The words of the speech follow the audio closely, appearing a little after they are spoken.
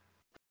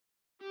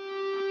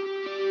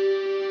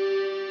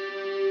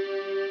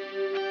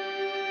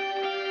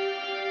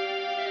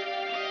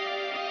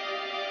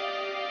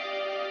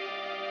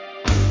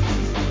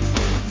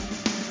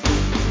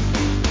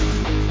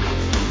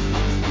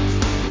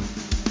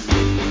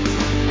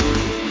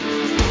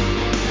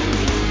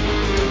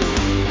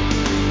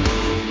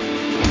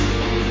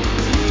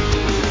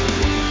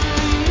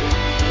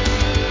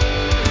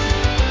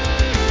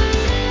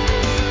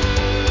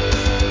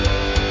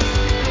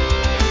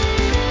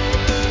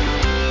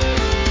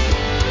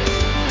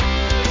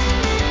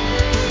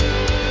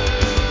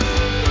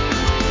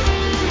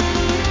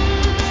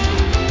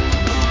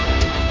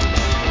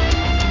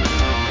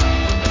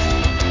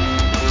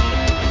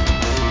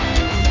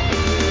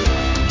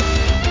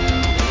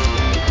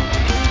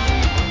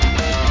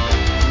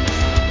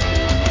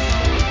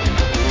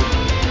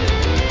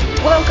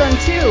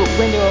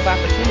of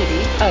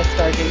Opportunity, a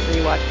Stargate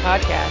Rewatch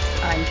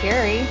podcast. I'm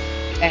Kerri.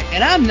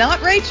 And I'm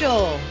not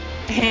Rachael.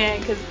 And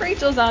because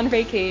Rachel's on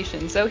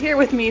vacation. So here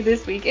with me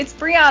this week, it's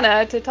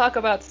Brianna to talk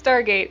about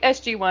Stargate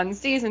SG1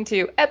 Season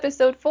 2,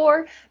 Episode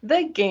 4,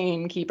 The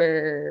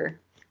Gamekeeper.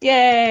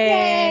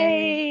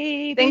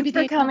 Yay! Thanks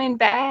for coming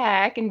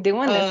back and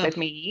doing this with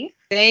me.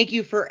 Thank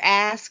you for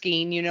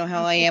asking. You know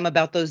how I am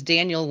about those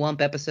Daniel Lump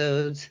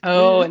episodes.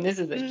 Oh, and this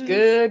is a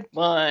good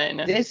one.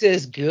 This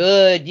is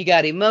good. You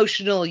got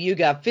emotional, you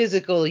got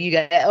physical,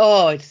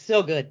 it's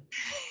so good.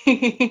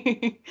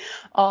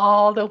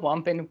 All the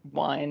Wump in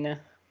one.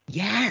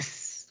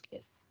 Yes.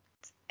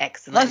 It's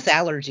excellent. Plus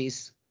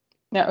allergies.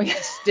 No, he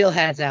still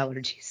has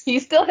allergies. He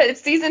still has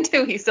Season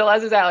 2. He still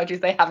has his allergies.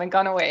 They haven't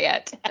gone away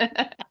yet.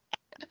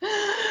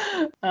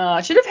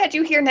 Should have had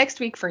you here next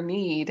week for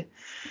Need.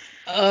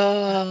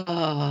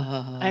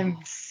 I'm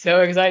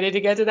so excited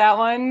to get to that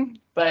one,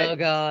 but oh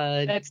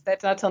god,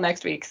 that's not till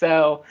next week.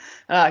 So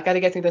got to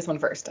get through this one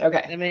first.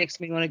 Okay. That makes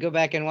me want to go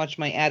back and watch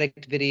my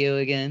Addict video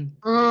again.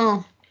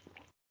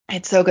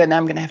 It's so good, and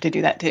I'm gonna have to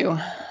do that too.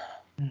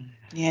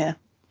 Yeah,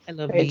 I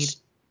love Need.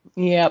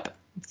 Yep,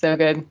 so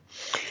good.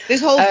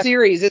 This whole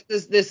series,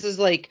 this is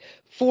like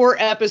 4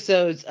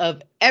 episodes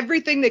of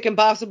everything that can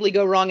possibly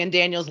go wrong in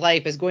Daniel's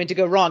life is going to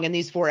go wrong in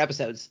these 4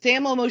 episodes.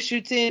 Sam almost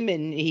shoots him,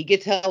 and he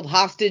gets held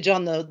hostage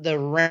on the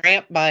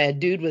ramp by a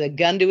dude with a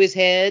gun to his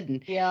head.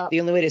 And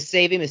the only way to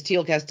save him is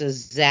Teal'c has to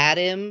zat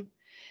him.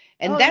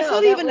 And that's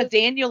not even a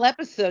Daniel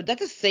episode.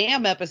 That's a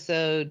Sam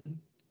episode.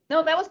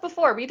 No, that was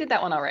before. We did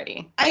that one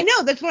already. I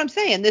know. That's what I'm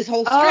saying. This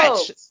whole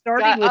stretch,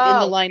 starting within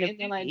the line of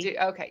duty.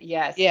 Okay.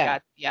 Yes. Yeah.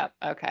 Yep.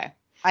 Okay.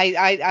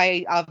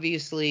 I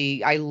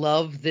obviously I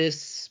love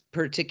this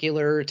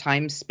particular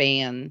time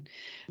span.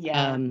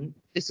 Yeah.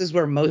 This is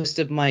where most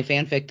of my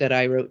fanfic that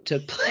I wrote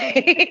took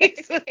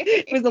place.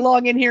 It was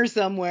along in here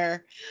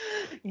somewhere.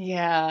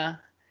 Yeah.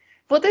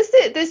 Well, this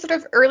sort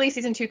of early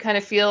season 2 kind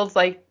of feels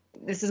like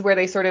this is where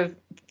they sort of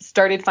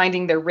started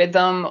finding their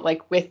rhythm,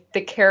 like with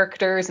the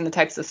characters and the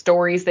types of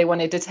stories they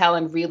wanted to tell,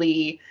 and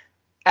really,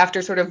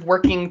 after sort of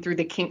working through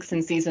the kinks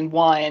in season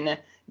 1.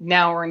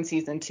 Now we're in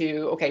season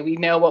 2. Okay, we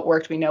know what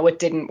worked. We know what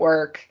didn't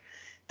work.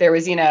 There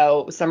was,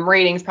 some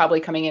ratings probably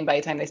coming in by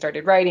the time they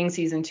started writing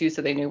season 2,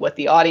 so they knew what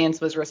the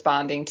audience was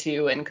responding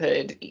to and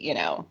could,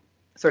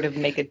 sort of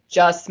make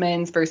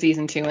adjustments for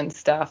season 2 and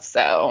stuff.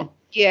 So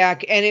yeah,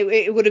 and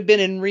it would have been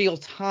in real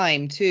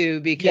time too,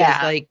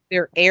 because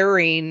they're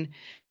airing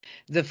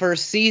the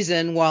first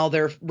season while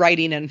they're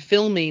writing and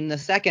filming the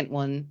second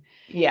one.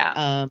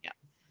 Yeah.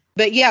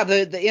 But yeah,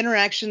 the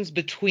interactions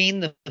between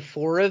the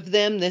 4 of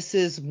them, this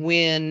is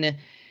when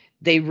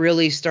they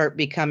really start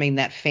becoming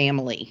that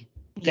family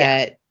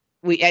that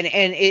we and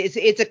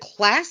it's a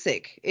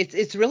classic.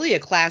 It's really a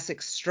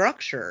classic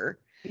structure.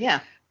 Yeah.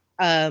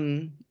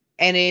 And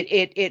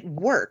it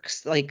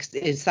works like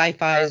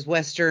sci-fi's,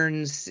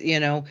 westerns.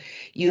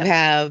 You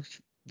have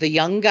the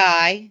young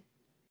guy,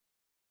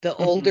 the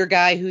older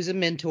guy who's a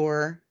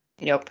mentor.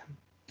 Yep.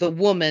 The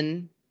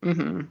woman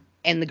and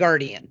the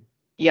guardian.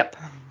 Yep.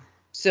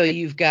 So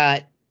you've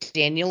got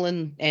Daniel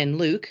and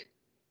Luke,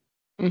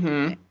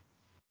 Han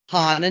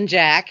and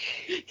Jack,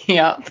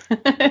 yep,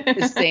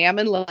 Sam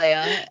and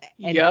Leia,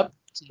 and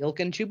Teal'c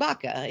and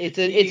Chewbacca. It's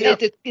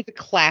a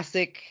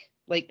classic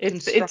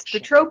it's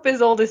the trope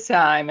as old as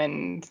time,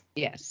 and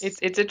yes,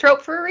 it's a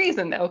trope for a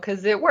reason though,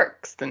 because it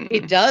works. And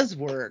it does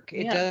work.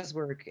 It does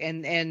work,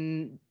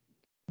 and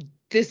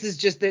this is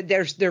just that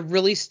they're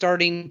really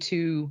starting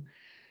to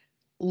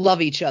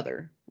love each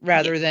other.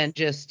 Rather than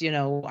just,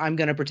 I'm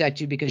going to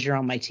protect you because you're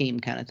on my team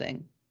kind of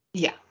thing.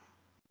 Yeah.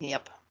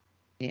 Yep.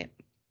 Yeah.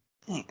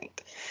 All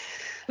right.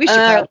 We should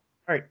probably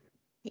start.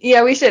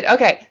 Yeah, we should.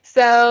 Okay.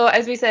 So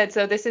as we said,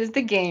 this is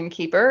The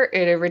Gamekeeper.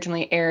 It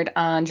originally aired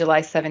on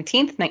July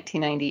 17th,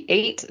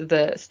 1998.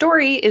 The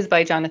story is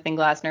by Jonathan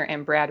Glasner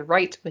and Brad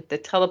Wright, with the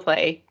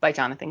teleplay by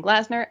Jonathan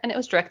Glasner, and it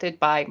was directed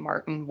by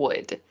Martin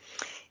Wood.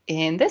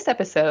 In this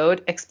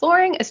episode,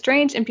 exploring a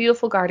strange and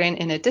beautiful garden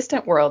in a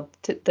distant world,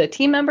 the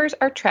team members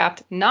are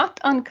trapped, knocked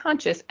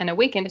unconscious, and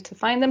awakened to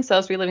find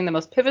themselves reliving the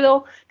most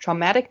pivotal,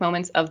 traumatic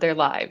moments of their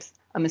lives.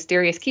 A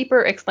mysterious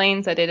keeper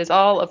explains that it is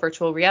all a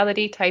virtual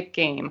reality type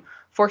game.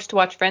 Forced to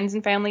watch friends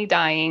and family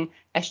dying,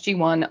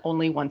 SG1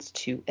 only wants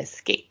to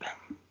escape.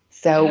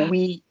 So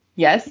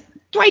yes?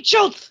 Dwight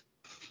Schultz!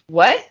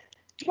 What?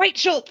 Dwight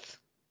Schultz!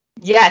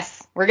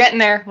 Yes, we're getting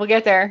there. We'll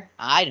get there.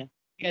 I know.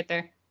 Get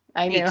there.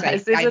 I knew.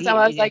 As soon as I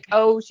was like,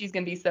 oh, she's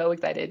going to be so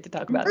excited to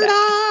talk about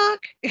that.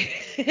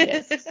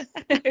 Yes.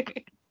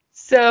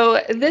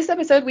 So this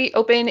episode, we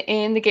open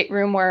in the gate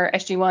room where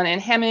SG1 and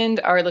Hammond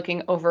are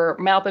looking over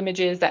map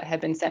images that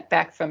have been sent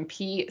back from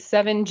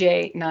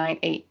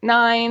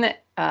P7J989.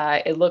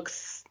 It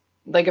looks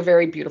like a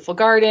very beautiful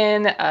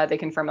garden. They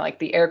confirm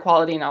the air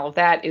quality and all of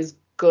that is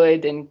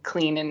good and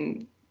clean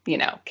and,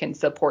 can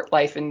support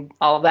life and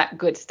all of that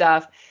good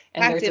stuff.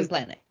 And there's this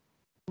planet.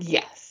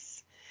 Yes.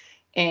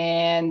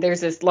 And there's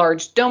this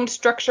large domed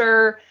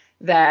structure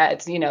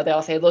that,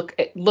 they'll say, look,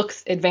 it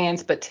looks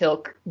advanced, but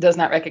Teal'c does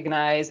not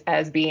recognize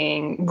as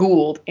being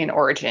Goa'uld in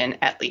origin,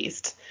 at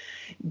least.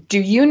 Do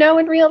you know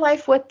in real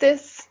life what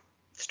this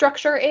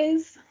structure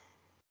is?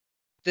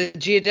 The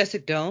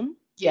geodesic dome?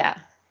 Yeah.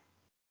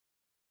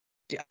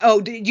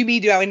 Oh, do you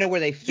mean, do I know where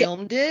they Yeah.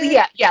 filmed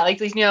it? Yeah. Like,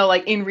 you know,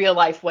 like in real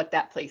life what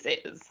that place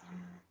is.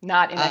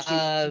 Not in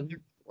SG1.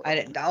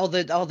 Uh, all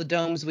the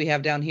domes we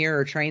have down here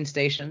are train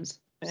stations.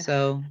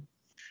 So,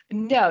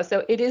 No,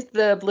 so it is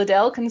the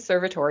Bladel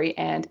Conservatory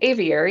and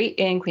Aviary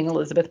in Queen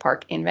Elizabeth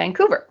Park in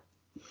Vancouver.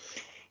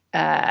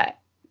 Uh,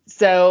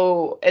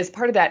 so as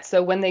part of that,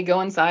 so when they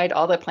go inside,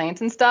 all the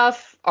plants and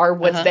stuff are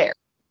what's uh-huh. there.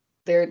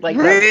 They're like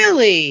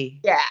Really?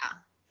 yeah. Oh,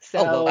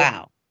 So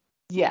wow.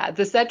 yeah,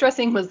 the set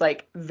dressing was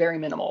like very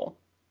minimal,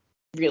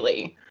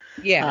 really.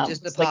 Yeah,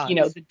 just the Just like, you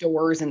know, pods. the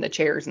doors and the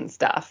chairs and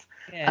stuff.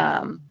 Yeah.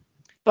 Um,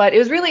 but it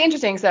was really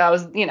interesting. So I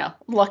was, you know,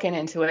 looking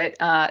into it.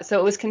 So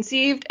it was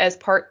conceived as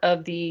part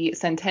of the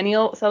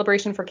centennial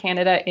celebration for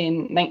Canada in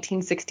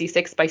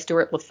 1966 by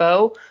Stuart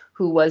LaFoe,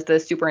 who was the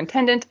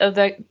superintendent of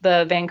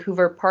the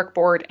Vancouver Park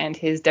Board, and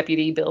his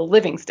deputy, Bill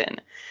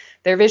Livingston.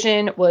 Their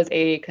vision was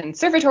a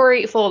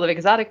conservatory full of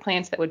exotic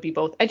plants that would be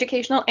both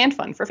educational and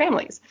fun for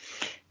families.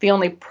 The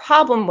only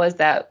problem was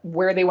that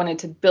where they wanted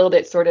to build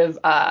it, sort of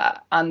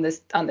on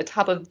the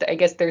top of, I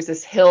guess there's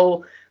this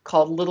hill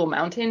called Little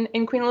Mountain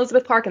in Queen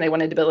Elizabeth Park, and they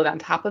wanted to build it on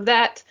top of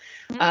that.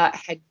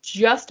 Had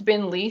just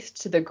been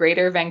leased to the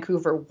Greater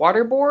Vancouver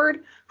Water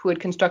Board, who had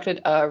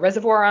constructed a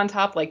reservoir on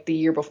top like the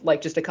year before,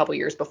 like just a couple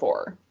years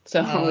before. So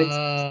it's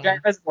a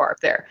giant reservoir up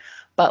there.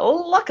 But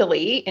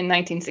luckily, in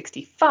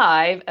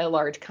 1965, a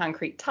large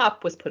concrete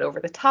top was put over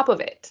the top of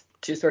it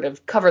to sort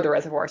of cover the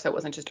reservoir so it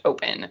wasn't just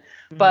open.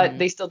 But Mhm.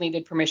 they still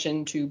needed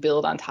permission to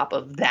build on top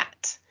of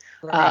that.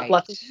 Right.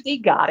 Luckily, they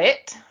got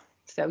it.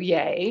 So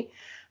yay.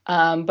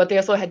 But they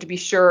also had to be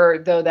sure,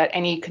 though, that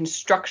any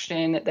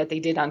construction that they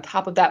did on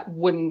top of that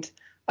wouldn't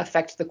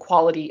affect the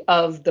quality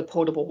of the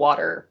potable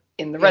water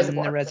in the In the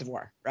reservoir.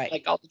 reservoir. Right.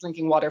 Like all the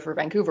drinking water for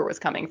Vancouver was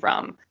coming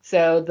from.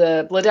 So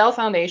the Bladel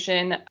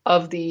Foundation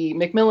of the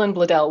Macmillan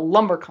Bladel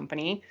Lumber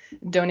Company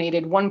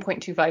donated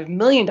 $1.25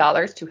 million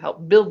to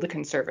help build the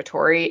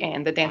conservatory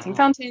and the dancing Wow.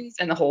 fountains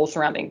and the whole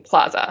surrounding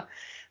plaza.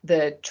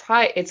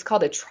 It's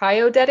called a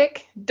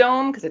triodetic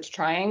dome because it's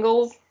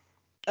triangles.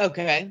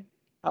 Okay.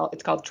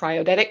 It's called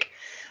triodetic.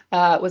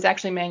 Was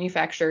actually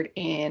manufactured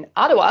in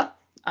Ottawa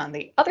on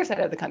the other side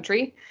of the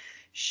country,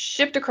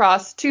 shipped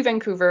across to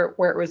Vancouver,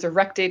 where it was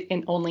erected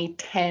in only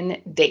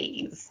 10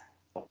 days.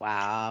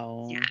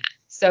 Wow. Yeah.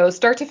 So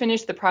start to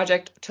finish, the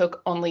project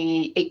took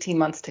only 18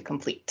 months to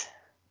complete.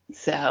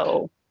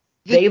 So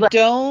The they let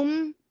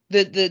dome,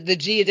 the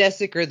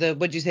geodesic, or the,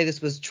 what'd you say this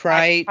was,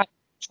 triodetic.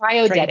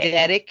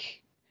 tridetic?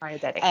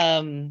 Triodetic.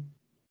 Um,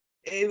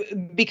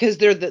 because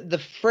they're the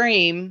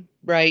frame,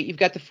 right? You've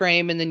got the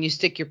frame, and then you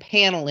stick your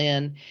panel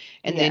in,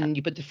 and Yeah. then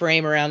you put the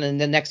frame around, and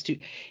the next two.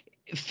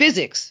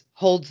 Physics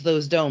holds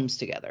those domes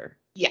together.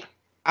 Yeah.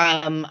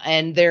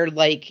 And they're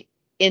like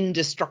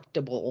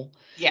indestructible.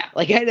 Yeah.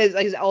 Like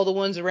all the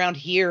ones around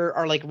here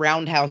are like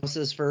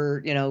roundhouses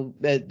for,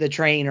 the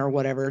train or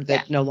whatever Yeah.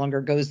 that no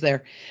longer goes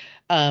there.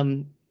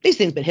 These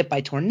things been hit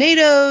by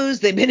tornadoes.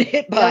 They've been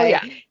hit Oh,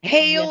 yeah. by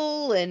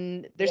hail,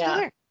 and they're still Yeah.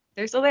 there.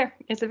 They're still there.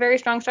 It's a very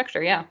strong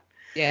structure. Yeah.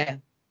 Yeah.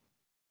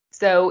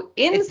 So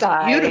It's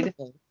inside,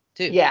 beautiful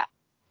too. yeah.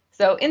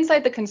 So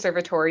inside the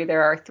conservatory,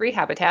 there are three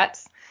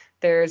habitats.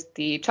 There's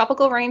the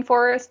tropical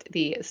rainforest,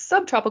 the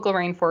subtropical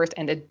rainforest,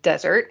 and a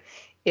desert.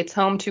 It's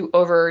home to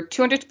over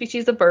 200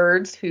 species of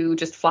birds who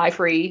just fly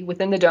free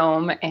within the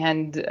dome,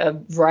 and a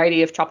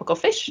variety of tropical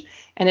fish.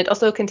 And it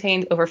also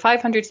contains over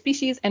 500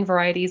 species and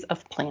varieties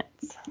of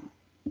plants.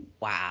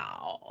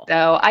 Wow.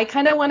 So I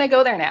kind of want to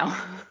go there now.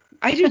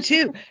 I do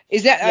too.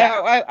 Is that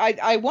Yeah,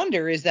 I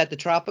wonder, is that the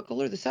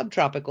tropical or the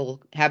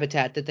subtropical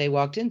habitat that they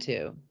walked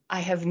into? I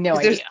have no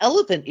Because there's idea.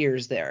 elephant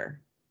ears there.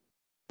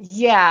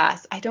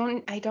 Yes, I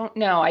don't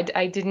know.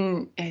 I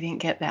didn't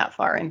get that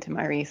far into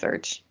my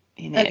research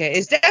in Okay, it.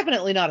 it's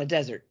definitely not a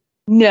desert.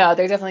 No,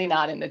 they're definitely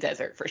not in the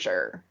desert for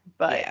sure.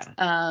 But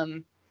Yeah.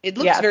 It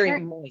looks yeah, very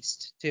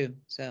moist too.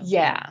 So,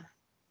 yeah.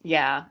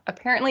 Yeah.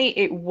 Apparently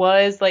it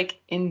was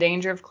like in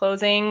danger of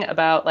closing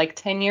about like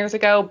 10 years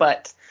ago,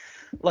 but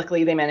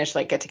luckily they managed to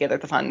like get together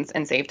the funds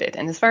and saved it.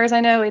 And as far as I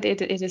know, it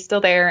is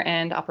still there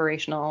and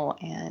operational,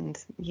 and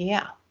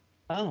yeah.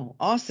 Oh,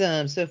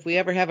 awesome. So if we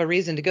ever have a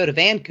reason to go to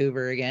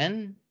Vancouver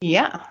again,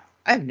 Yeah.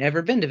 I've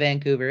never been to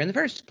Vancouver in the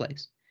first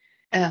place.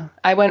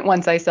 I went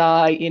once. I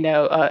saw,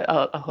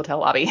 a hotel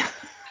lobby.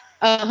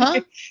 Uh-huh.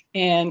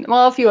 And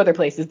well, a few other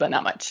places, but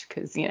not much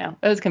because, it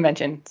was a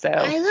convention. So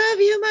I love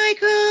you,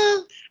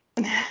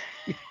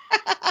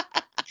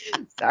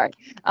 sorry,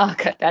 I'll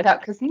cut that out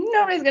because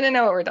nobody's going to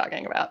know what we're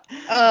talking about.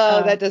 Oh,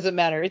 Uh, that doesn't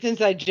matter. It's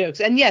inside jokes.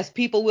 And yes,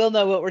 people will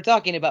know what we're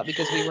talking about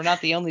because we were not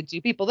the only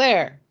two people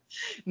there.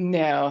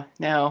 no,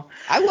 no.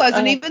 I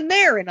wasn't Uh, even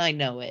there, and I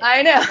know it.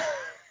 I know.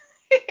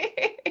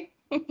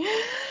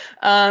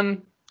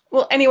 um,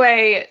 well,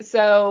 anyway,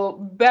 so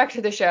back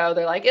to the show.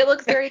 They're like, it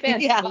looks very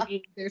fancy. Yeah.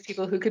 Maybe there's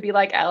people who could be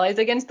like allies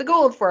against the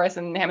Gould for us.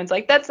 And Hammond's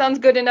like, that sounds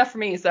good enough for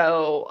me.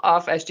 So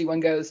off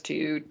SG1 goes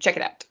to check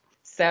it out.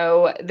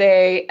 So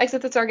they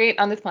exit the Stargate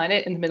on this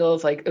planet in the middle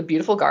of like a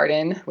beautiful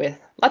garden with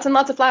lots and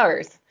lots of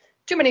flowers.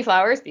 Too many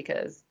flowers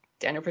because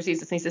Daniel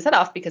proceeds to sneeze his head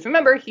off because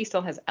remember, he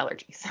still has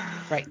allergies.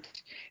 Right.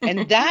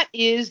 And that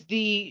is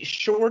the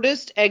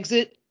shortest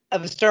exit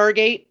of a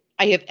Stargate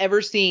I have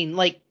ever seen.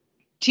 Like,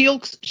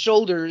 Teal'c's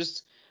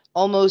shoulders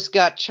almost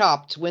got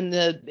chopped when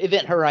the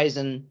event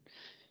horizon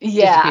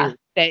Yeah. disappeared.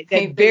 They're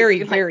They very,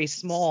 like, very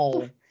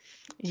small. So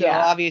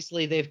yeah.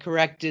 obviously they've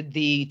corrected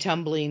the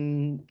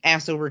tumbling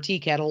ass over tea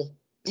kettle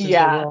since they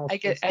were Yeah. all still I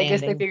guess they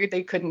standing. figured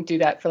they couldn't do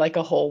that for like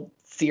a whole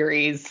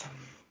series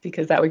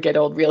because that would get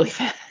old really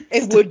fast.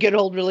 It would get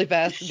old really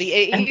fast. And,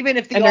 Even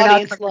if the and they're not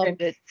audience covered in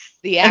loved it,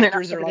 the and they're not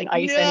actors are covered in like,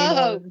 ice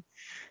anymore. no.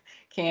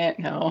 Can't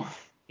no.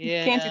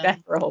 Can't do Yeah. that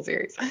for a whole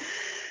series.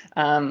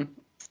 Um,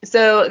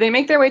 so they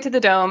make their way to the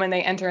dome and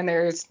they enter, and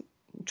there's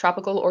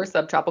tropical or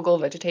subtropical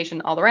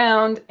vegetation all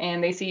around,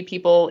 and they see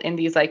people in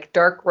these like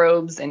dark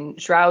robes and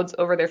shrouds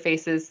over their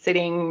faces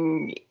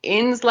sitting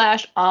in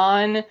slash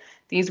on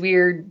these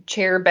weird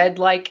chair bed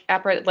like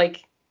apparatus.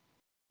 Like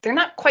they're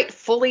not quite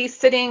fully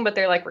sitting, but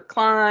they're like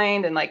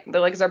reclined and like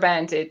their legs are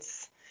bent.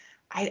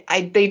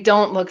 They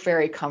don't look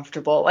very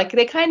comfortable. Like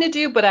they kind of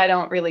do, but I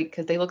don't really,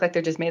 because they look like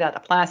they're just made out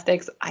of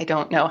plastics. I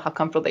don't know how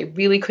comfortable they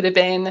really could have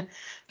been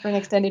for an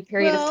extended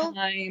period of Well,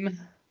 time.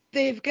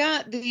 they've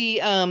got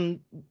kind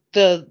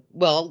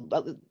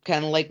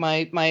of like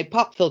my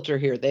pop filter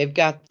here. They've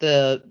got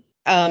the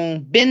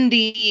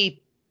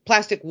bendy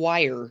plastic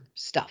wire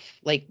stuff,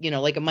 like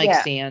like a mic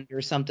Yeah. stand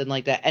or something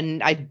like that.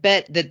 And I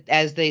bet that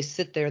as they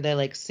sit there, they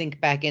like sink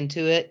back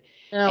into it,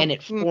 No, and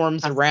it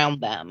forms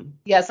around them.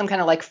 yeah, some kind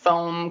of like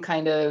foam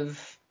kind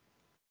of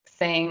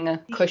thing, Yeah,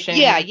 cushion.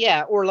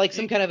 yeah, or like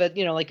some kind of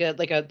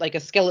a like a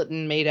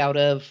skeleton made out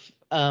of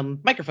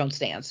microphone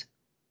stands.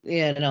 Just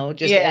Yeah.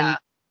 and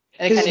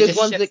And it because kind of there's just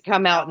ones shifts that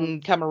come out around.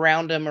 and come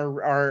around them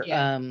are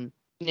Yeah.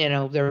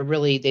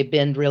 they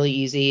bend really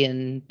easy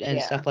and Yeah.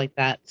 stuff like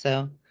that.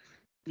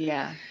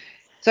 Yeah.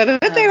 So I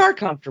bet they Um, are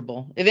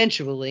comfortable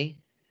eventually.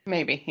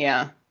 maybe.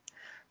 Yeah.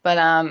 But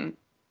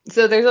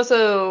so there's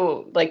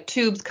also like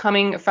tubes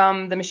coming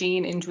from the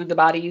machine into the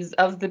bodies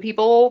of the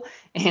people.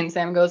 And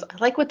Sam goes, I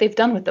like what they've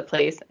done with the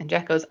place. And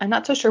Jack goes, I'm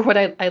not so sure what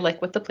I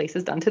like what the place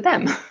has done to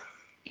them.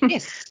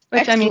 Yes,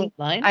 Which I mean, excellent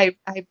line.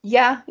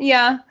 yeah,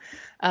 yeah.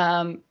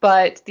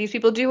 But these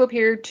people do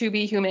appear to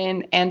be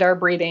human and are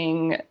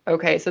breathing.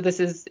 Okay, so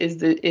is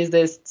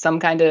this some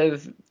kind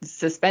of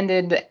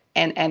suspended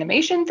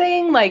animation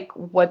thing? Like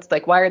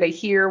why are they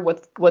here?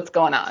 What's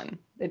going on?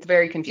 It's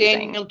very confusing.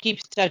 Daniel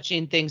keeps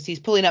touching things. He's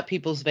pulling up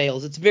people's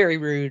veils. It's very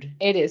rude.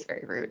 It is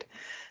very rude.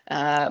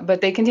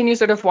 But they continue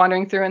sort of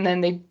wandering through, and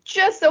then they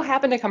just so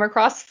happen to come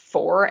across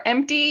four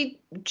empty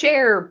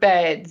chair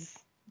beds.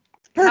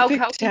 How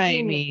Perfect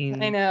convenient. I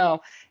timing.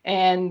 know.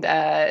 And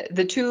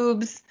the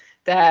tubes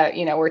that,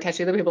 were attached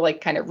to other people,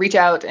 like kind of reach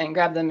out and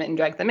grab them and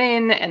drag them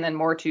in. And then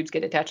more tubes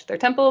get attached to their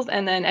temples.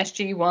 And then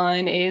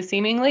SG1 is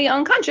seemingly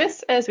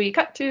unconscious as we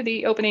cut to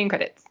the opening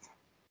credits.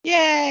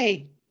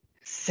 Yay!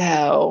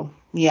 So,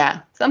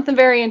 yeah, something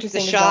very The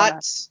interesting is going on.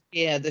 shot,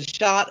 yeah, the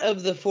shot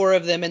of the four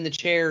of them in the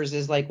chairs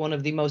is like one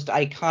of the most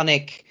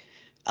iconic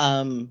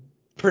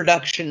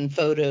production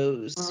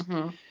photos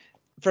Hmm.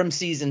 from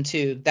season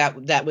 2.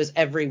 That was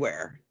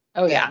everywhere.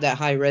 Oh, yeah. That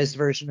high res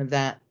version of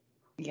that.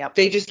 Yep.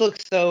 They just look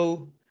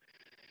so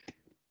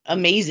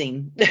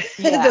amazing.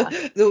 Yeah.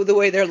 The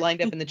way they're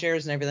lined up in the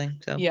chairs and everything.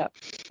 So Yep.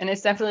 And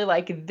it's definitely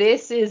like,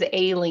 this is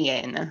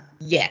Alien.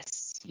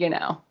 yes,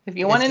 If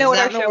you want to this know is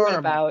what our not show is normal.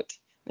 about,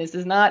 this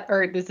is not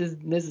Earth. This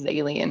is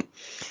Alien.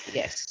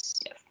 Yes.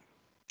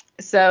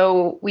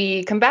 So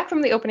we come back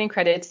from the opening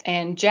credits,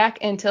 and Jack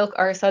and Tilk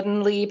are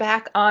suddenly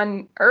back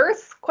on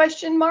Earth?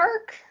 Question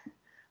mark.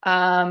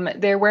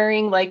 They're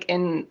wearing like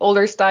an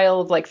older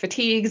style of like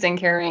fatigues and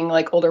carrying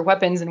like older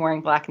weapons and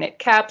wearing black knit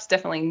caps.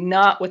 Definitely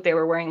not what they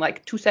were wearing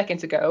like 2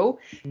 seconds ago.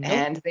 Nope.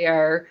 And they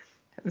are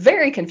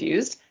very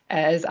confused,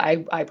 as I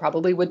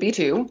probably would be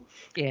too.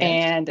 Yes.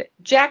 And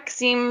Jack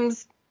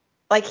seems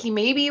like he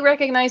maybe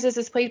recognizes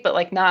this place, but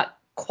like not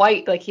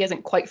quite, like he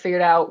hasn't quite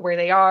figured out where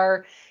they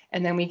are.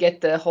 And then we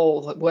get the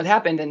whole what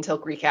happened until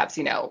recaps,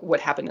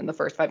 what happened in the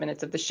first 5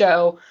 minutes of the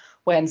show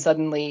when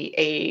suddenly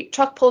a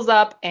truck pulls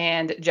up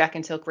and Jack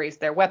and Tilk raise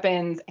their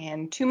weapons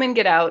and two men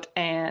get out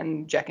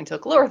and Jack and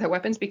Tilk lower their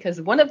weapons because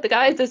one of the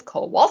guys is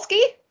Kowalski.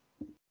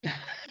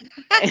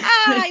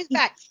 He's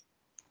back.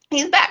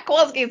 He's back.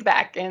 Kowalski's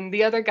back. And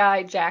the other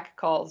guy, Jack,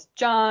 calls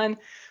John,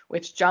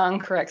 which John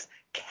corrects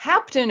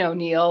Captain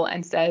O'Neill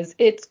and says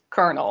it's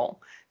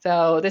Colonel.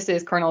 So this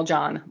is Colonel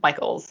John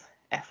Michaels,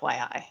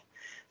 FYI.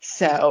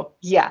 So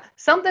yeah,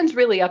 something's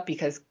really up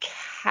because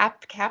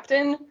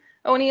Captain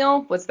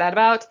O'Neill, what's that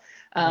about?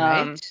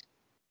 Right. Um,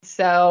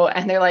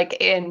 and they're like,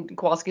 and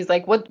Kowalski's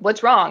like,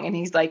 what's wrong? And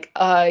he's like,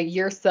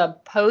 you're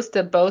supposed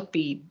to both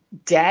be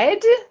dead?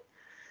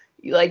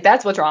 Like,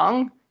 that's what's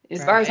wrong.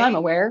 As far as I'm Right.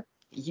 aware,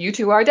 you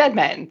two are dead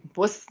men.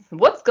 What's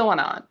going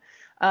on?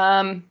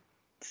 Um,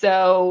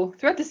 so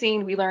throughout the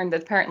scene, we learned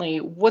that apparently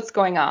what's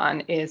going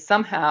on is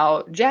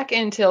somehow Jack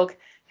and Tilk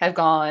have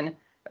gone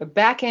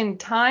back in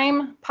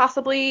time,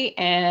 possibly,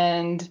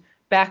 and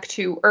back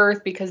to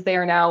Earth because they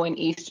are now in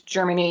East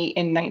Germany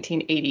in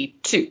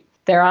 1982.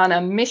 They're on a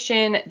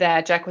mission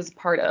that Jack was a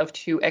part of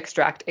to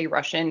extract a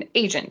Russian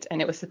agent,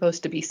 and it was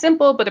supposed to be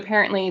simple, but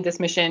apparently this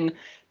mission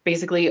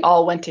basically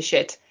all went to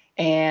shit,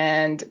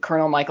 and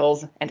Colonel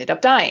Michaels ended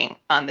up dying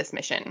on this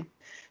mission.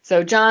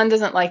 So John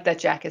doesn't like that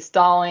Jack is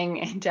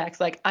stalling, and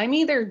Jack's like, I'm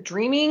either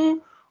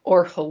dreaming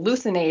or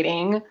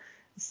hallucinating.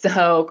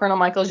 So Colonel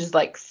Michaels just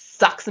like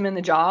sucks him in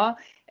the jaw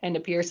and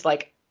appears to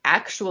like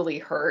actually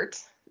hurt,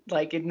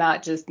 like it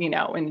not just, in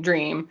a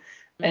dream.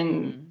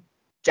 And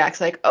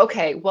Jack's like,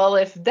 okay, well,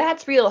 if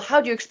that's real,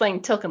 how do you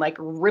explain Tilk? And like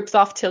rips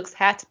off Tilk's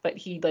hat, but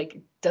he like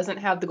doesn't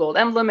have the gold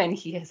emblem and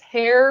he has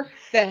hair.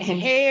 The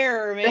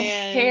hair, man. The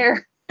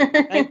hair.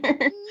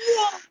 Like,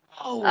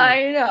 whoa.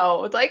 I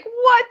know. It's like,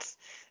 what?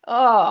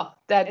 Oh,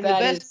 and the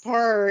best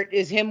part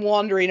is him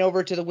wandering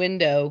over to the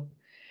window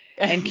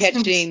and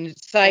catching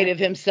sight of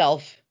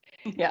himself.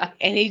 Yeah.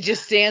 And he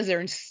just stands there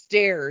and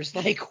stares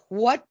like,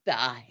 what the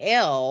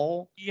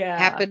hell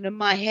happened to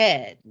my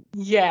head?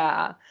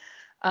 Yeah.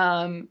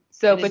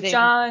 But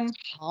John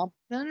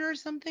Thompson or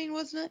something,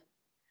 wasn't it?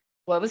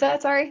 What was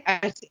that? Sorry.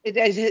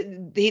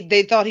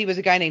 They thought he was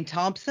a guy named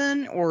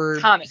Thompson or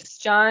Thomas.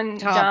 John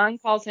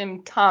calls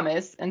him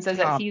Thomas and says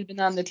that he's been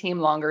on the team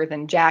longer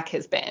than Jack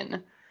has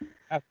been.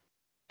 Okay.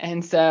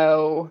 And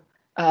so,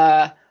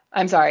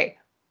 I'm sorry.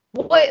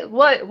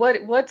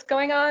 What's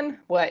going on?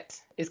 What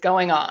is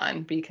going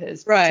on?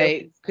 Because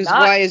why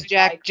is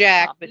Jack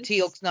Jack, but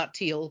Teal'c's not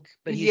Teal'c,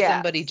 but he's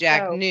somebody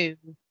Jack knew.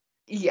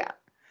 Yeah.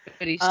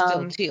 But he's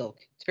still Teal'c.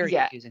 It's very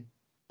confusing.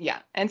 Yeah.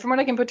 And from what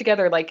I can put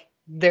together, like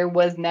there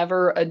was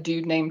never a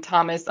dude named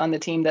Thomas on the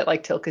team that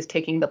like Teal'c is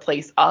taking the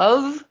place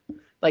of.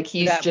 Like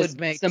he's just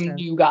some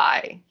new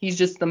guy. He's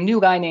just some new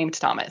guy named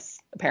Thomas,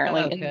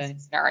 apparently, in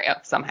this scenario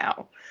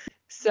somehow.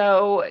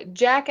 So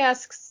Jack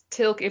asks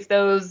Teal'c if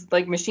those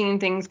like machine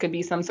things could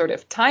be some sort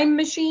of time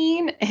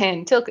machine,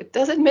 and Teal'c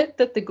does admit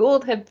that the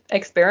Goa'uld have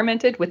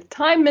experimented with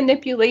time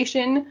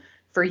manipulation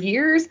for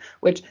years,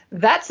 which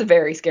that's a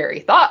very scary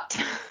thought.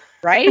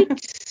 Right?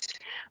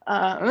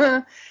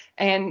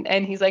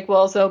 And he's like,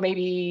 well, so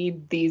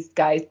maybe these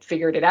guys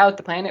figured it out,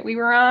 the planet we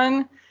were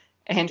on.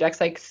 And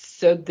Jack's like,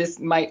 so this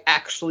might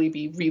actually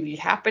be really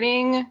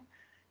happening?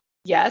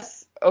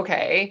 Yes.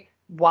 Okay.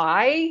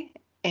 Why?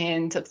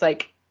 And it's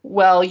like,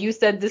 well, you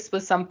said this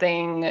was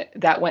something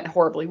that went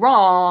horribly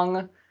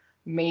wrong.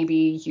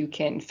 Maybe you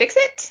can fix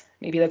it.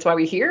 Maybe that's why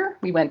we're here.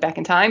 We went back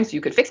in time so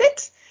you could fix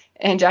it.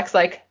 And Jack's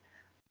like,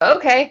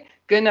 okay,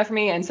 good enough for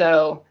me. And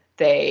so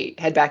they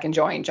head back and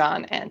join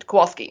John and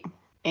Kowalski.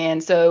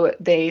 And so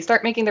they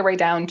start making their way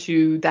down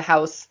to the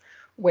house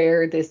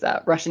where this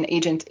Russian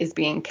agent is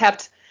being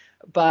kept.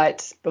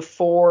 But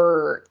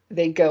before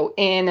they go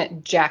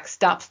in, Jack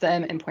stops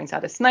them and points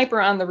out a sniper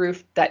on the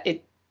roof that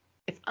if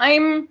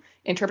I'm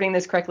interpreting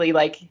this correctly,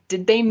 like,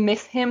 did they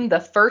miss him the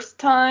first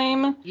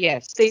time?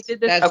 Yes. They did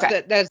this?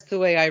 That's the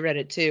way I read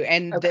it too.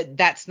 And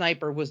that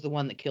sniper was the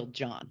one that killed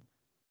John.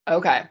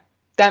 Okay.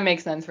 That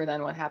makes sense for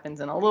then what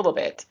happens in a little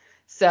bit.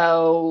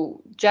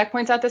 So Jack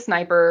points out the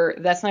sniper.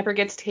 That sniper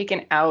gets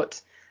taken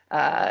out.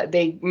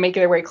 They make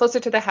their way closer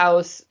to the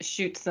house,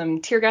 shoot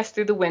some tear gas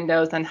through the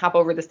windows, then hop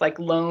over this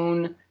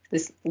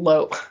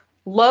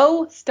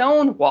low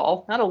stone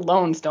wall, not a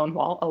lone stone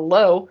wall, a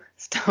low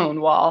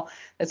stone wall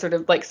that's sort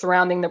of like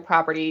surrounding the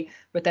property.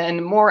 But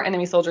then more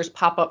enemy soldiers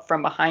pop up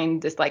from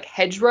behind this like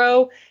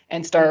hedgerow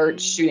and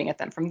start shooting at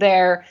them from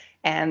there.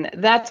 And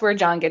that's where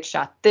John gets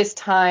shot this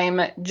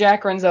time.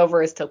 Jack runs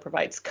over as Teal'c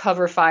provides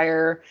cover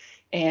fire.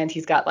 And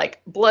he's got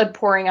like blood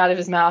pouring out of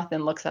his mouth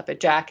and looks up at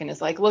Jack and is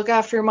like, look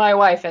after my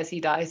wife, as he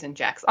dies in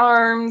Jack's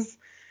arms.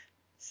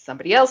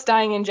 Somebody else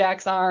dying in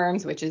Jack's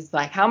arms, which is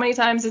like, how many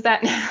times is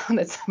that now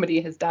that somebody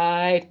has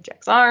died in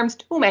Jack's arms?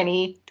 Too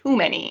many.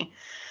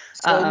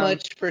 So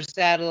much for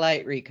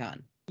satellite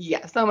recon.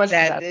 Yeah, so much.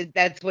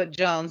 That's what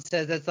John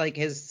says. That's like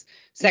his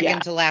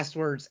second to last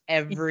words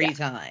every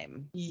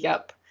time.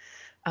 Yep.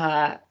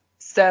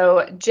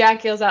 So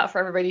Jack yells out for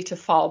everybody to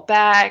fall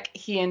back.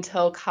 He and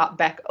Teal'c hop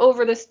back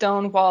over the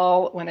stone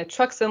wall when a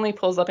truck suddenly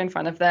pulls up in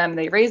front of them.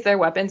 They raise their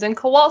weapons and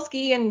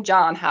Kowalski and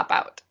John hop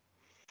out.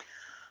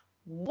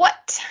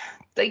 What?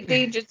 Like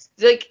they just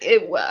like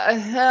it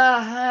was.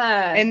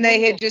 And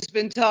they had just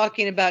been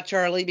talking about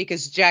Charlie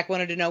because Jack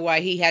wanted to know why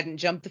he hadn't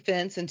jumped the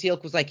fence, and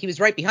Teal'c was like, he was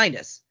right behind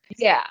us.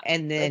 Yeah.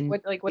 And then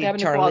what happened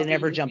to Charlie Kowalski?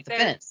 never jumped the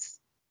fence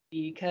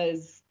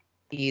because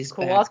he's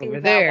Kowalski back over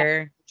was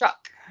there.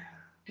 Truck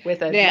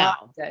with a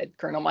not dead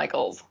Colonel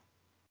Michaels.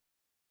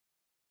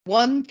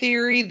 One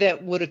theory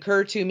that would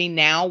occur to me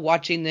now,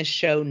 watching this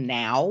show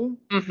now,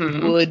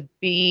 would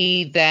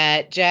be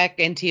that Jack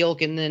and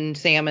Teal'c and then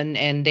Sam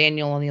and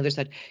Daniel on the other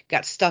side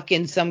got stuck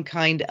in some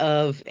kind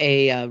of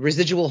a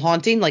residual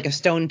haunting, like a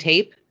stone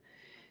tape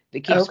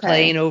that keeps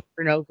playing over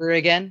and over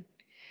again.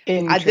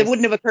 That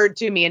wouldn't have occurred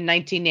to me in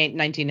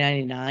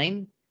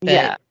 1999.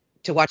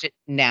 To watch it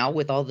now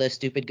with all the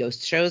stupid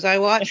ghost shows I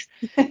watch.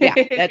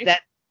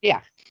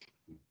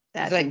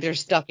 It's like they're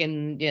stuck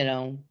in,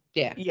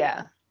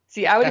 Yeah.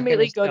 See, Stuck in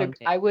a stone.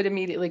 I would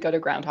immediately go to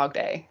Groundhog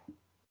Day.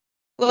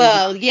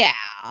 Well, yeah.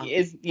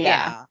 Yeah.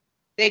 Yeah.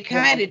 They Yeah.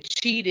 kind of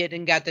cheated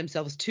and got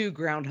themselves 2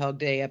 Groundhog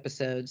Day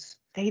episodes.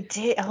 They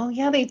did. Oh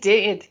yeah, they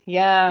did.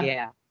 Yeah.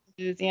 Yeah.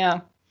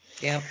 Yeah.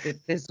 Yeah.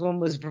 This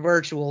one was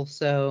virtual,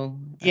 so I don't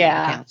know if it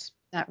Yeah. counts.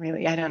 Not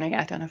really. I don't know.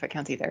 I don't know if it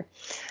counts either.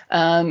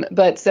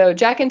 But so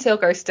Jack and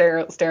Tilk are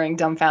staring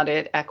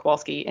dumbfounded at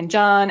Kowalski and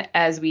John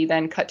as we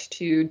then cut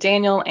to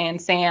Daniel and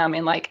Sam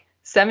in like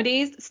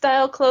 70s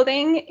style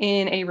clothing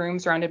in a room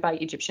surrounded by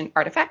Egyptian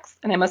artifacts.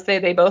 And I must say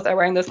they both are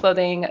wearing this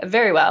clothing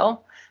very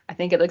well. I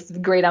think it looks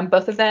great on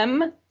both of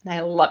them. And I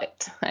love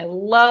it. I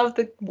love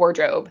the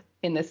wardrobe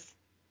in this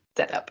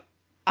setup.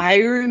 I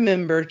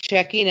remember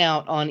checking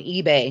out on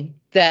eBay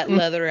that Mm.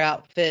 leather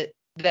outfit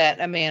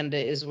that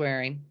Amanda is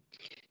wearing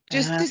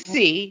just Uh, to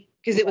see,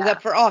 because it was yeah.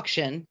 up for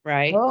auction,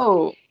 right?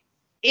 Oh,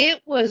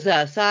 It was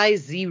a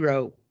size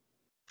 0.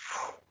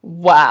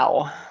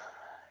 wow.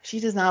 She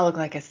does not look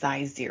like a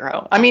size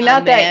 0. I mean,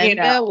 not that,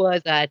 Amanda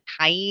was a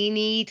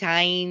tiny,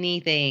 tiny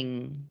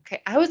thing. Okay,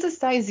 I was a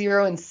size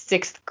 0 in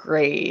 6th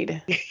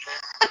grade.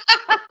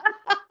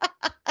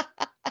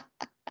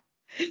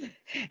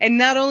 And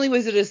not only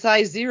was it a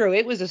size 0,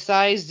 it was a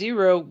size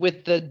 0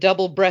 with the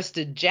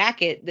double-breasted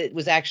jacket that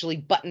was actually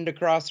buttoned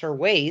across her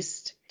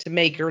waist to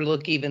make her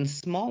look even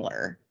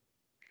smaller.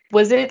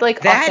 Was it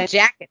like That authentic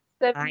jacket.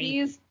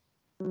 70s?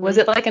 Was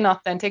it like an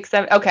authentic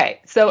 70s? Okay,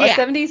 so a Yeah,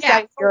 70s yeah,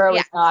 size 0 yeah.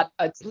 is not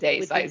a today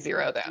With the, size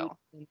 0 though.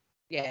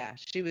 yeah,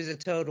 she was a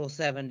total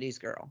 70s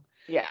girl.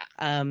 Yeah.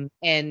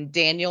 And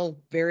Daniel,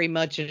 very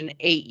much an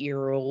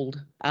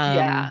 8-year-old.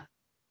 Yeah.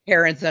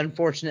 Parents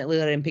unfortunately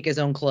let him pick his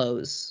own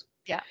clothes.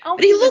 Yeah. Oh,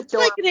 But he he's looked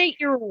like adorable. an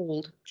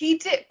 8-year-old. He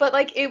did, but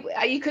like it,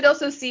 you could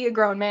also see a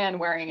grown man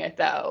wearing it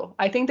though.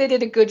 I think they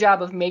did a good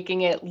job of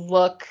making it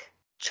look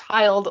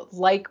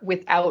childlike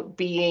without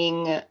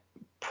being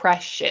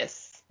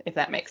precious, if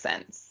that makes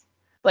sense.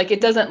 Like it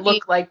doesn't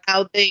look like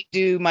How they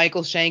do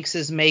Michael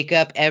Shanks's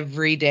makeup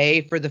every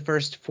day for the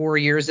first 4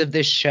 years of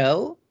this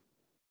show.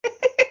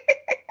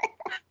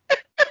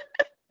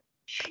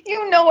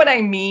 you know what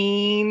I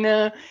mean.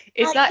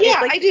 It's not Yeah,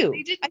 it like I do. they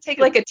I didn't take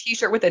do. like a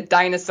t-shirt with a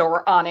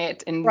dinosaur on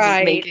it and just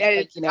Right. make it And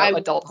like, it's I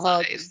love adult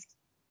hugs. size.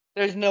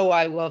 There's no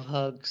I love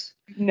hugs.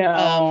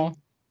 No.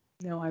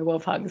 No, I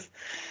love hugs.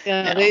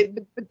 Yeah, No.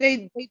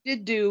 they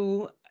did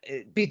do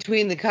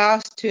between the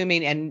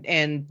costuming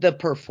and the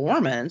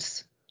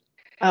performance,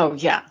 Oh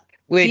yeah.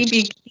 which Oh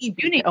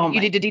you my.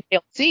 need to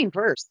detail the scene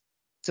first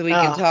so we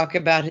can Oh talk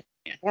about his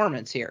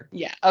performance here.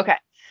 yeah. Okay.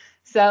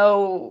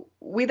 So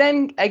we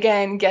then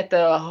again get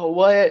the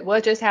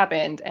what just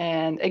happened,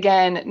 and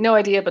again no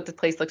idea, but the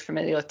place looks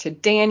familiar to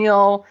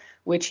Daniel,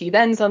 which he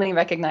then suddenly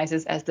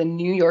recognizes as the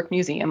New York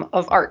Museum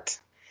of Art,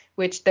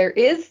 which there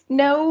is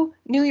no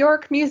New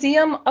York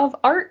Museum of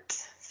Art.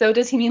 So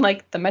does he mean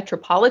like the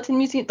Metropolitan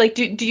Museum? Like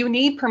do you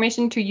need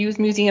permission to use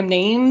museum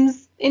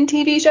names in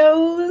TV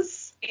shows?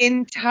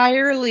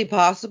 Entirely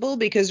possible,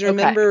 because Okay.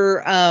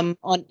 remember, on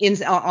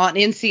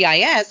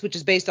NCIS, which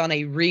is based on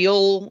a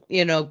real,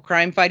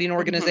 crime fighting Mhm.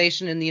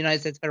 organization in the United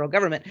States federal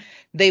government,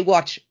 they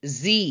watch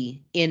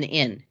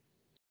ZNN,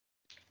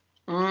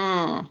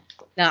 Mm.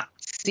 not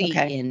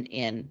Okay.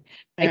 CNN.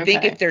 I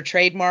think if Okay. they're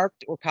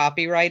trademarked or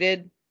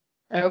copyrighted,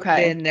 Okay.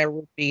 then there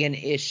would be an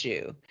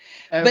issue.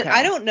 But I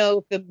Okay. don't know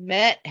if the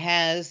Met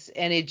has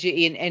an It does.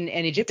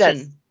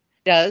 Egyptian.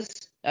 Does?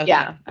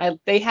 Yeah, Okay.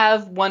 they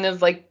have one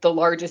of like the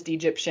largest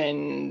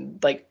Egyptian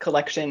like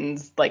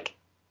collections like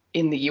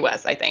in the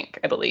US, I think,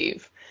 I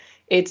believe.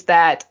 It's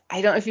that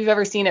I don't know if you've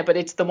ever seen it, but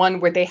it's the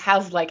one where they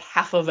have like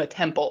half of a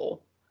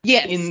temple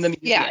Yes. in the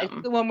Yeah, it's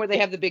museum. the one where they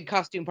Yeah. have the big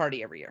costume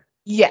party every year.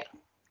 Yeah.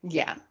 Yeah.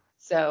 Yeah.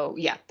 So,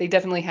 yeah, they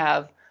definitely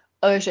have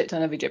a shit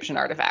ton of Egyptian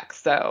artifacts.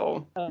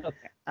 So,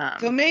 Okay.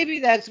 So um maybe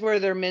that's where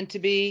they're meant to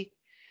be,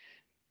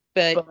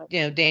 but but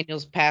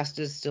Daniel's past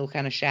is still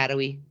kind of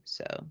shadowy.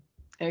 So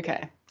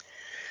okay.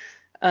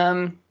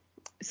 Um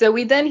so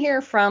we then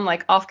hear from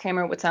like off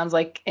camera what sounds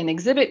like an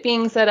exhibit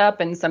being set up,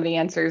 and somebody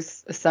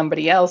answers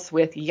somebody else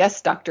with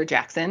yes, Dr.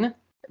 Jackson,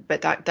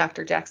 but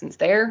Dr. Jackson's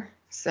there.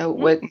 So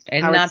what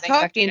and Howard's not saying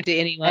Dr. talking to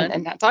Jackson and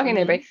anyone. not talking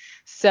to Hmm. anybody.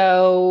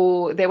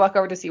 So they walk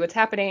over to see what's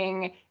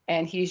happening,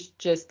 and he's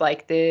just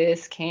like,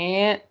 this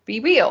can't be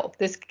real.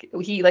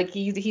 He's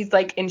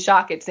like in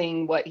shock at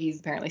seeing what he's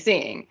apparently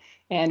seeing.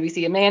 And we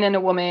see a man and a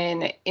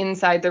woman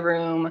inside the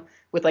room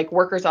with like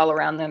workers all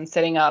around them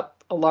setting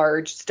up a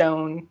large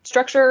stone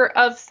structure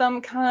of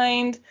some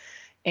kind.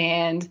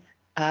 And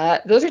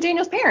those are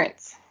Daniel's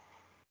parents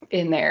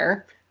in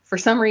there for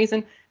some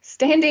reason,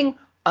 standing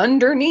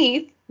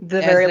underneath the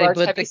As very they large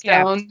put heavy the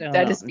stone capstone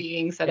that is on.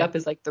 being set Yep. up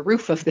as like the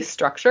roof of this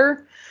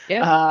structure.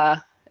 Yep. Uh,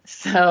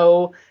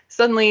 so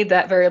suddenly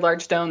that very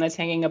large stone that's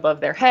hanging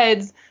above their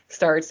heads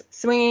starts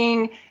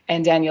swinging,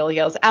 and Daniel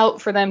yells out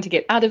for them to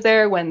get out of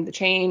there when the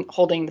chain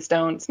holding the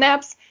stone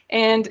snaps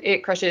and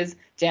it crushes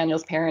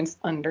Daniel's parents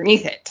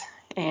underneath it.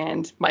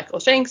 And Michael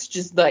Shanks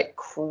just like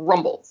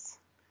crumbles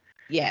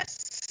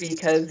Yes.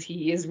 because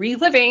he is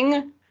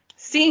reliving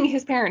seeing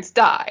his parents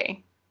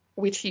die,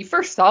 which he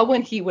first saw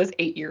when he was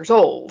 8 years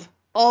old.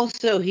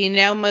 Also, he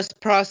now must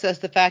process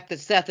the fact that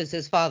Seth is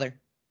his father.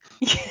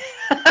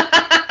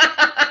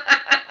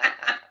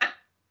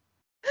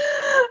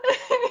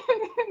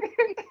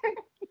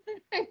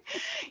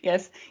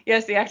 Yes,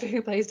 yes, the actor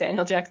who plays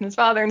Daniel Jackson's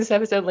father in this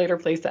episode later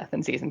plays Seth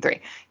in season 3.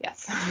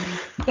 Yes.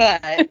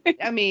 But,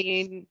 I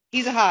mean,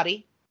 he's a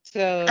hottie,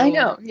 I so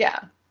know, yeah.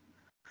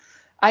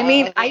 I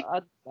mean,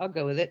 I'll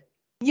go with it.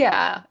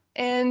 yeah,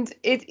 and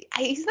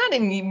he's not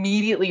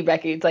immediately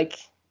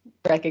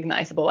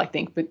recognizable, I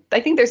think, but I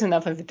think there's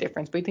enough of a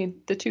difference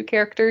between the two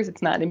characters.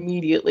 It's not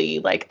immediately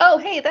like, oh,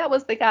 hey, that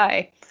was the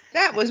guy.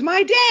 That was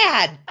my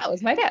dad. That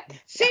was my dad.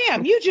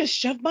 Sam, you just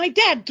shoved my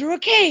dad through a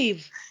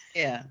cave.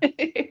 Yeah.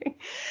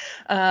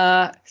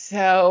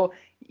 So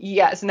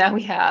now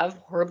we have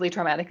horribly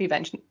traumatic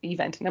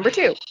event number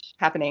 2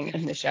 happening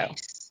in the show.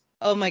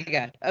 Oh my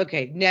God.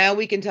 Okay, now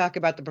we can talk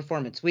about the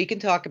performance. We can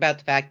talk about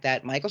the fact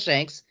that Michael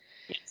Shanks,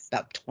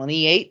 about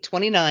 28,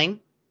 29,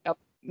 Yep.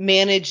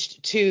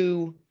 managed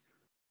to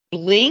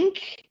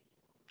blink,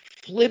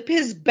 flip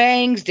his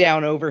bangs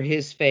down over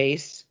his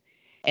face,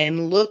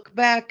 and look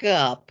back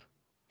up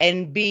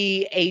and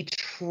be a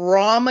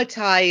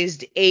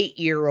traumatized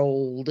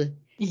 8-year-old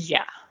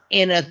Yeah.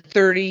 in a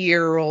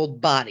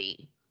 30-year-old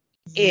body.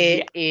 Yeah.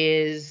 It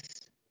is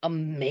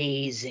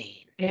amazing.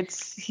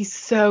 He's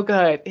so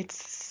good.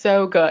 It's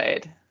so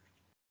good.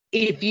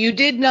 If you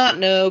did not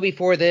know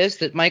before this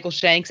that Michael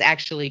Shanks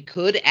actually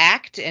could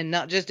act and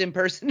not just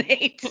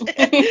impersonate,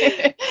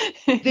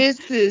 this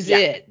is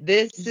it.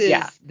 This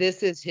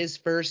is his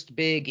first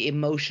big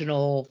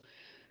emotional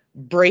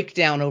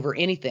breakdown over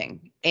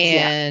anything.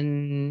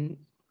 And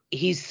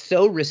he's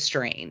so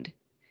restrained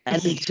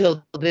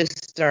until this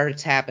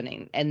starts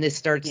happening. And this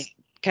starts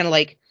kind of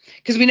like,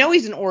 because we know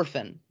he's an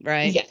orphan,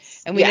 right?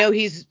 Yes. And we know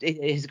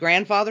his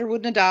grandfather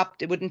wouldn't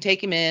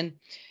take him in.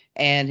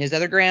 And his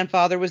other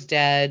grandfather was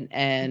dead,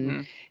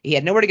 and he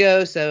had nowhere to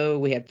go, so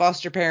we had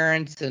foster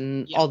parents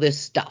and all this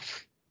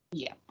stuff.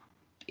 Yeah.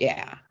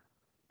 Yeah.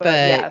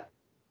 But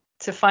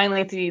to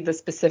finally see the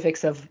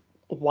specifics of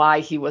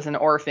why he was an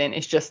orphan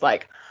is just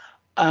like,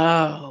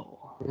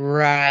 oh.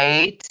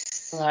 Right.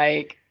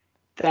 Like,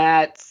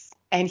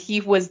 and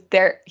he was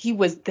there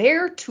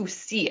to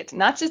see it.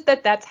 Not just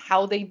that that's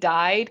how they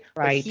died,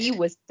 but he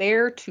was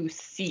there to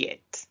see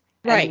it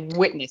and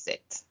witness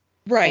it.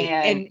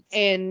 Right.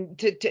 And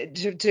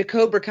to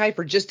Cobra Kai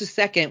for just a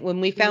second,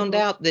 when we found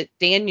out that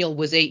Daniel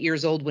was 8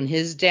 years old when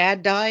his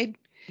dad died,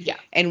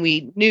 and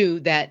we knew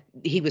that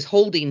he was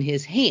holding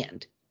his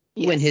hand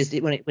when his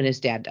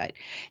dad died,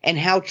 and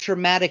how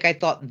traumatic I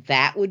thought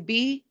that would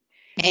be.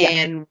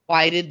 And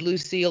why did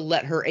Lucille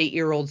let her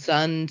 8-year-old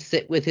son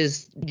sit with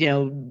his,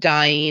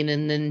 dying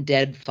and then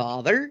dead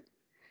father?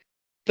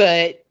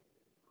 But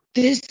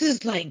this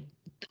is like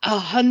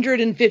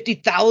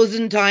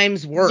 150,000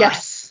 times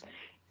worse.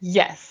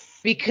 Yes.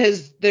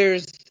 Because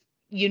there's,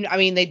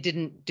 they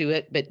didn't do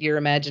it, but your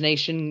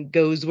imagination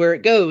goes where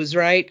it goes,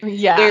 right?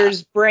 Yeah.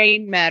 There's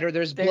brain matter,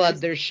 there's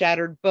blood, there's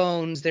shattered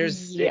bones,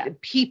 there's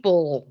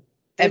people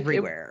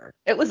everywhere.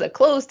 It was a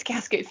closed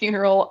casket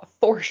funeral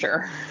for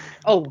sure.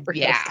 Oh,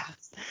 yeah.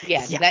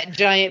 That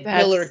giant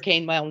pillar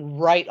came down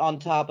right on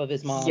top of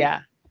his mom.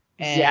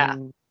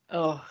 And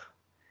oh,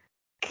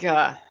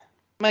 God.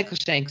 Michael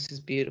Shanks is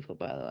beautiful,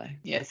 by the way.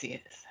 Yes, he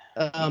is.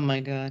 Oh, my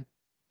God.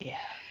 Yeah.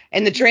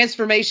 And the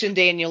transformation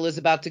Daniel is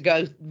about to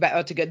go.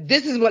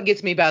 This is what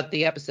gets me about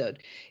the episode.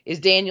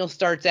 Is Daniel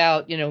starts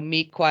out,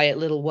 meek, quiet,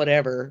 little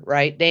whatever,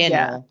 right? Daniel.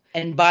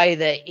 Yeah. And by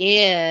the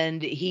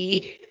end,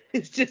 he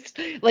is just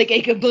like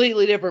a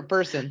completely different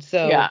person.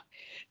 So,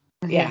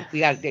 yeah, we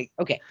got to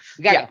okay.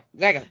 We got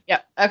to go. Yeah.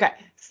 Okay.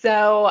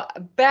 So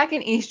back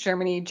in East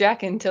Germany,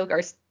 Jack and Tilk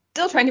are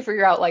still trying to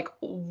figure out, like,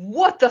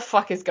 what the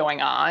fuck is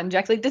going on.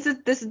 Jack's like, this is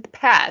the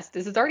past.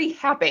 This has already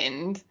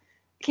happened.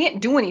 Can't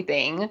do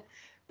anything.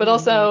 But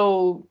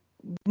also,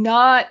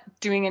 not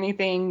doing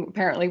anything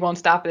apparently won't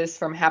stop this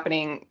from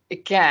happening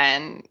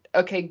again.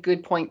 Okay,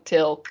 good point,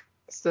 Tilk.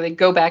 So they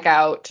go back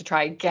out to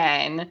try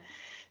again.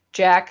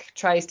 Jack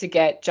tries to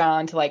get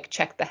John to, like,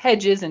 check the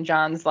hedges, and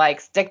John's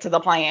like, stick to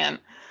the plan.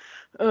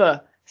 Ugh.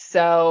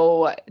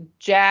 So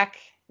Jack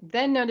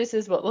then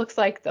notices what looks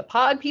like the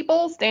pod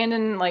people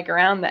standing, like,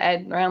 around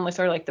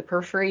sort of like the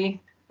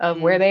periphery of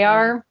where they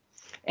are,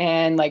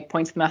 and, like,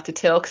 points them out to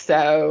Tilk.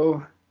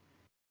 So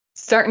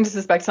starting to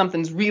suspect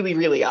something's really,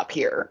 really up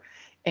here.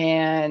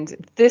 And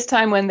this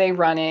time when they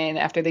run in,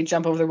 after they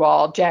jump over the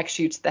wall, Jack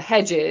shoots the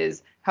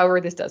hedges.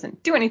 However, this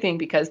doesn't do anything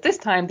because this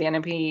time the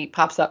enemy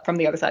pops up from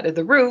the other side of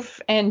the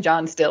roof and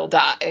John still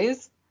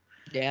dies.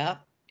 Yeah.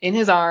 In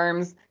his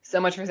arms. So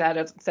much for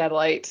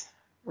satellite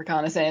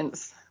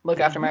reconnaissance. Look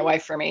after my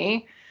wife for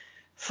me.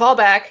 Fall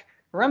back,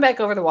 run back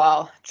over the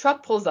wall.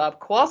 Truck pulls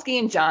up. Kowalski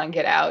and John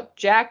get out.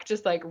 Jack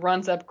just, like,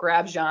 runs up,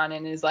 grabs John,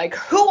 and is like,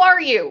 who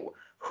are you?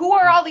 Who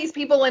are all these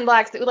people in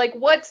black? Like,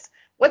 what's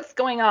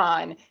going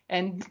on?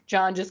 And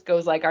John just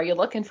goes like, are you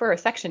looking for a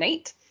Section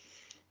 8?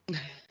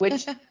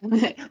 Which,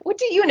 what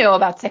do you know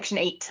about Section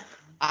 8?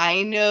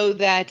 I know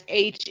that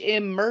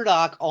H.M.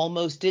 Murdoch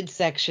almost did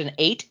Section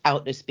 8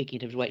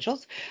 speaking of Dwight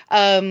Schultz,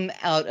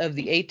 out of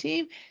the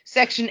A-Team.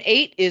 Section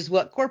 8 is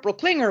what Corporal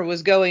Klinger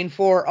was going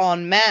for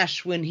on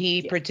MASH when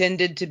he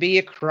pretended to be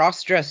a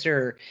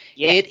crossdresser.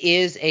 Yes. It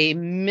is a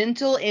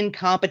mental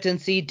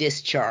incompetency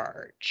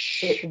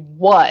discharge. It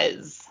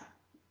was.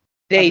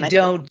 They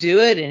don't do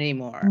it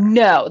anymore.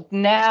 No.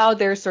 Now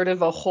there's sort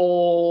of a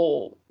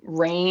whole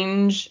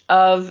range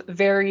of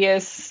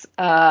various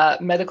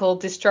medical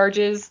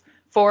discharges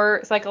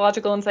for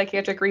psychological and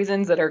psychiatric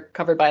reasons that are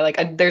covered by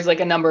there's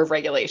a number of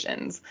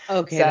regulations.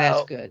 Okay, so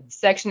that's good.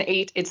 Section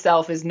 8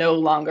 itself is no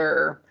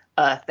longer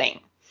a thing.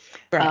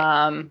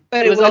 Right.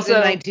 But it was also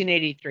in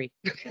 1983.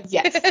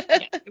 Yes,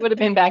 it would have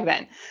been back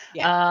then.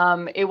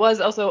 Yeah. It was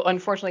also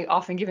unfortunately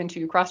often given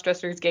to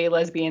cross-dressers, gay,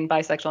 lesbian,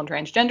 bisexual, and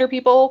transgender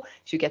people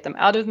to get them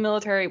out of the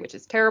military, which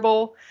is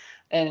terrible.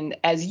 And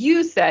as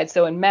you said,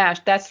 so in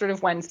MASH, that's sort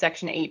of when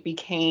Section 8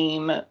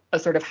 became a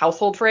sort of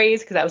household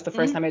phrase, because that was the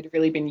first time it had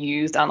really been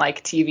used on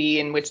TV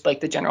in which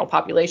the general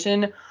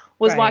population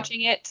was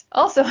watching it.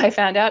 Also, I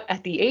found out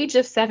at the age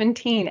of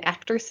 17,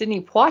 actor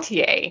Sidney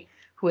Poitier,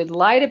 who had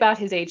lied about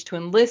his age to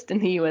enlist in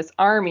the U.S.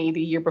 Army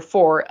the year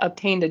before,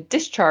 obtained a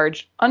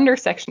discharge under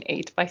Section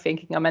 8 by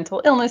faking a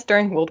mental illness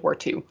during World War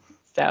II.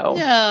 So,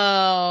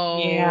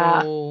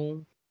 yeah.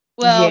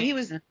 Well, he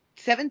was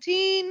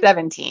 17?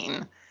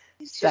 17.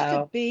 He's just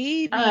a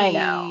baby. I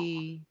know.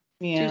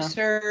 Yeah. To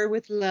sir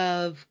with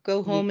love.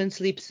 Go home and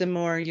sleep some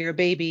more. You're a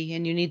baby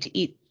and you need to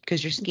eat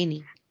because you're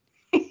skinny.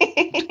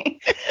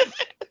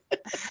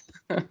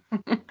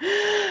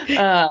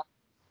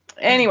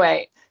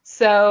 Anyway,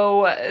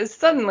 so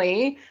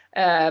suddenly,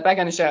 back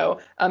on the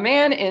show, a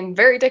man in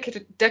very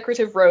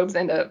decorative robes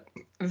and a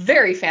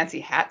very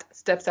fancy hat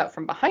steps out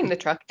from behind the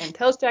truck and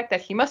tells Jack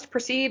that he must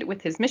proceed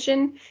with his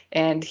mission.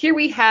 And here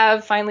we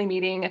have finally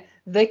meeting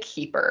the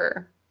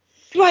Keeper.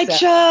 Dwight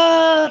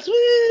Schultz!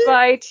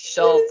 Dwight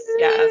Schultz,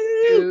 yes.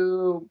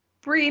 Who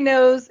Bree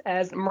knows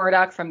as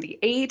Murdoch from the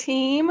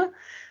A-Team.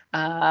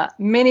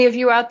 Many of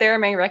you out there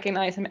may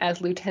recognize him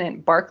as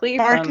Lieutenant Barclay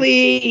from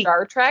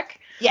Star Trek.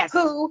 Yes.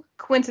 Who,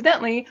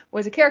 coincidentally,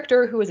 was a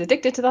character who was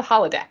addicted to the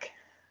holodeck.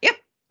 Yep.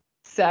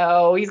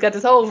 So he's got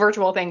this whole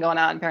virtual thing going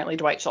on, apparently,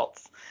 Dwight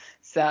Schultz.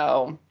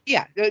 So.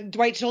 Yeah,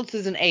 Dwight Schultz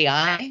is an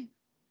AI.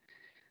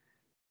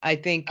 I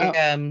think,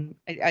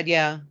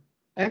 yeah.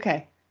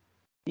 Okay.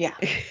 Yeah.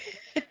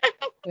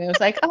 It was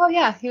oh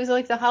yeah, he was the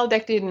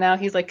holodeck dude, and now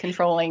he's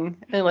controlling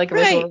virtual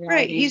reality.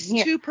 Right. He's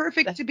too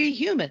perfect to be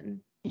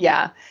human.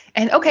 Yeah.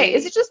 And okay,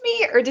 is it just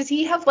me, or does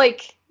he have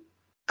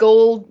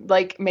gold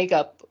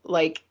makeup?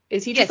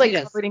 Is he just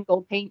covered in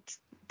gold paint?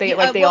 They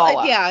all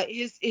are. Yeah,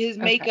 his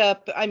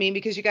makeup. I mean,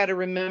 because you got to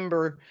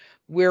remember,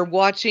 we're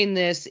watching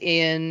this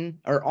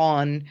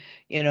on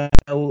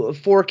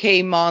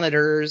 4K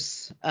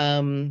monitors,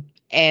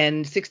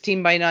 and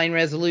 16:9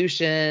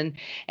 resolution,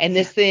 and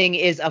this thing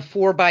is a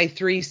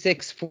 4:3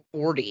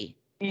 640.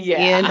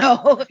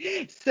 Yeah.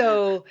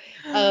 So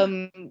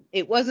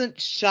it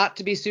wasn't shot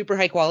to be super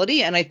high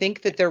quality, and I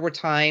think that there were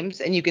times,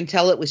 and you can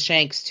tell it was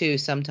Shanks too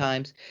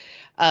sometimes,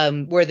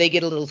 where they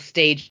get a little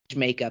stage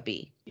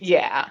makeup-y.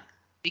 Yeah.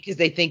 Because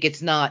they think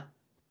it's not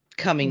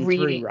coming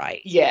through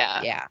right.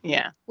 Yeah.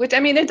 Which, I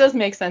mean, it does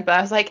make sense, but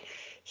I was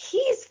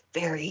he's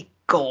very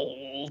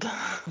gold.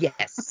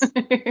 Yes.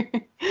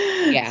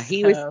 Yeah,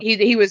 he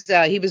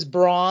was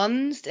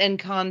bronzed and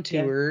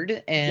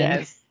contoured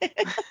and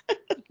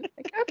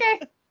okay.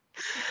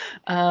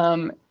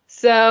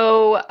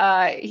 So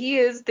he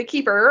is the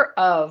keeper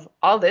of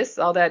all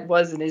that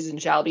was and is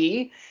and shall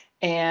be.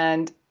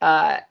 And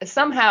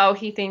somehow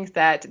he thinks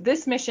that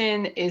this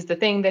mission is the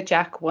thing that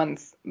Jack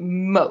wants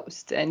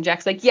most. And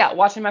Jack's yeah,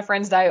 watching my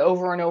friends die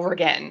over and over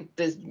again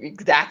is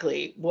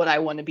exactly what I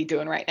want to be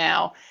doing right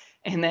now.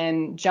 And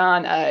then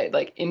John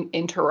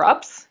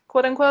interrupts,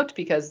 quote unquote,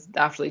 because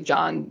actually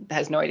John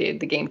has no idea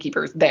the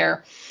Gamekeeper's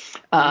there,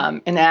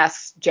 and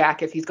asks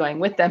Jack if he's going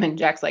with them. And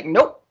Jack's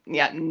nope,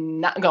 yeah,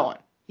 not going.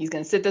 He's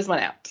going to sit this one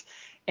out.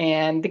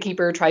 And the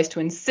Keeper tries to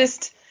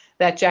insist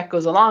that Jack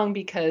goes along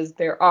because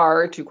there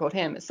are, to quote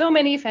him, so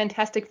many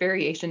fantastic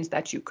variations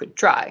that you could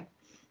try.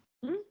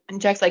 Mm-hmm.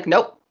 And Jack's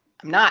nope,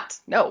 I'm not.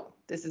 No,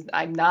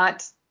 I'm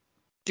not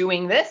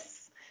doing this.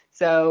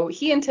 So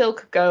he and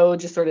Tilk go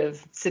just sort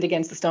of sit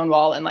against the stone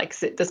wall and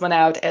sit this one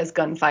out as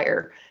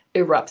gunfire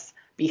erupts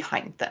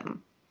behind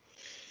them.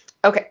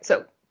 Okay,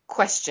 so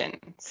question.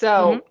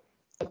 So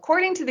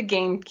according to the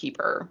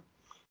Gamekeeper,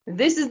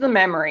 this is the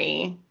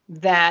memory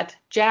that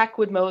Jack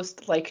would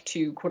most like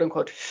to, quote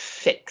unquote,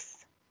 fix.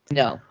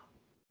 No.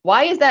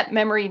 Why is that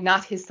memory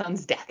not his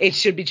son's death? It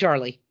should be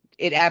Charlie.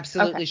 It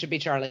absolutely should be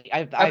Charlie.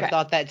 I've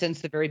thought that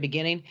since the very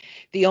beginning.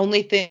 The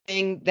only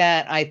thing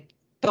that I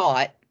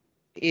thought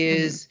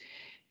is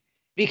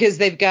because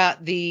they've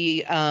got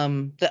the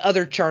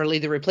other Charlie,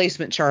 the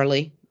replacement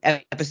Charlie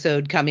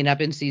episode coming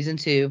up in season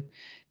 2.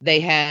 They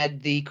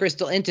had the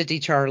crystal entity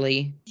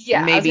Charlie.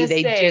 Yeah, maybe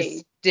they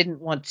just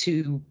didn't want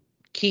to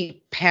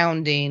keep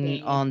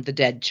pounding on the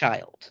dead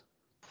child.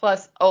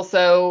 Plus,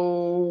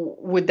 also,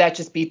 would that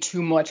just be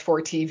too much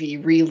for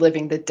TV,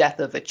 reliving the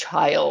death of a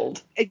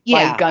child by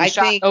Yeah, I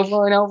gunshot think,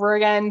 over and over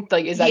again?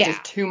 Like, is that yeah.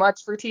 just too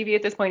much for TV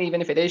at this point, even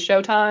if it is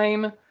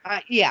Showtime?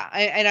 Yeah,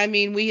 and I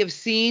mean, we have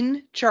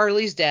seen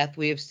Charlie's death.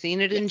 We have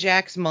seen it Yes. in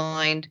Jack's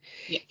mind.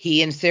 Yes.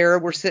 He and Sarah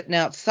were sitting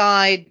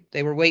outside.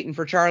 They were waiting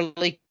for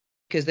Charlie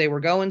because they were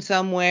going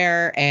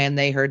somewhere, and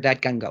they heard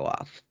that gun go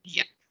off.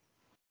 Yeah.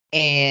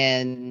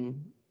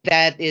 And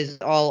that is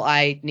all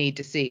I need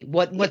to see.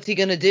 What's he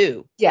gonna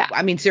do? Yeah.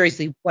 I mean,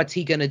 seriously, what's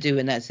he gonna do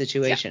in that Yeah.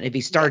 situation if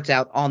he starts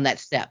out on that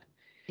step?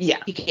 Yeah.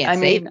 He can't I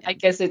save mean, I him.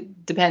 guess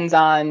it depends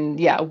on,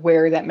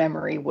 where that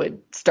memory would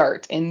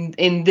start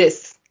in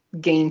this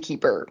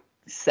Gamekeeper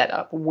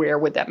setup. Where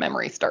would that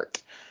memory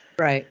start?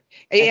 Right.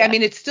 I I guess.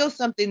 mean, it's still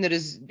something that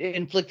is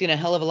inflicting a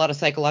hell of a lot of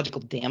psychological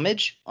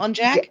damage on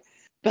Yes. Jack,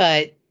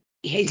 but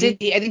Did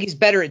I think he's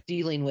better at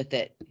dealing with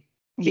it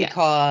yeah.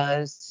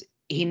 because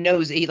he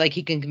knows he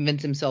can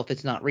convince himself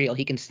it's not real.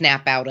 He can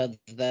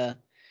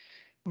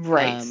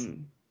Right.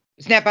 um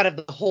snap out of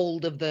the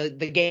hold of the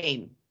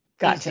game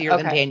Gotcha. easier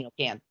than Okay. Daniel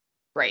can.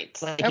 Right.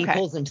 Like he Okay.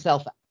 pulls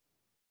himself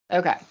out.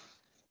 Okay.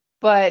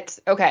 But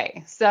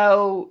okay.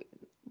 So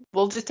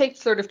we'll just take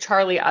sort of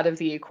Charlie out of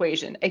the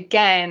equation.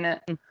 Again,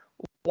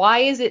 why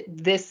is it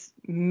this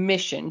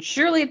mission?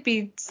 Surely it'd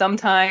be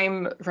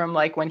sometime from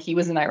like when he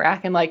was in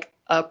Iraq and like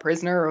a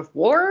prisoner of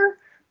war?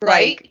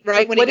 Right, Like,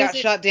 right when he what is got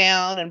it? shot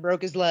down and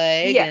broke his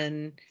leg Yeah.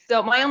 and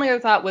So my only other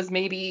thought was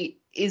maybe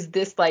is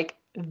this like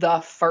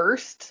the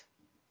first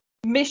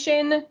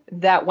mission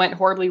that went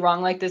horribly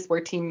wrong like this,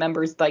 where team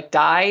members like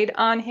died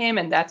on him,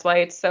 and that's why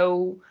it's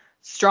so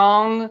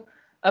strong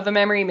of a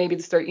memory? Maybe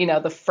the start,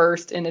 the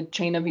first in a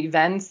chain of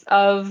events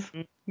of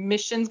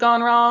missions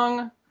gone wrong.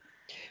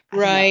 I don't know.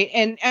 right.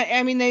 And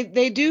I mean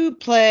they do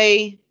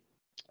play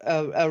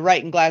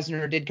Wright and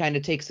Glasner did kind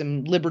of take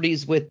some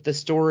liberties with the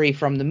story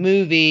from the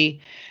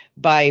movie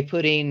by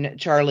putting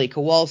Charlie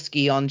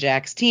Kowalski on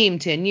Jack's team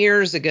 10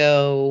 years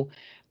ago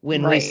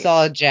when we Right.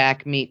 saw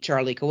Jack meet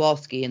Charlie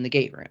Kowalski in the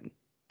gate room.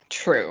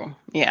 True.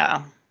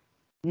 Yeah.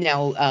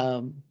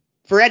 Now,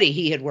 Freddie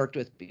he had worked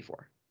with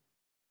before,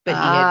 but he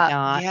had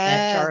not met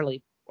Yeah,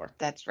 Charlie before.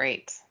 that's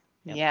right.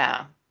 Yep.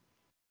 Yeah.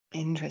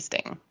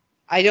 Interesting.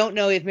 I don't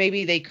know if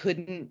maybe they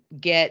couldn't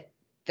get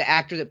the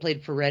actor that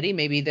played Ferretti.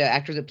 Maybe the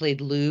actor that played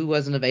Lou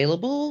wasn't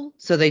available,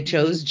 so they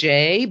chose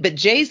Jay. But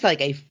Jay's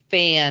like a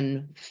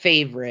fan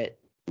favorite.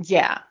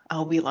 Yeah.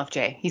 Oh, we love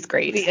Jay. He's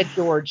great. We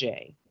adore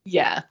Jay.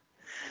 Yeah.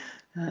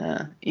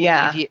 If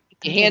Yeah. you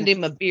hand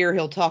him a beer,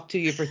 he'll talk to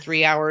you for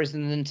 3 hours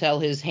and then tell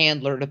his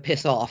handler to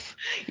piss off.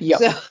 Yep.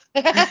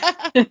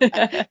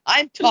 So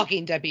I'm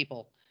talking to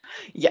people.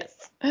 Yes.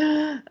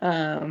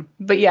 But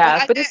But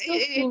yeah, but it still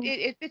seems.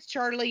 it fits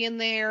Charlie in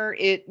there.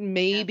 It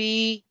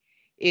maybe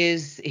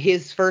is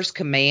his first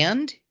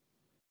command.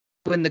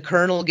 When the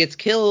colonel gets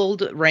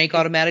killed, rank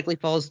automatically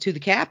falls to the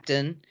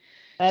captain.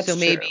 So That's true.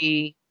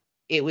 maybe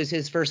it was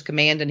his first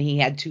command and he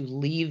had to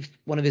leave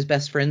one of his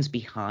best friends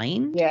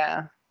behind.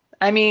 Yeah.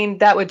 I mean,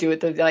 that would do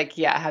it. Like,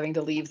 yeah, having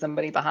to leave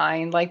somebody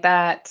behind like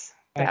that,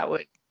 Right. that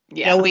would,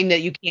 yeah. Knowing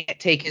that you can't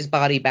take his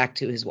body back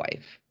to his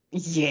wife.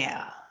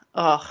 Yeah.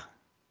 Ugh.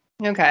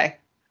 Okay.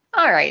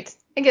 All right.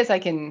 I guess I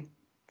can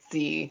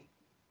see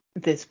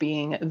this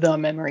being the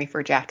memory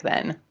for Jack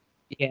then.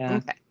 Yeah.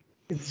 Okay.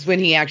 It's when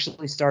he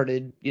actually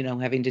started,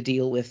 having to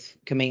deal with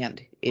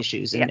command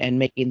issues Yeah. and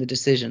making the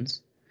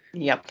decisions.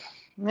 Yep.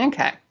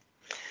 Okay.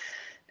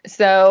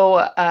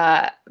 So,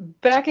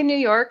 back in New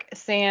York,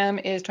 Sam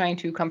is trying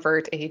to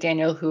comfort a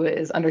Daniel who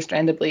is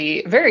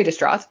understandably very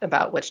distraught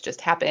about what's just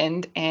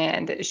happened,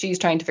 and she's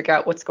trying to figure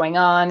out what's going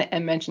on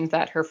and mentions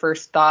that her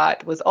first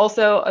thought was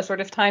also a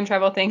sort of time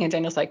travel thing, and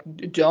Daniel's like,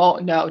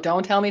 don't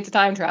tell me it's a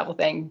time travel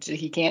thing.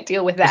 He can't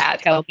deal with Just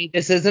that. tell me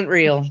this isn't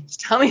real. Just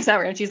tell me it's not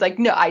real. And she's like,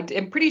 no,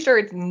 I'm pretty sure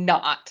it's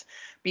not,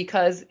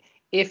 because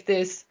if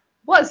this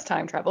was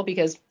time travel,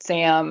 because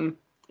Sam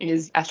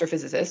is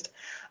astrophysicist,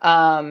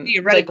 like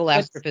Theoretical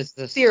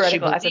astrophysicist. She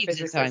theoretical believes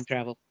in time astrophysicist.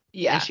 travel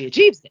and Yeah. she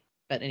achieves it.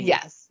 But anyway.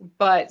 Yes.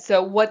 But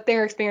so what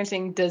they're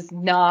experiencing does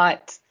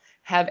not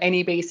have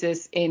any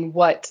basis in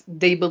what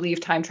they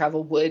believe time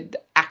travel would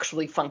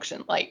actually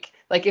function like.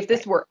 Like if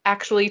this Right. were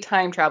actually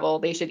time travel,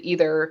 they should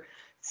either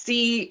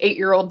see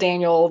 8-year-old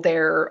Daniel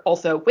there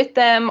also with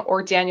them,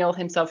 or Daniel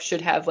himself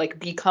should have like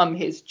become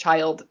his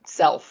child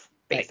self,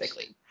 Right.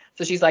 basically.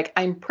 So she's like,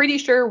 I'm pretty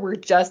sure we're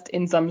just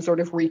in some sort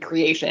of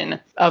recreation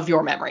of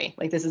your memory.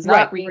 Like this is not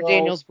Right. Where real.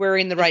 Daniel's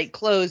wearing the right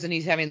clothes and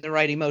he's having the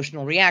right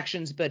emotional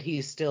reactions, but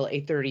he's still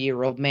a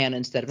 30-year-old man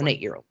instead of an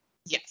 8-year-old.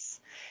 Yes.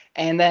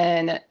 And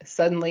then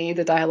suddenly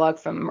the dialogue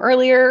from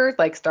earlier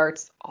like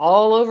starts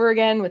all over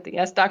again with the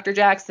yes, Dr.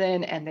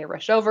 Jackson, and they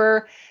rush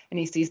over and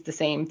he sees the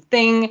same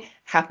thing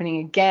happening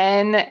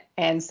again.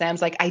 And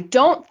Sam's like, I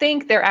don't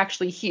think they're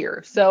actually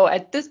here. So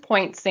at this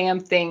point, Sam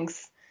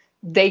thinks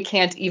they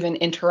can't even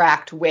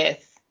interact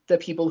with the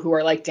people who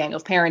are like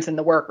Daniel's parents and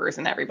the workers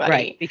and Right.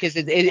 everybody. Because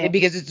And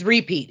because it's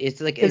repeat. It's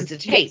like it's a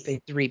tape. yes,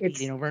 It's repeating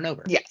it's over and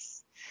over.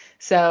 yes.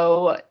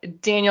 So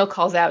Daniel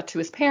calls out to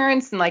his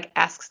parents and like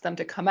asks them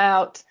to come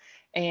out,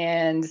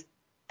 and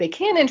they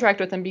can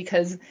interact with him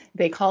because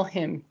they call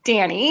him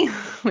Danny,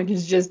 which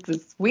is just the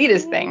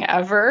sweetest thing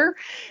ever.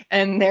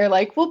 And they're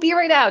like, we'll be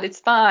right out. It's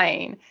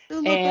fine. The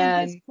look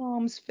on his And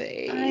mom's I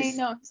face.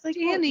 know. It's like,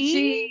 well,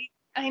 Danny.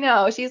 I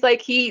know. She's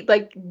like, he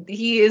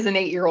is an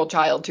 8-year-old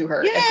child to her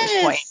at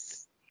this point. Yes.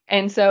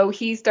 And so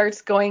he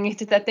starts going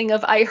into that thing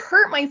of, I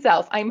hurt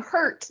myself. I'm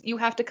hurt. You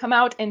have to come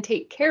out and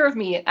take care of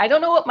me. I don't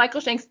know what Michael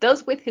Shanks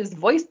does with his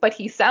voice, but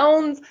he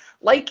sounds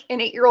like an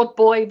 8-year-old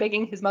boy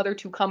begging his mother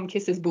to come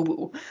kiss his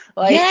boo-boo.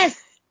 Like,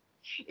 Yes.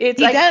 it's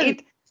He like, does.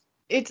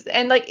 it's,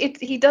 and like,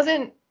 he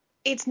doesn't,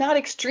 it's not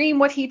extreme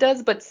what he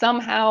does, but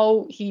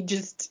somehow he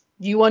just,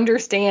 you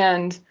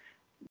understand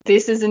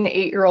this is an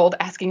 8-year-old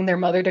asking their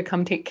mother to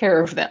come take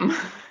care of them.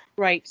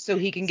 Right. So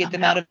he can get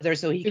them Somehow. out of there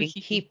so he So can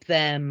keep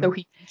them.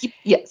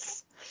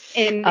 yes.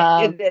 And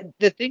Um,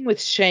 the thing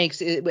with Shanks,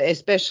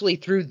 especially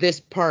through this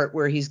part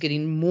where he's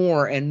getting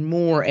more and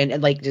more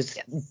and like just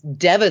yes.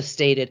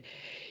 devastated,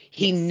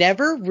 he Yes.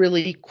 never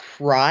really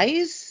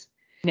cries,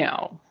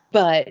 No.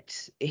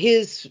 but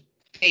his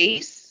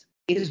face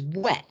is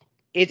wet.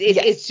 Yes.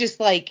 It's just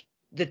like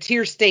the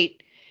tear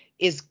state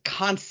is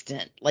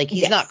constant. Like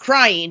he's not Yes.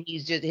 crying.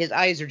 He's just, his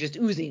eyes are just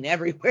oozing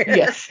everywhere.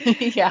 Yes.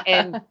 Yeah.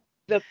 And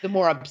the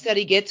more upset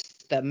he gets,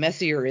 the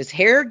messier his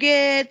hair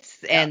gets,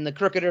 Yeah. and the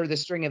crookeder the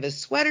string of his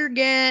sweater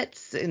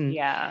gets, and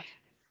Yeah.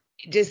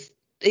 just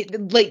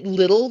like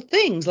little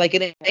things, like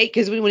an 8,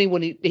 because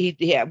when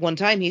he at one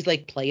time he's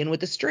like playing with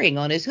the string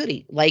on his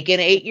hoodie, like an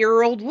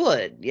 8-year-old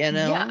would,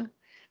 Yeah.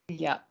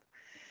 Yeah.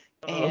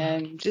 Ugh,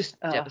 And just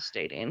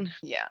devastating.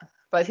 yeah.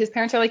 But his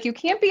parents are like, you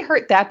can't be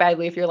hurt that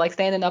badly if you're like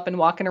standing up and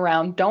walking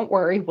around. Don't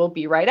worry, we'll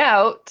be right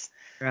out.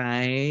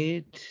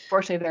 Right.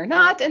 Fortunately, they're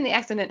not, and the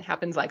accident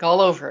happens like all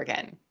over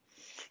again.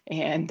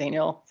 And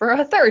Daniel, for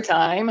a third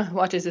time,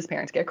 watches his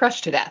parents get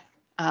crushed to death.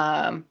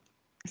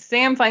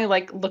 Sam finally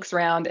like looks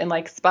around and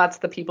like spots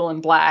the people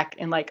in black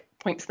and like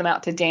points them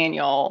out to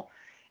Daniel.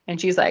 And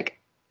she's like,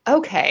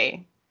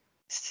 okay,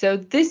 so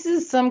this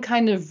is some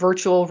kind of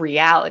virtual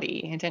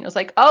reality. And Daniel's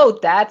like, oh,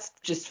 that's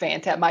just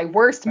fantastic. My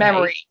worst Right.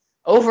 memory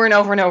over and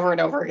over and over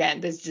and over again.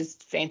 This is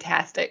just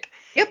fantastic.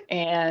 Yep.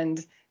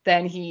 And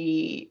then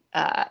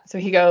so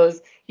he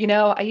goes,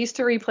 I used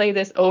to replay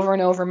this over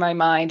and over in my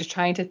mind,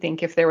 trying to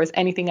think if there was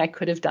anything I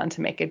could have done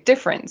to make a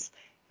difference.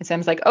 And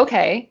Sam's like,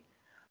 okay,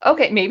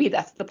 maybe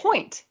that's the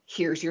point.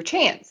 Here's your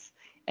chance.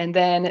 And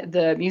then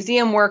the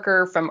museum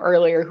worker from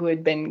earlier who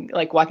had been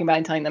like walking by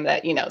and telling them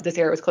that, this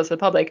area was closed to the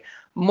public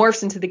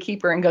morphs into the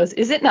keeper and goes,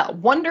 is it not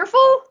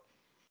wonderful?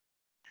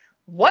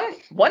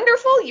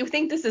 Wonderful? You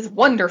think this is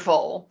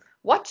wonderful?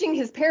 Watching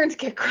his parents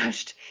get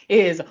crushed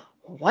is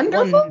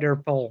wonderful?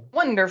 Wonderful.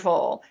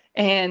 Wonderful.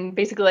 And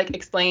basically like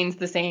explains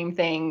the same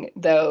thing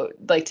though,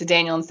 like to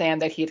Daniel and Sam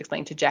that he had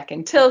explained to Jack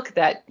and Tilk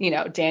that,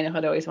 Daniel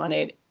had always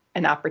wanted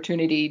an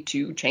opportunity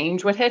to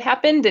change what had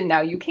happened and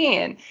now you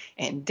can.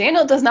 And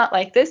Daniel does not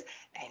like this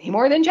any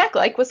more than Jack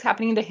liked what's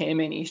happening to him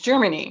in East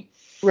Germany.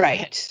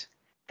 Right.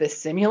 The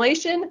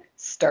simulation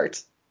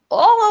starts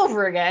all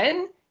over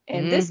again.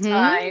 And this Mm-hmm.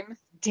 time,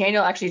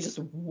 Daniel actually just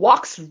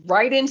walks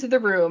right into the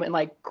room and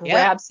like Yep.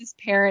 grabs his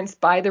parents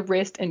by the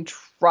wrist and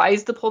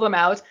tries to pull them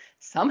out.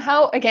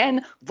 Somehow,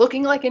 again,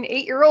 looking like an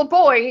 8-year-old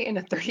boy in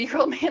a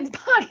 30-year-old man's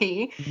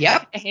body.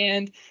 Yep.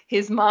 And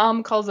his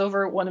mom calls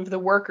over one of the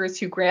workers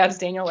who grabs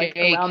Daniel like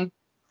Jake. around.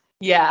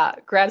 Yeah,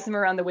 grabs him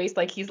around the waist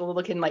like he's a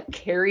little kid and like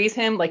carries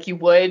him like you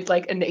would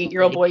like an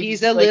 8-year-old Like boy. You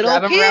he's a just like little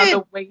grab him around the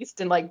kid. waist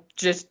and like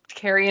just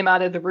carry him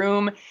out of the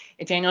room.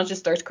 And Daniel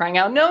just starts crying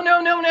out, no, no,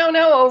 no, no,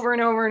 no, over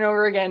and over and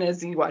over again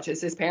as he watches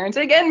his parents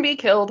again be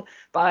killed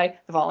by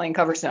the falling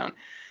cover stone.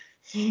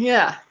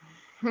 Yeah.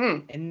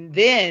 And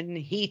then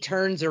he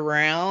turns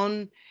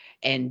around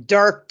and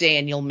Dark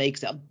Daniel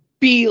makes a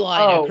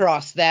beeline Oh,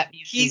 across that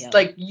he's museum.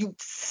 like, you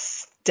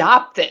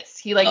stop this.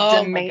 He like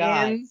Oh my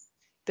God. demands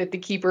that the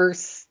keeper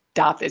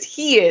stop this.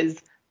 He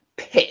is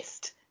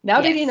pissed.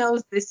 Now that he Yes.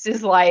 knows this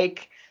is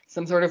like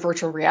some sort of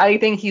virtual reality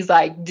thing, he's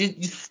like,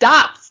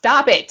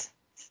 stop it.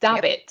 Stop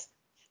Yep. it.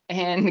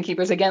 And the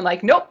keeper's again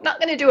like, nope, not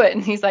gonna do it.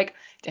 And he's like,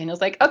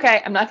 Daniel's like,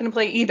 okay, I'm not gonna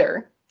play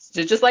either.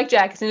 So just like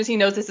Jack, as soon as he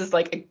knows this is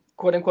like a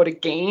quote unquote a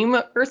game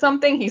or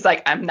something, he's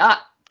like, I'm not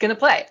gonna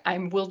play. I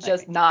will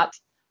just Right. not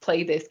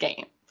play this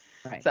game.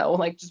 Right. So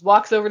like just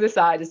walks over the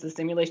side as the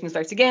simulation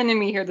starts again, and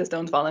we hear the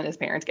stones fall and his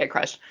parents get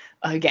crushed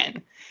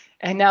again.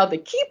 And now the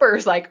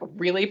keeper's like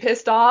really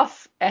pissed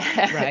off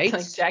at Right.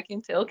 like Jack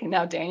and Tilk and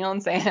now Daniel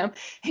and Sam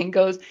and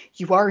goes,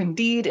 you are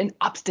indeed an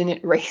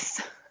obstinate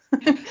race.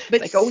 It's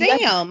But like, oh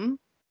yes.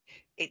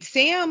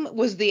 Sam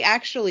was the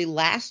actually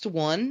last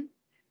one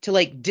to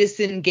like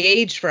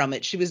disengage from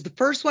it. She was the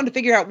first one to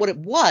figure out what it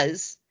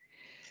was.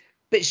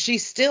 But she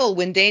still,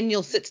 when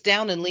Daniel sits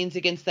down and leans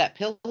against that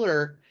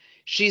pillar,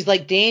 she's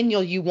like,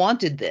 Daniel, you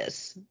wanted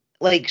this.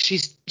 Like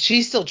she's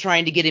still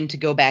trying to get him to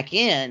go back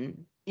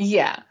in.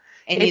 Yeah.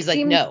 And It he's like,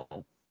 seems, no.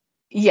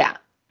 yeah,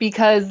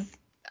 because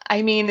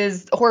I mean,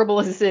 as horrible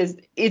as this is,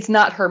 it's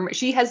not her.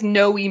 She has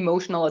no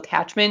emotional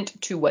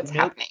attachment to what's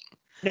Nope. happening.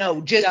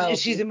 No, just So,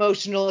 she's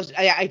emotional.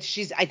 I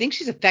think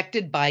she's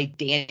affected by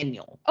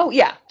Daniel. oh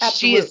yeah,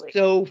 She is absolutely.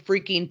 so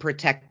freaking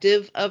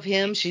protective of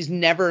him. She's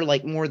never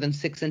like more than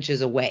 6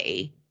 inches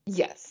away.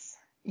 Yes.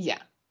 Yeah.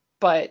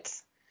 But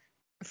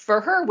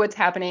for her, what's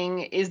happening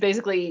is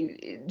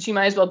basically she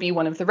might as well be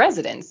one of the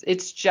residents.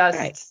 It's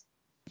Right. just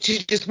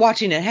She's just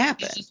watching it she's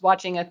happen. just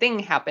watching a thing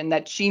happen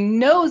that she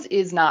knows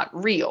is not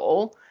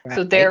real,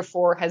 so Right.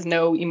 therefore has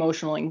no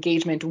emotional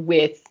engagement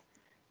with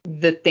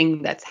the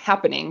thing that's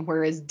happening.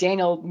 Whereas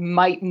Daniel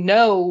might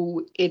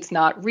know it's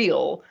not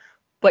real,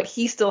 but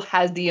he still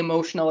has the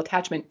emotional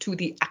attachment to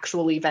the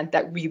actual event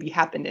that really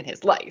happened in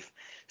his life.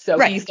 So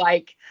he's Right.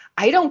 like,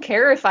 I don't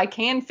care if I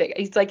can figure.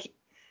 He's like,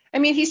 I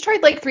mean, he's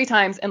tried like 3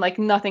 times and like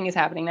nothing is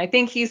happening. I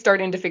think he's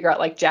starting to figure out,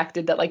 like Jack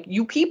did, that like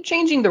you keep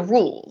changing the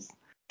rules.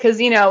 Because,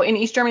 in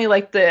East Germany,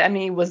 like the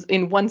enemy was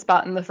in one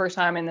spot in the first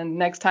time, and then the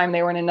next time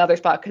they were in another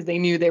spot because they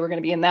knew they were going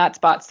to be in that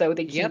spot. So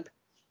they Yep. keep They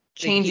keep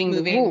changing the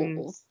moving.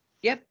 rules.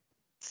 Yep.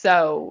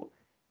 So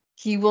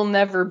he will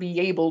never be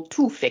able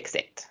to fix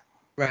it.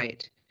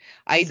 Right.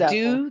 I So,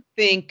 do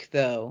think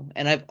though,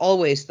 and I've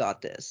always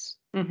thought this,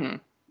 hmm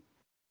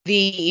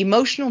the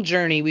emotional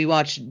journey we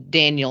watched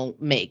Daniel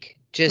make hmm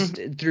just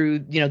through,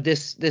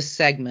 this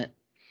segment,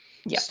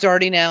 yeah.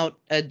 starting out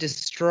a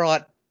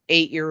distraught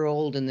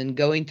 8-year-old and then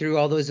going through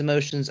all those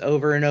emotions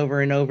over and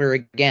over and over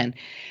again.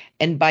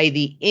 And by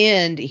the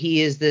end,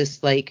 he is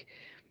this like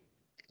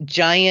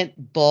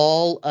giant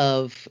ball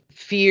of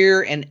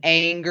fear and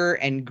anger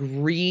and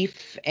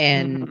grief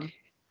and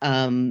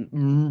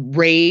hmm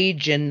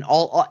rage and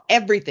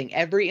everything,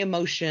 every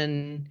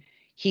emotion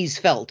he's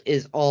felt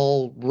is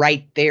all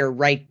right there,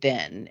 right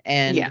then.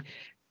 Yeah. And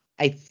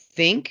I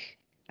think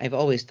I've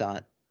always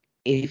thought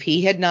if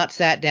he had not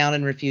sat down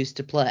and refused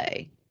to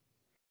play,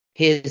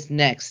 his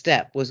next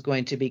step was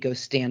going to be go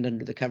stand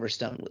under the cover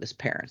stone with his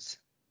parents.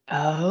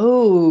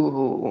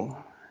 Oh,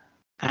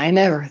 I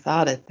never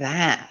thought of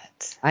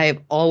that. I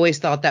have always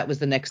thought that was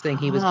the next thing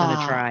he was going to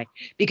Ah, try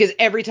because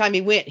every time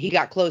he went, he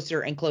got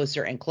closer and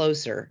closer and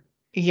closer.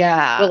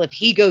 yeah. Well, if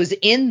he goes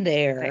in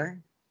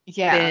there,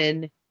 Yeah.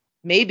 then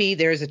maybe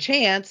there's a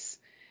chance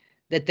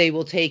that they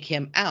will take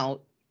him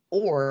out,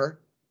 or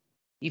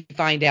you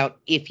find out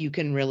if you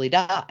can really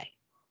die.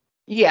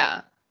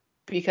 Yeah.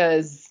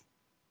 Because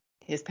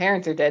his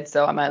parents are dead,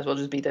 so I might as well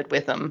just be dead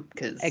with them.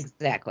 Because,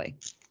 Exactly.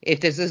 If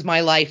this is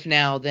my life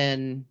now,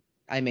 then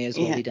I may as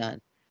well yeah. be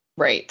done.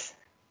 Right.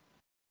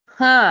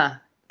 Huh.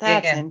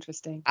 That's Yeah,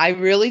 interesting. I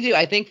really do.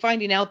 I think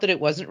finding out that it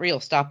wasn't real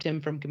stopped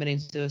him from committing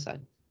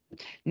suicide.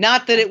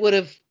 Not that it would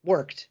have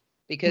worked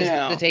because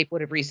the No. tape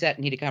would have reset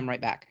and he'd have come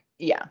right back.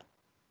 Yeah.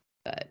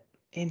 But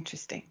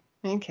Interesting.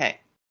 Okay.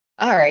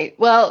 All right.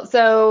 Well,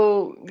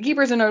 so the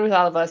keeper's annoyed with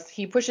all of us.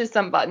 He pushes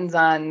some buttons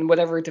on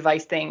whatever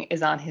device thing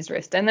is on his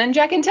wrist, and then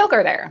Jack and Tilk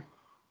are there.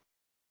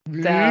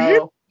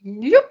 So,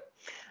 yep.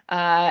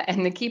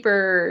 And the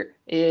keeper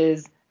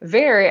is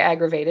very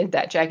aggravated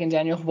that Jack and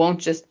Daniel won't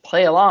just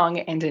play along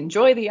and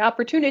enjoy the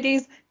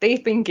opportunities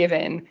they've been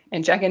given.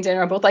 And Jack and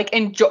Daniel are both like,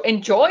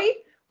 enjoy?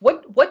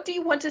 What do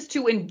you want us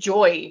to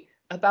enjoy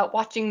about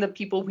watching the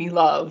people we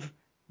love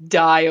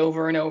die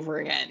over and over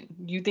again?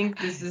 You think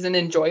this is an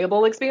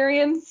enjoyable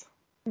experience?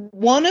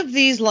 one of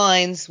these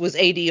lines was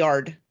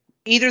ADR'd.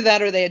 Either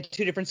that or they had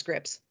two different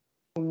scripts.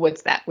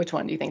 What's that? Which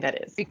one do you think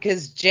that is?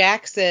 Because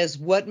Jack says,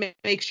 "What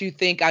makes you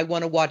think I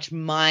want to watch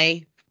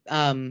my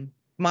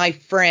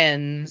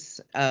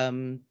friends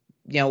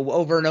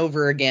over and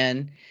over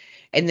again?"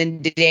 And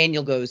then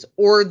Daniel goes,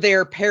 "Or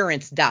their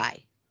parents die."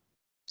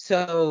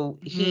 So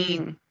he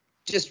Hmm.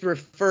 just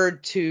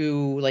referred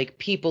to like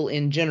people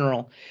in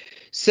general.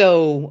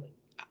 So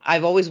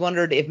I've always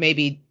wondered if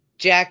maybe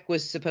Jack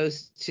was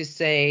supposed to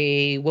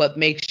say, "What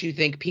makes you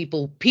think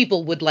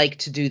people would like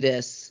to do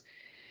this?"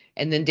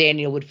 And then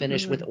Daniel would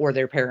finish with, Hmm. "Or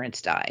their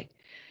parents die."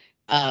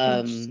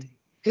 Interesting.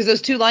 Because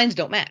those two lines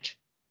don't match.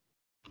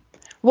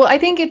 Well, I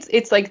think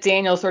it's like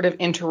Daniel sort of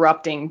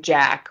interrupting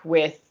Jack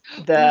with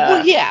Well,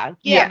 the yeah,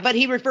 yeah. but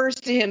he refers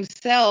to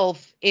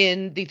himself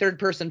in the third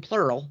person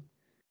plural.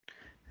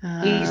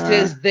 He Uh,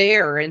 says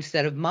 "their"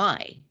 instead of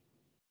 "my."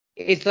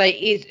 It's like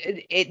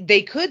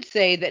they could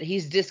say that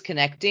he's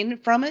disconnecting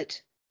from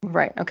it,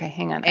 right. Okay,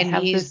 hang on. I and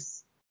have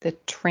he's the the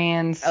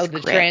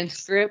transcript.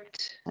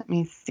 transcript. Let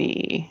me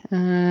see.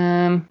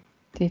 You're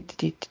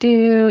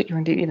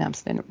indeed an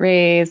abstinent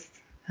race.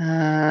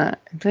 Uh,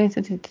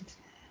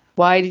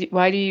 why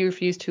do you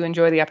refuse to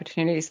enjoy the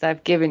opportunities that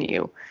I've given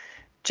you?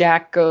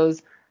 Jack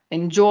goes,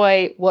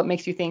 enjoy what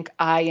makes you think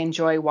I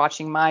enjoy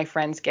watching my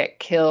friends get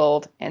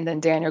killed. And then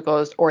Daniel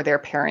goes, or their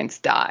parents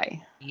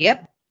die.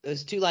 Yep,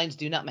 those two lines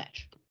do not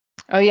match.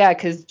 Oh, yeah,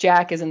 because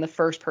Jack is in the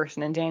first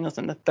person and Daniel's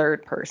in the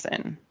third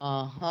person.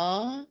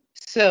 Uh-huh.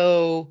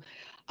 So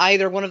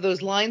either one of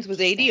those lines was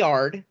Interesting.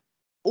 ADR'd,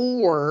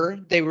 or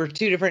they were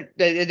two different.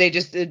 They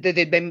just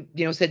they'd been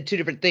said two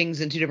different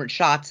things in two different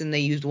shots, and they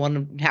used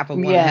one half of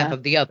one and half Yeah.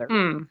 of the other.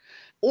 Hmm.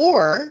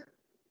 Or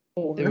the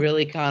Or,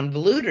 really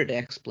convoluted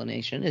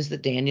explanation is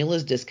that Daniel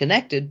is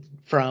disconnected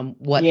from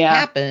what yeah.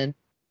 happened,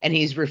 and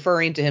he's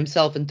referring to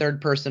himself in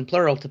third person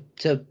plural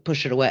to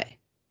push it away.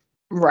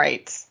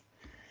 Right.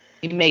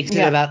 He makes it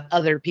Yeah. about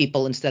other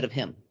people instead of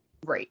him.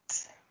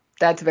 Right.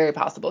 That's very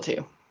possible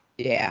too.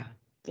 Yeah.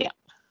 Yeah.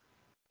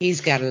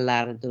 He's got a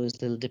lot of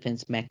those little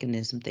defense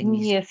mechanism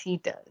thingies. Yes, he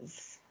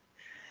does.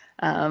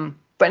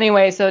 But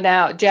anyway, so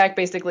now Jack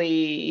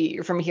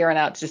basically from here on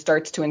out just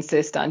starts to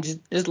insist on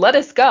just let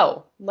us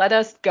go. Let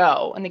us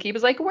go. And the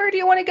keeper's like, where do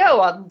you want to go?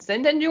 I'll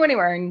send you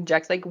anywhere. And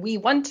Jack's like, we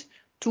want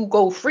to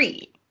go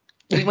free.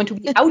 We want to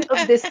be out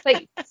of this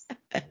place.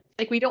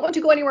 Like, we don't want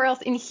to go anywhere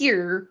else in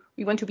here.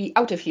 We want to be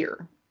out of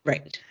here.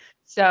 Right.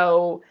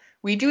 So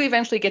we do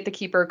eventually get the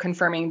keeper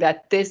confirming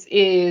that this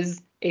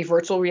is a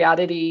virtual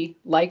reality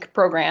like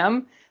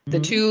program. The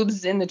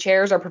tubes in the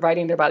chairs are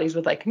providing their bodies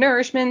with like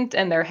nourishment,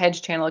 and their heads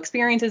channel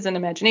experiences and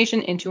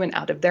imagination into and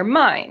out of their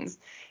minds.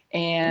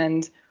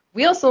 And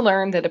we also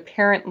learned that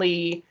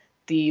apparently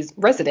these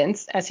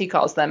residents, as he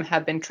calls them,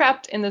 have been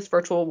trapped in this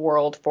virtual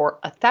world for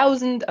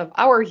 1,000 of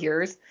our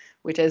years,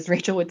 which, as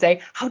Rachael would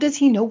say, how does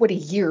he know what a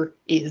year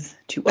is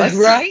to us?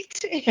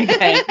 Right.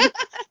 Again,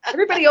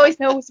 everybody always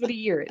knows what a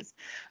year is.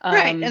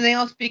 Right. And they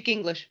all speak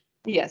English.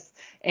 Yes.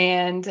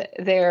 And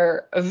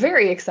they're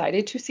very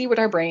excited to see what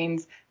our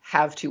brains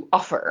have to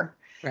offer.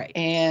 Right.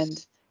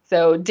 And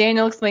so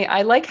Daniel explained,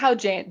 I like how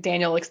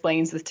Daniel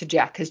explains this to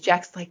Jack, because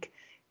Jack's like,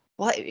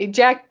 well,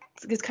 Jack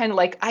is kind of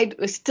like, I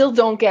still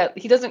don't get,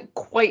 he doesn't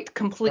quite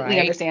completely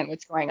understand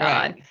what's going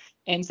on.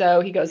 And so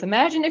he goes,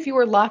 imagine if you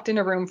were locked in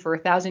a room for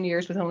 1,000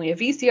 years with only a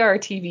VCR, a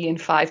TV,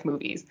 and 5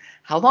 movies.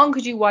 How long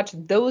could you watch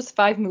those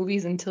 5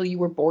 movies until you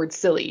were bored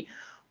silly?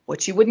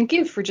 What you wouldn't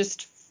give for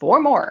just 4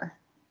 more.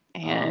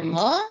 And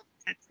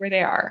that's where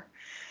they are.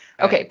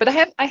 Okay, but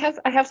I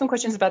have some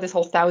questions about this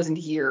whole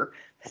 1,000-year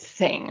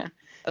thing.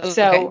 Okay.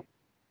 So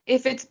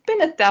if it's been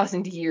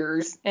 1,000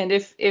 years, and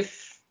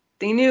if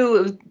they knew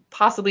it was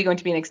possibly going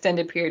to be an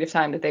extended period of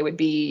time that they would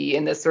be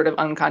in this sort of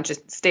unconscious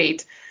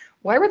state,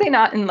 why were they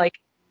not in like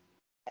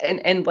an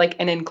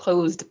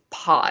enclosed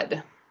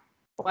pod?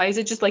 Why is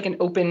it just like an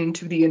open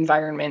to the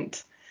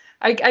environment?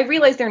 I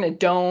realize they're in a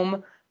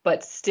dome,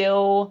 but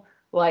still,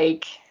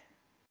 like,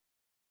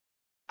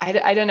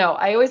 I don't know.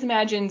 I always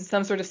imagined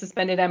some sort of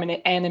suspended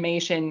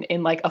animation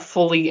in like a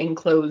fully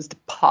enclosed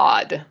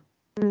pod.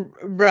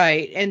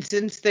 Right. And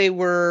since they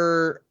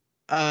were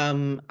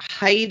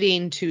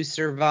hiding to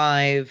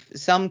survive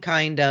some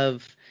kind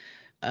of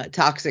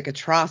toxic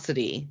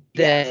atrocity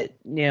that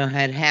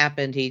had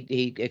happened,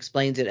 he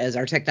explains it as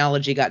our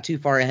technology got too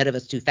far ahead of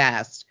us too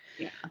fast.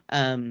 Yeah.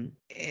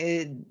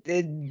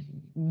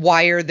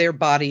 Why are their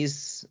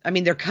bodies? I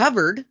mean, they're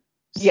covered.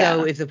 Yeah.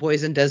 So if the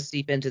poison does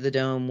seep into the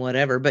dome,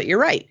 whatever. But you're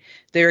right.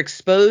 They're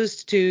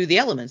exposed to the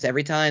elements.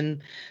 Every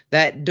time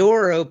that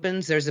door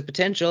opens, there's a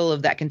potential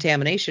of that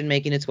contamination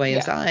making its way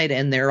inside,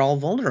 and they're all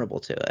vulnerable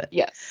to it.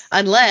 Yes.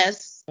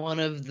 Unless one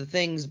of the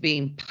things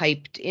being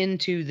piped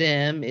into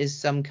them is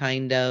some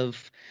kind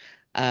of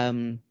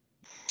like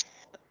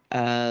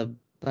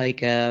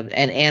an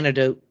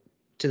antidote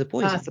to the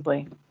poison.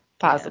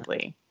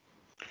 Possibly. Yeah.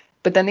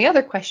 But then the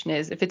other question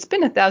is, if it's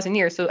been 1,000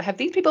 years, so have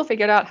these people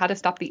figured out how to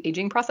stop the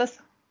aging process?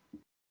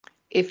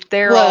 If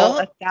they're all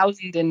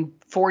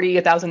 1,040,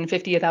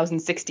 1,050,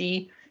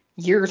 1,060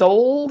 years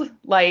old,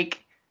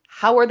 like,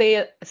 how are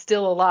they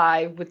still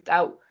alive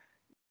without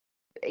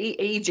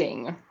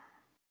aging?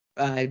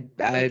 I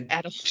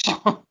at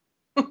all.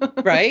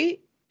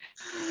 Right?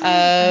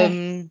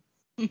 Is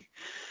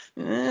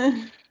it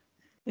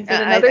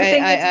another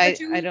thing? I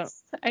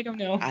don't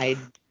know.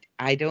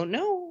 I don't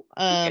know.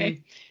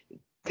 Okay.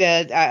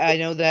 That I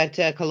know that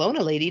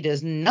Kelowna lady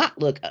does not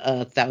look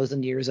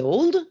 1,000 years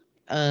old.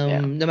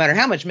 No matter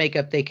how much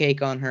makeup they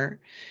cake on her,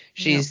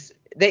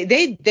 they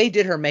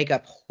did her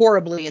makeup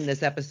horribly in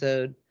this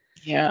episode.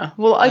 Yeah.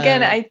 Well,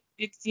 again, I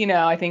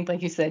think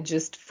like you said,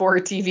 just for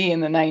TV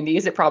in the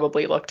 90s, it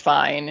probably looked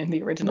fine in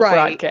the original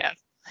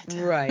broadcast.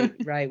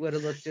 Right. Would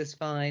have looked just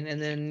fine.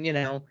 And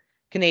then,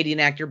 Canadian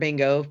actor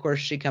bingo, of course,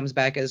 she comes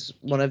back as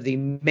one of the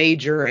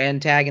major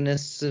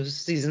antagonists of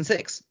season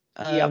 6.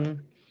 Yep.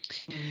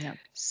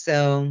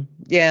 So,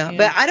 yeah.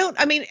 But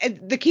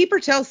the keeper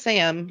tells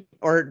Sam,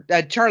 or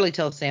Charlie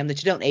tells Sam,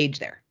 that you don't age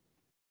there.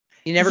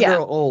 You never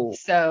grow old.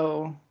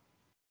 So,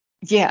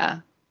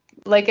 yeah.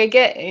 Like, I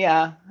get,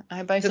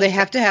 so they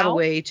have to have a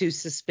way to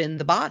suspend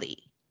the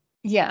body.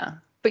 Yeah.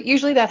 But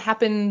usually that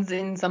happens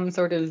in some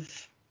sort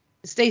of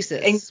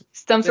stasis.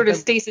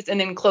 Stasis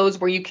and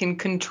enclosed where you can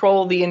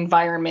control the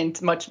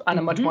environment on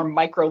a much more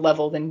micro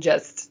level than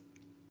just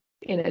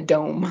in a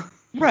dome.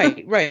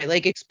 Right.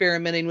 Like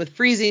experimenting with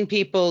freezing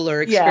people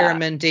or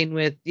experimenting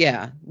with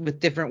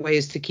different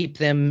ways to keep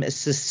them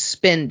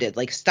suspended,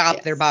 like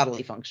stop their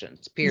bodily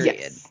functions, period.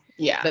 Yes.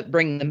 Yeah. But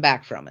bring them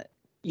back from it.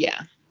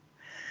 Yeah.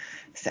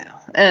 So,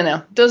 I don't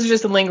know. Those are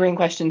just the lingering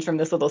questions from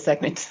this little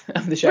segment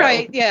of the show.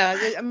 Right. Yeah.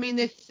 I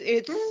mean,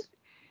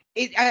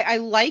 I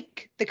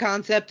like the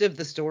concept of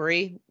the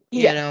story,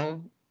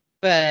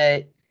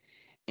 but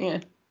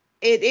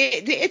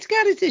it's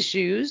got its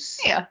issues.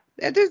 Yeah.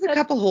 There's a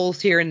couple holes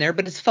here and there,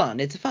 but it's fun.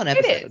 It's a fun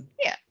episode. It is.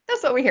 Yeah.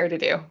 That's what we're here to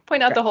do.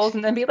 Point out the holes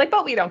and then be like,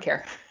 but we don't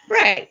care.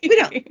 Right. We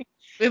don't.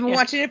 We've been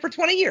watching it for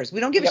 20 years. We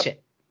don't give a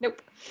shit.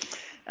 Nope.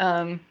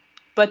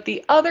 But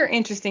the other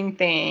interesting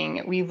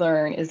thing we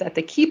learn is that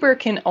the Keeper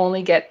can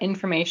only get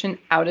information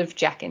out of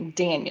Jack and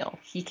Daniel.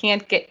 He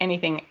can't get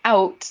anything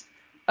out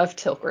of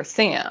Tilk or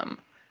Sam.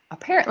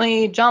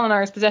 Apparently, John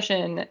Lennar's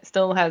possession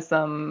still has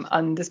some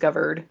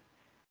undiscovered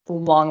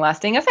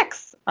long-lasting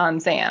effects on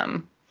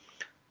Sam,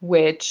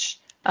 which,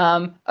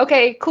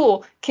 okay,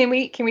 cool. Can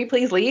we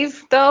please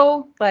leave,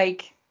 though?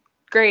 Like,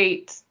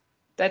 great.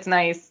 That's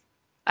nice.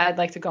 I'd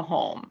like to go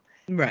home.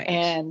 Right.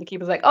 And the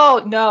Keeper's like,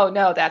 oh,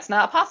 no, that's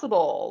not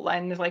possible.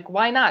 And it's like,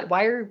 why not?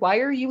 Why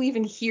are you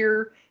even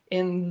here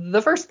in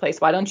the first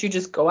place? Why don't you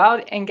just go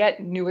out and get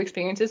new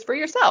experiences for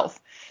yourself?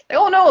 Like,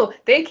 oh, no,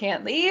 they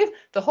can't leave.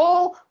 The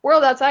whole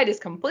world outside is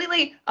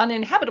completely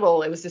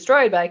uninhabitable. It was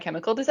destroyed by a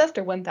chemical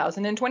disaster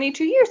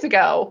 1,022 years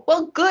ago.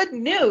 Well, good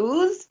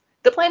news.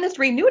 The planet's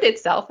renewed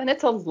itself, and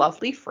it's a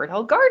lovely,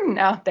 fertile garden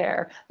out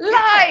there.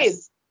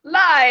 Lies!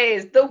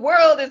 Lies! The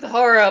world is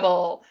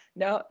horrible.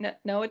 No,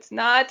 it's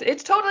not.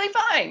 It's totally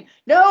fine.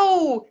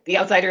 No, the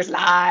outsiders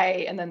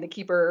lie. And then the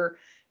Keeper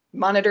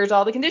monitors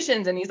all the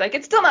conditions, and he's like,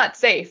 it's still not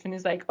safe. And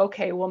he's like,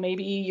 okay, well,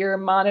 maybe your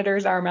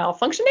monitors are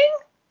malfunctioning.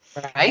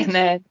 Right. And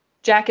then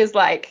Jack is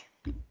like,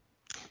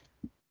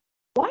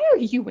 why are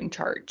you in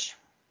charge?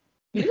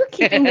 You're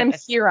keeping them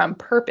here on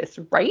purpose,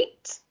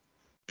 right?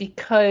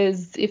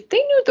 Because if they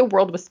knew the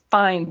world was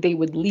fine, they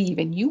would leave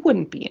and you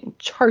wouldn't be in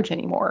charge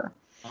anymore.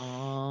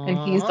 And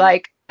he's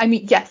like, I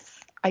mean, yes,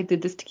 I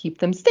did this to keep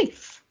them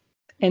safe.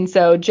 And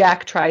so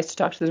Jack tries to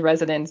talk to the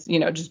residents,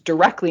 just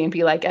directly and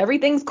be like,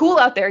 everything's cool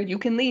out there. You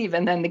can leave.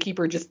 And then the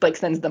Keeper just like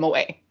sends them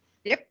away.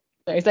 Yep.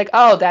 So he's like,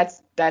 oh,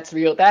 that's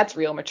real. That's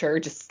real mature.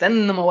 Just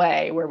send them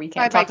away where we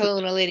can't talk to them.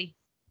 Little lady.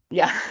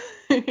 Yeah.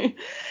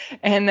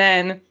 And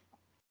then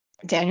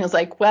Daniel's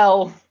like,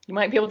 well, you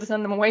might be able to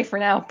send them away for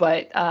now,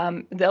 but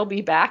they'll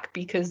be back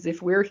because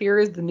if we're here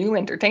as the new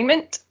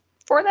entertainment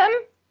for them,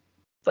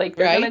 like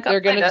they're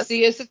gonna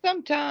see us at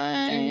some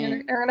time.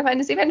 And they're gonna find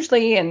us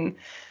eventually. And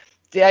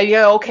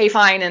yeah, okay,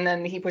 fine. And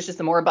then he pushes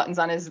some more buttons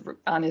on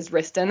his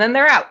wrist, and then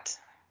they're out,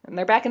 and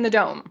they're back in the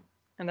dome,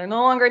 and they're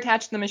no longer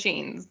attached to the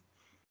machines.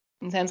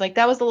 And Sam's like,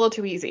 that was a little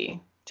too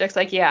easy. Jack's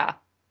like, yeah,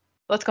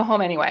 let's go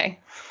home anyway.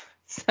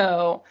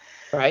 So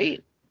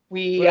right, what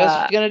else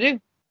are you gonna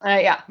do?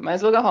 Yeah, might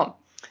as well go home.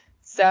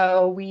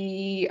 So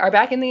we are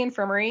back in the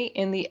infirmary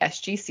in the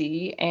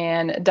SGC,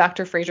 and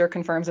Dr. Fraser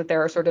confirms that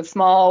there are sort of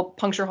small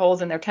puncture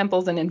holes in their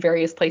temples and in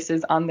various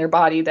places on their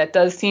body. That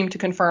does seem to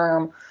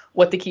confirm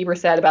what the Keeper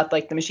said about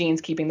like the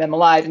machines keeping them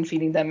alive and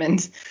feeding them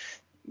and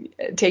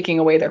taking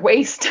away their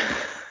waste.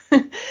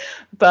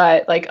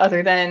 But like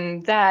other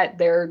than that,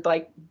 they're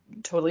like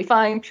totally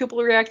fine.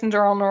 Pupil reactions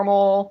are all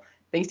normal.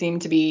 They seem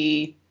to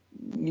be,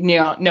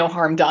 no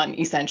harm done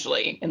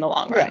essentially in the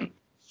long run.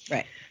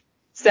 Right.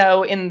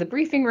 So in the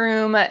briefing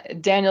room,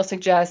 Daniel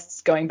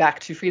suggests going back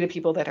to free the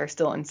people that are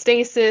still in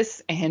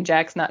stasis, and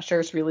Jack's not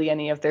sure it's really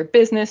any of their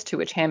business, to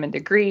which Hammond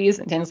agrees.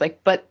 And Daniel's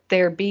like, but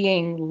they're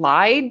being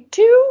lied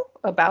to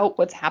about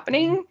what's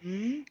happening.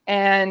 Mm-hmm.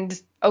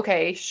 And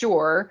okay,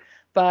 sure.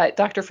 But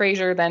Dr.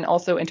 Fraser then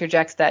also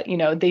interjects that,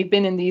 they've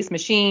been in these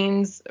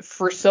machines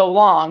for so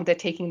long that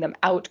taking them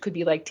out could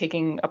be like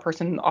taking a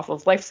person off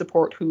of life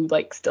support who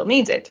like still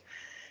needs it.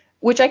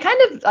 Which I kind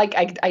of like,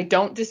 I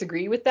don't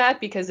disagree with that,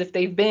 because if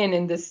they've been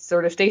in this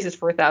sort of stasis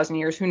for 1,000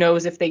 years, who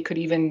knows if they could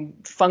even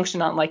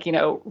function on like,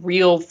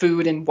 real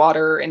food and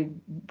water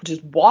and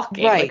just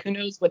walking. Right. Like who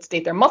knows what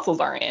state their muscles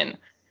are in.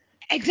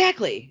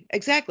 Exactly.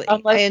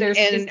 Unless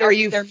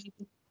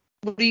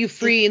what are you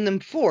freeing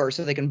them for?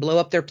 So they can blow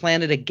up their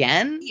planet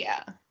again?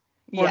 Yeah.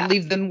 Or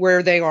leave them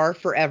where they are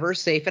forever,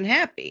 safe and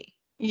happy?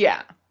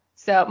 Yeah.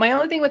 So my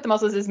only thing with the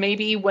muscles is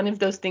maybe one of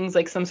those things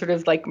like some sort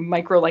of like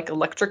micro like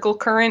electrical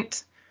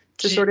current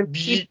to sort of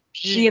keep,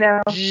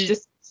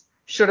 just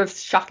sort of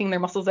shocking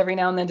their muscles every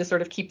now and then to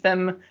sort of keep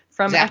them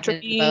from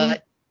atrophying.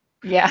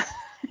 Yeah.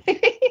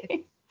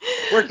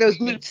 Work those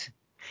glutes.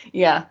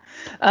 Yeah.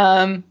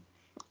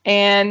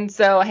 And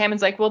so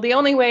Hammond's like, well, the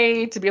only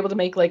way to be able to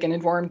make like an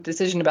informed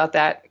decision about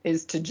that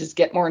is to just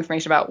get more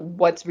information about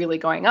what's really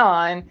going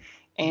on.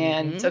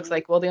 And Took's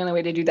like, well, the only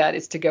way to do that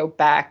is to go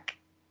back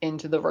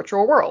into the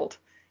virtual world.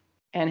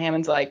 And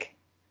Hammond's like,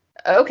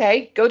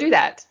 okay, go do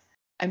that.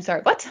 I'm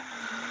sorry, what?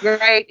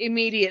 Right,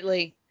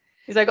 immediately.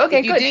 He's like,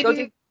 okay, good. Go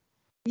do.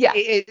 Yeah.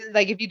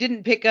 Like if you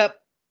didn't pick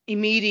up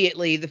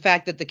immediately the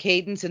fact that the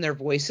cadence in their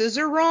voices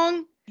are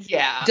wrong.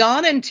 Yeah.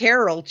 Don and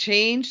Terrell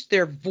changed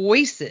their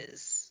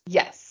voices.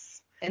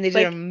 Yes. And they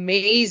did an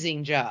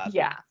amazing job.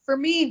 Yeah. For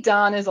me,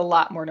 Don is a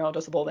lot more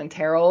noticeable than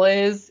Terrell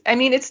is. I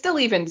mean, it's still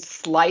even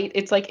slight.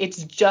 It's like,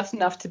 it's just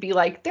enough to be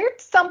like,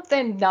 there's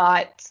something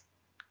not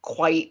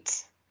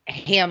quite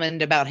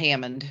Hammond about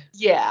Hammond.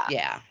 Yeah.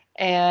 Yeah.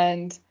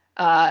 And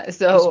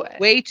so it's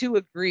way too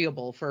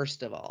agreeable,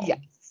 first of all. Yes.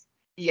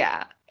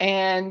 Yeah.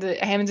 And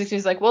Hammond's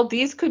just like, well,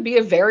 these could be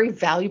a very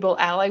valuable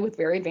ally with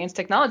very advanced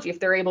technology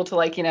if they're able to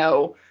like,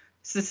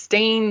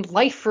 sustain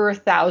life for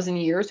 1,000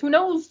 years. Who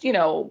knows,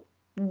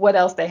 what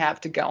else they have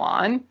to go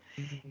on.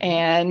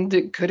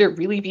 And could it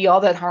really be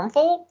all that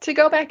harmful to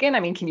go back in? I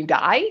mean, can you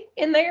die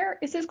in there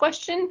is his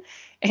question.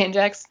 And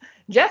Jack's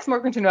more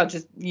concerned about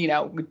just,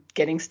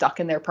 getting stuck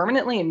in there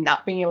permanently and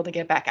not being able to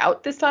get back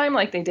out this time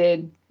like they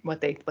did what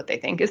they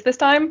think is this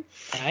time.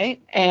 Right.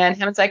 And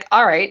Hammond's like,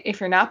 all right, if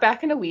you're not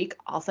back in a week,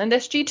 I'll send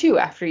SG2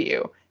 after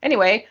you.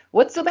 Anyway,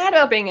 what's so bad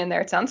about being in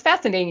there? It sounds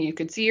fascinating. You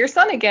could see your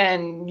son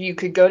again. You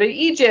could go to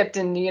Egypt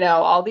and,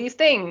 all these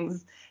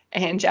things.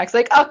 And Jack's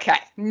like, okay,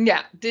 no,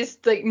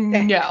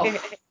 no.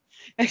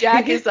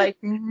 Jack is like,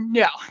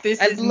 no,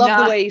 this is not. I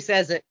love the way he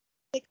says it.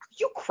 Like, are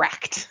you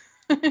cracked?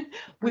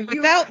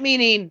 Without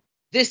meaning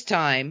this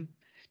time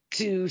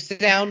to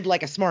sound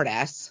like a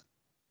smartass.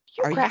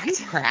 Are you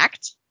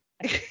cracked?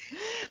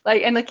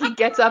 And he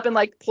gets up and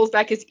pulls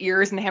back his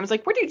ears, and Hammond's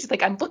like, what are you just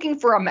I'm looking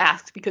for a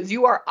mask because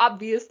you are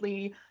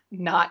obviously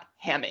not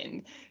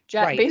Hammond.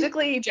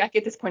 Basically, Jack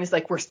at this point is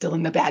like, we're still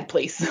in the bad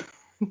place.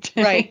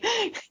 Right.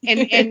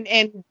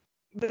 And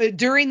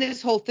during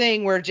this whole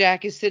thing where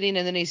Jack is sitting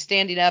and then he's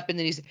standing up and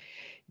then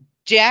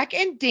Jack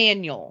and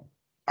Daniel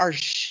are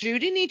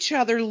shooting each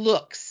other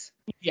looks.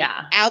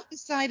 Yeah. Out the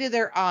side of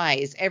their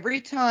eyes every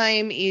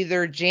time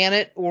either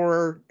Janet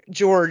or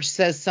George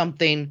says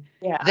something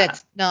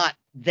that's not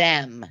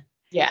them.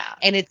 Yeah.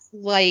 And it's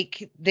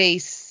like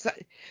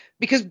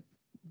because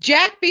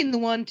Jack being the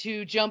one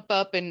to jump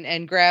up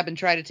and grab and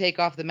try to take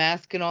off the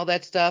mask and all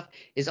that stuff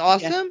is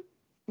awesome.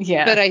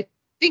 Yeah. But I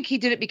think he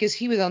did it because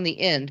he was on the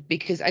end,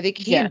 because I think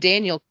he and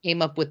Daniel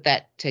came up with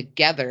that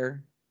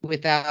together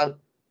without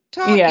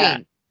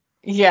talking.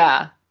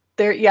 Yeah.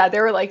 They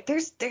were like,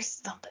 there's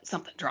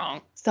something's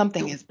wrong.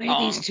 Something is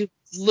wrong. These two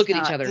look at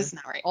each other. This is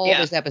not right. All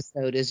this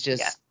episode is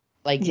just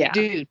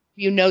dude,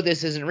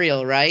 this isn't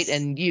real, right?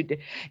 And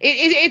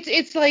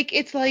it's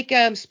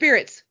like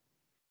spirits.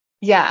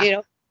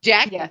 Yeah.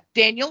 Jack,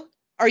 Daniel,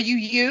 are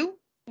you?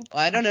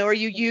 Well, I don't know. Are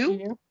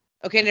you?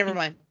 Okay, never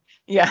mind.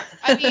 Yeah.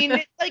 I mean,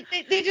 it's like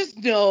they just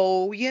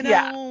know,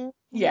 Yeah.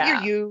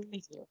 You're you.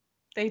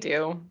 They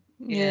do.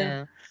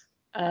 Yeah.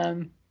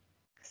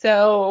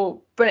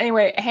 But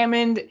anyway,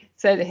 Hammond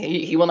said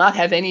he will not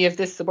have any of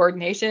this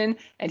subordination,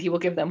 and he will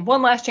give them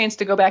one last chance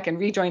to go back and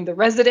rejoin the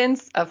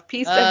residents of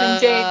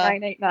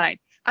P7J989.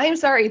 I am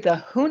sorry, the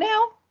who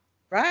now?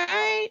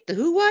 Right. The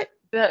who what?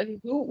 The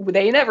who?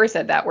 They never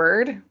said that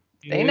word.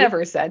 They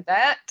never said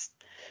that.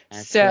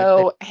 That's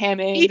so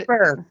Hammond.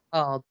 Keeper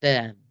called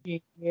them.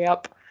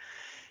 Yep.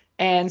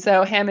 And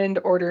so Hammond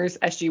orders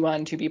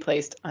SG1 to be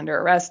placed under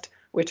arrest.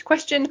 Which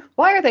question?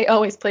 Why are they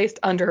always placed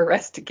under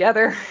arrest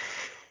together?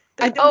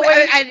 I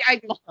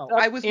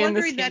was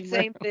wondering that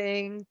same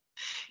thing.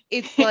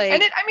 It's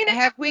like,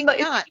 have we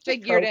not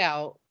figured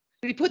out?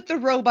 We put the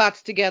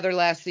robots together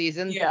last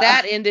season. Yeah.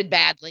 That ended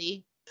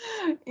badly.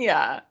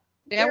 Yeah.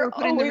 Now we're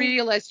putting the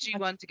real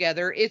SG1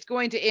 together. It's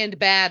going to end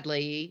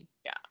badly.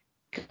 Yeah.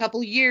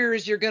 Couple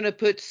years, you're going to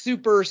put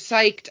super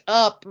psyched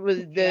up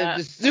with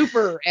the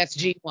super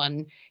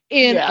SG1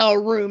 in a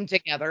room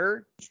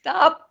together.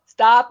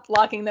 Stop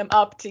locking them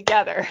up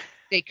together.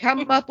 They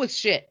come up with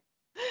shit.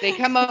 They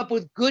come up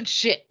with good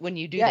shit when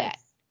you do that.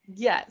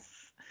 Yes.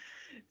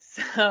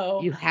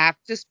 So you have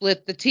to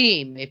split the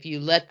team. If you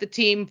let the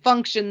team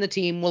function, the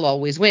team will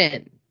always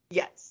win.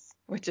 Yes,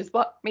 which is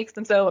what makes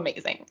them so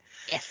amazing.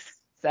 Yes.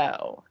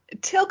 So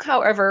Tilk,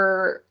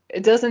 however,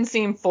 doesn't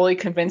seem fully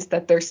convinced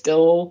that they're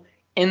still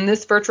in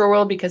this virtual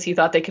world because he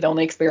thought they could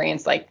only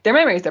experience their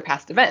memories, their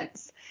past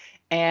events.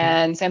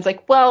 And Sam's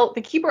like, well,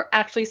 the Keeper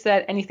actually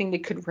said anything they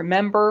could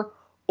remember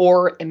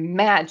or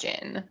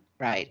imagine.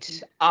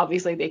 Right.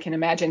 Obviously, they can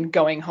imagine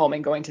going home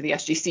and going to the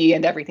SGC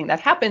and everything that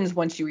happens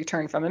once you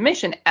return from a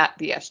mission at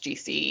the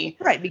SGC.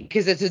 Right,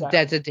 because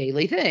that's a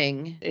daily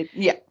thing.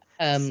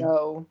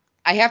 So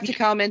I have to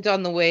comment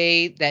on the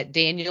way that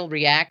Daniel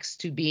reacts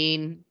to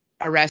being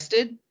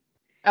arrested.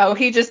 Oh,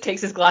 he just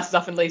takes his glasses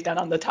off and lays down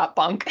on the top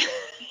bunk.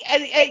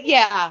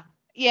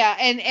 Yeah,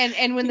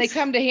 and when they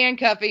come to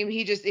handcuff him,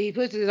 he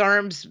puts his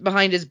arms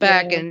behind his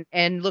back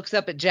and looks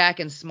up at Jack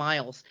and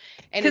smiles.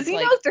 Because he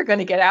knows they're going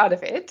to get out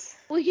of it.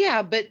 Well,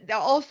 yeah, but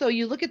also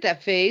you look at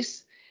that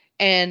face,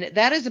 and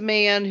that is a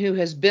man who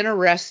has been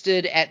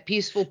arrested at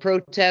peaceful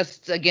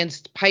protests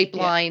against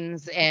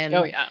pipelines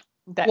and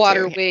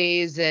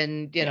waterways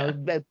and,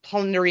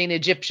 plundering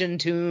Egyptian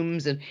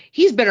tombs, and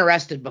he's been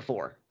arrested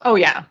before. Oh,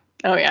 yeah.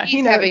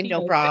 He's having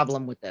no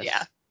problem with this.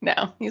 Yeah.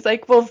 No, he's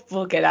like,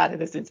 we'll get out of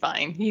this. It's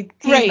fine. He's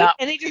not.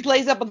 And he just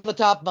lays up on the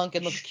top bunk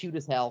and looks cute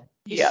as hell.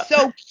 He's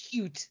so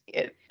cute.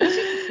 He's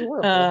just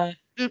adorable.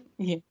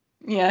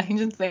 Yeah, he's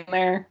just sitting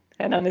there,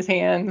 head on his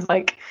hands,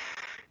 like,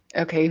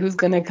 okay, who's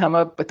gonna come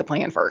up with the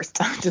plan first?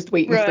 Just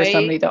waiting for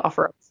somebody to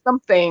offer up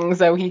something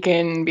so he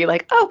can be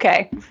like,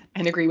 okay,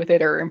 and agree with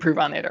it or improve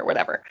on it or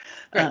whatever.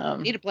 Right.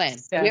 Need a plan.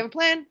 Do we have a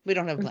plan? We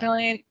don't have a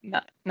plan.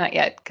 Not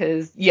yet,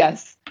 because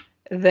yes,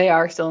 they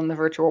are still in the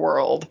virtual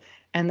world.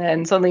 And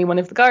then suddenly one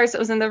of the guards that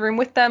was in the room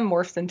with them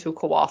morphs into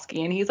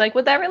Kowalski. And he's like,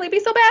 would that really be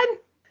so bad?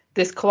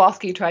 This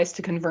Kowalski tries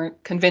to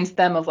convince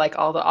them of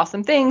all the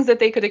awesome things that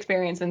they could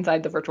experience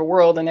inside the virtual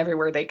world and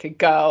everywhere they could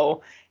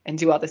go and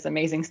do all this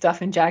amazing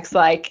stuff. And Jack's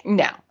like,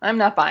 no, I'm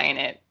not buying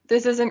it.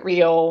 this isn't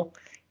real.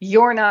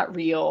 You're not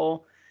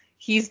real.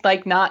 He's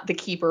like not the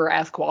keeper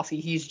as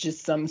Kowalski. He's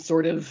just some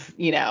sort of,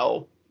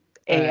 Right.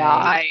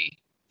 AI,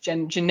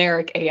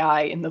 generic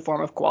AI in the form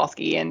of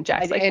Kowalski. And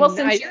Jack's like, well, And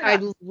since you're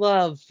not. I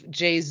love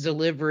Jay's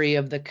delivery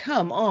of the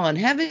come on,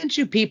 haven't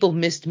you people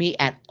missed me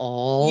at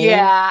all?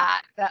 Yeah,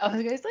 that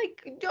was guy's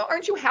like,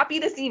 aren't you happy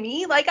to see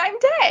me? Like I'm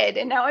dead,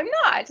 and now I'm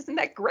not. Isn't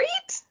that great?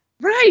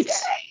 Yay! Right.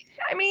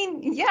 I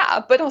mean,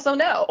 yeah, but also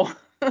no.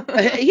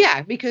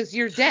 Yeah, because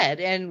you're dead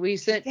and we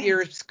sent Yes.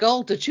 your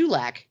skull to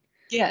Chulak.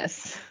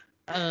 Yes.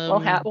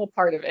 Um, Well,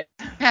 part of it.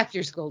 half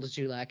your skull to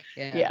Chulak.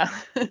 Yeah.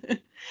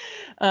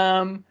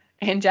 Yeah.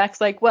 And Jack's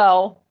like,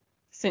 well,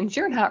 since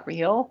you're not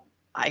real,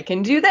 I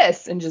can do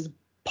this, and just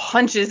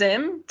punches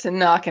him to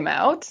knock him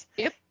out.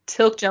 Yep.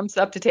 Tilk jumps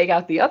up to take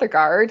out the other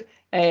guard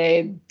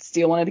and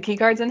steal one of the key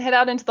cards and head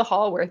out into the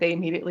hall where they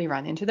immediately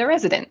run into their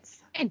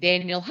residence. And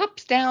Daniel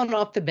hops down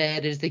off the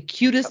bed. It is the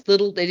cutest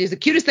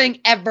thing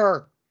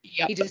ever.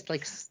 Yep. He just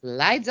like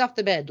slides off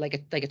the bed like a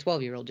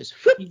 12-year-old, just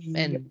whoop, Yep.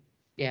 and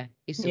yeah,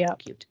 he's so Yep.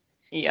 cute.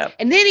 Yep.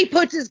 And then he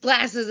puts his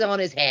glasses on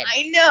his head.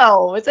 I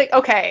know. It's like,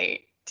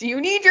 okay, do you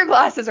need your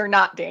glasses or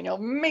not, Daniel?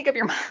 Make up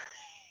your mind.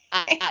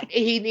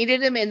 He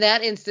needed him in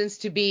that instance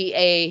to be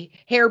a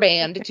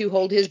hairband to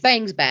hold his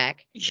bangs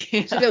back,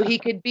 Yeah. so he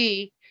could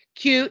be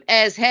cute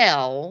as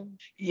hell.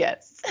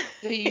 Yes.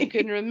 So you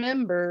can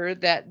remember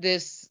that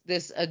this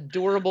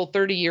adorable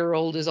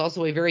 30-year-old is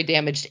also a very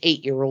damaged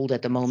 8-year-old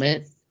at the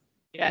moment.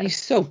 Yes. And he's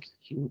so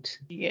cute.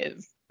 He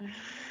is.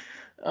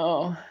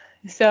 Oh.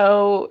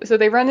 So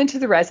they run into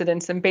the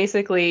residence, and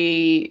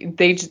basically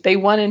they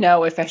want to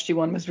know if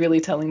SG1 was really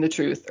telling the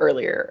truth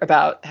earlier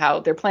about how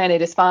their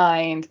planet is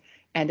fine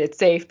and it's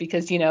safe,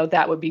 because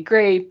that would be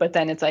great, but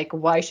then it's like,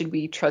 why should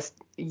we trust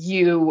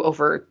you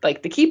over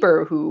like the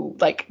keeper who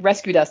like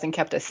rescued us and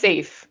kept us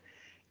safe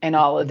and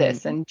all of this?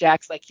 Mm-hmm. And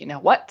Jack's like, you know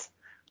what?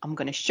 I'm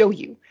going to show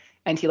you.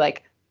 And he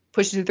like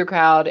pushes through the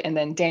crowd, and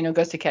then Daniel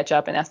goes to catch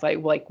up and asks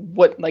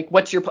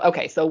what's your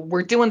okay, so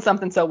we're doing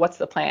something, so what's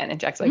the plan? And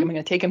Jack's like, Mm-hmm. I'm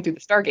going to take him through the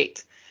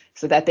Stargate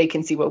so that they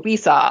can see what we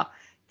saw,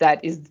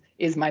 that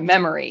is my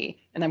memory,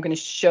 and I'm going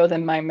to show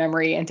them my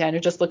memory. And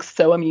Daniel just looks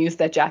so amused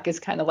that Jack is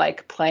kind of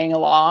like playing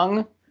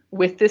along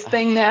with this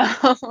thing now.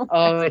 Oh,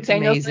 So it's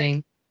Daniel's like,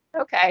 amazing.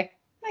 okay,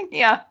 like,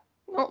 yeah,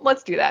 well,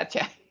 let's do that,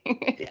 Jack.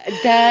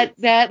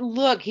 That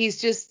look,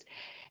 he's just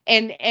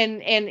and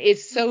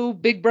it's so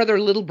big brother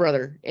little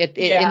brother in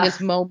Yeah, this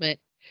moment,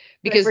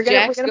 like because we're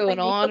Jack's gonna play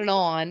going make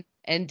on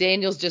and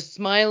Daniel's just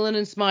smiling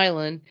and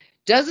smiling,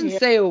 doesn't yeah,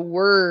 say a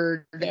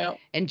word, no.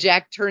 and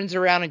Jack turns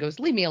around and goes,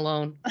 leave me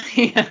alone.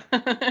 Yeah.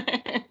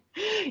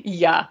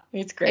 Yeah,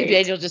 it's And great.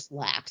 Daniel just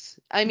laughs.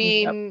 I Yep.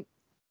 mean,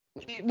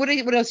 what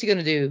else are you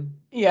gonna do?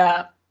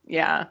 Yeah.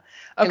 Yeah.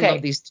 I love Okay.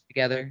 these two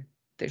together.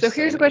 They're So so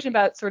here's a question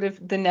amazing. about sort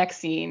of the next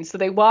scene. So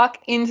they walk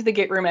into the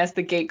gate room as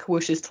the gate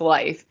whooshes to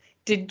life.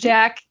 Did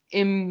Jack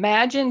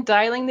imagine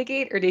dialing the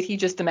gate, or did he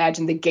just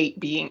imagine the gate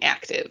being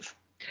active?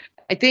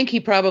 I think he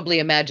probably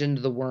imagined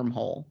the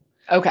wormhole.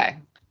 Okay.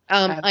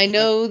 I That's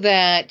know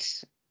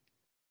that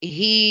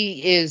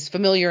he is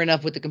familiar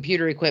enough with the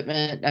computer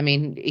equipment. I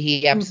mean,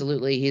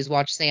 he's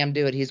watched Sam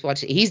do it. He's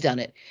done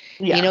it.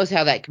 He yeah. knows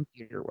how that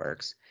computer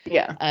works.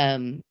 Yeah.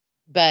 Um,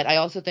 but I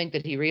also think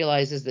that he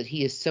realizes that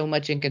he is so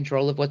much in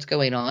control of what's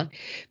going on,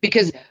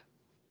 because Yeah.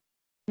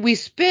 we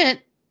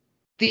spent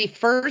the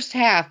first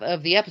half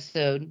of the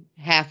episode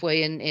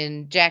halfway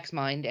in Jack's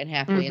mind and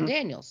halfway in Hmm.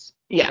 Daniel's,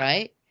 Yeah.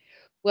 right?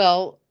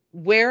 Well,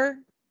 where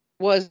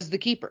was the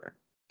keeper?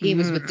 He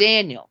was with Mm.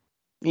 Daniel.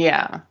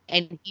 Yeah.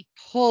 And he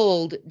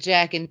pulled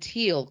Jack and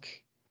Teal'c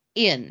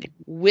in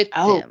with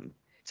Oh, them.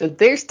 so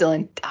they're still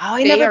in. Oh,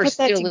 I They never are put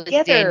that still in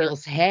together.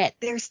 Daniel's head.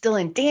 They're still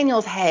in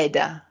Daniel's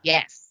head.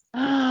 Yes.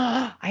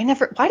 I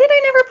never. Why did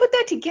I never put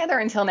that together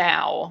until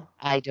now?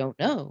 I don't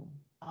know.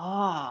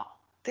 Oh,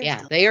 they're Yeah,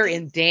 still they are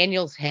in. in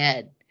Daniel's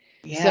head.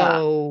 Yeah.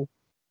 So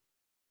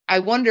I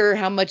wonder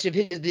how much of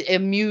his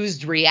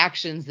amused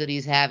reactions that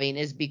he's having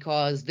is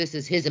because this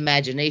is his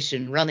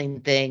imagination running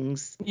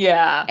things,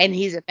 Yeah. and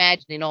he's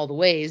imagining all the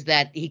ways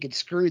that he could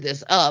screw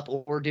this up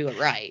or do it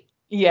right.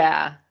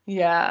 Yeah.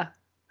 Yeah.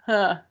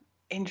 Huh.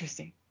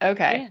 Interesting.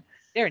 Okay. Yeah,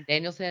 they're in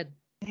Daniel's head.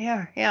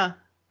 Yeah. Yeah.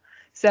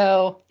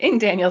 So in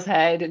Daniel's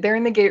head, they're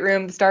in the gate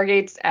room. The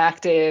Stargate's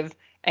active,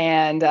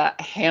 and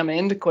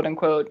Hammond, quote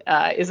unquote,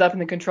 is up in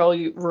the control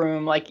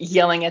room, like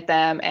yelling at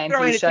them, and he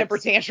Throwing a temper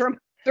shuts. tantrum.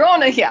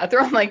 Throwing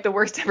like the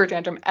worst temper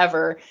tantrum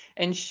ever,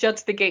 and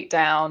shuts the gate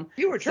down.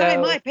 You were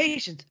trying my So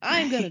patience.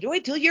 I'm going to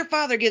wait till your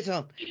father gets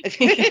home.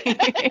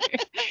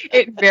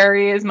 it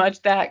very is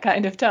much that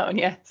kind of tone,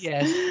 yes.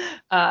 Yes.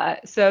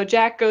 So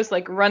Jack goes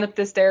like run up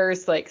the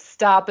stairs, like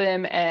stop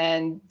him,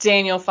 and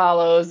Daniel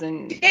follows,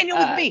 and Daniel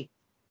with me.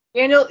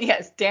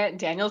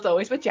 Daniel's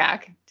always with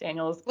Jack.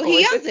 Daniel's Well, he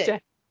always yells with it.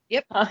 Jack.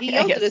 Yep. He I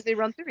yells it guess. as they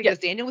run through. He Yes, goes,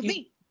 Daniel with he's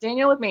me.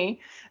 Daniel with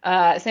me.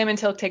 Sam and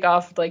Tilk take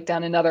off like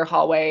down another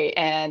hallway,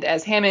 and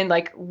as Hammond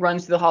like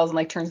runs through the halls and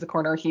like turns the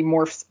corner, he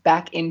morphs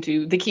back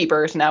into the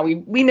Keeper. So now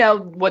we know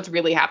what's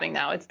really happening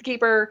now. It's the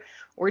Keeper,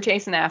 we're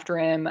chasing after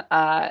him.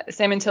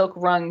 Sam and Tilk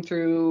run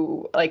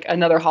through like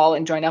another hall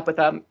and join up with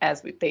them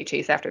as they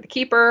chase after the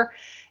Keeper.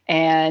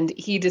 And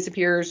he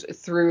disappears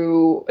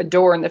through a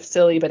door in the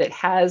facility, but it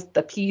has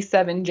the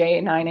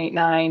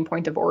P7J989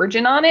 point of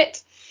origin on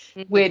it.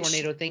 The Which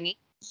tornado thingy.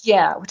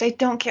 Yeah, which I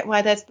don't get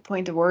why that's the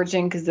point of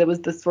origin, because it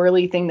was the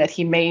swirly thing that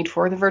he made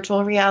for the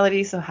virtual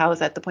reality. So how is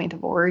that the point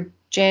of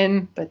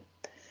origin? But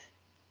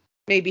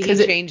maybe he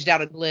changed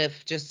out a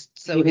glyph just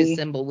so his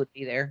symbol would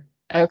be there.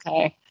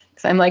 Okay.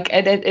 Because I'm like,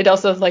 it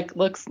also like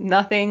looks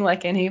nothing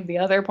like any of the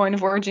other point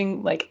of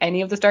origin, like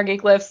any of the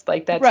Stargate glyphs.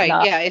 Like that's right.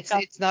 Not, yeah,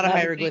 it's not a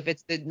hieroglyph.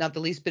 It's not the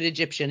least bit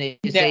Egyptian.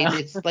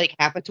 It's like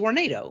half a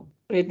tornado.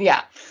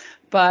 Yeah.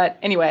 But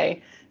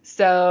anyway,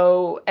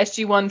 so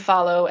SG1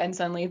 follow, and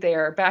suddenly they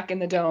are back in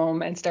the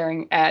dome and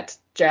staring at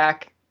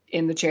Jack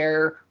in the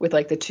chair with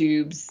like the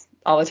tubes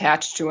all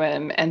attached to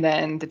him. And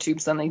then the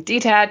tubes suddenly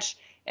detach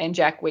and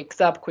Jack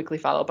wakes up, quickly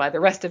followed by the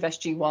rest of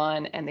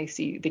SG1, and they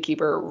see the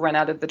Keeper run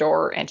out of the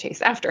door and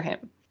chase after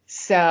him.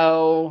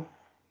 So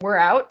we're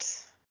out.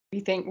 We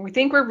think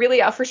we're really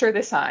out for sure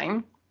this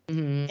time.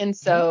 Mm-hmm. And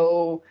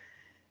so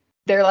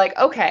they're like,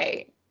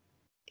 okay,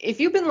 if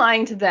you've been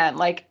lying to them,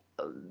 like,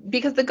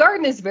 because the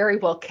garden is very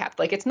well kept.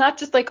 Like, it's not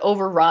just like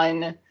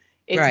overrun.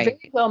 It's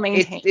very well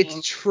maintained.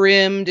 It's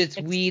trimmed. It's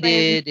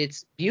weeded.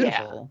 It's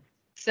beautiful. Yeah.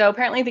 So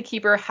apparently the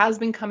Keeper has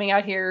been coming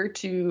out here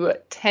to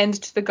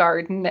tend to the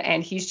garden,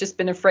 and he's just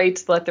been afraid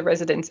to let the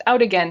residents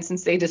out again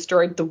since they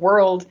destroyed the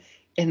world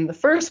in the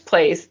first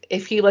place.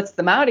 If he lets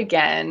them out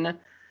again,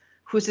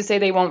 who's to say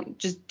they won't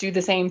just do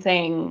the same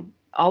thing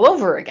all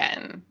over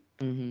again?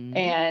 Mm-hmm.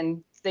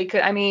 And they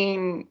could, I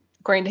mean,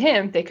 according to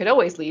him, they could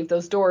always leave.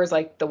 Those doors,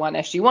 like the one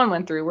SG1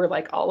 went through, were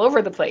like all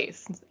over the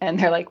place. And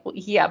they're like, well,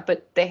 yeah,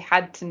 but they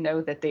had to know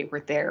that they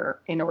were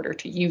there in order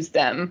to use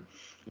them.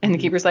 And the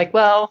Keeper's like,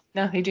 well,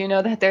 no, they do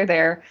know that they're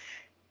there.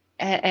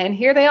 And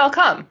here they all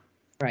come.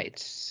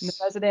 Right. And the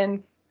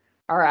residents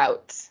are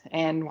out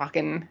and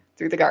walking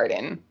through the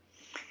garden.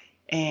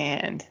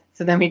 And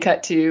so then we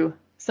cut to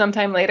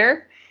sometime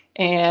later,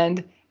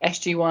 and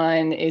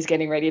SG1 is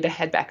getting ready to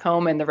head back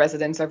home, and the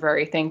residents are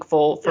very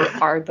thankful for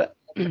our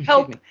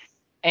help.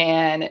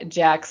 And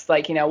Jack's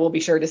like, we'll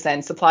be sure to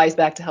send supplies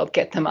back to help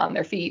get them on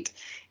their feet.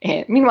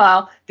 And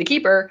meanwhile, the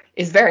Keeper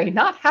is very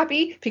not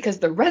happy because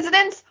the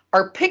residents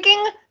are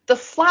picking the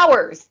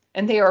flowers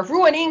and they are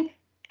ruining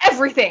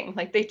everything.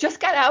 Like, they just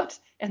got out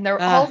and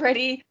they're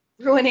already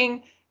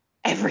ruining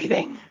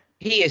everything.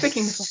 He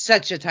is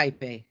such a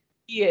type A.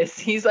 He is.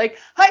 He's like,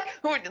 hi.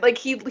 Like,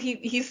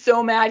 he's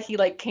so mad he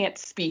like can't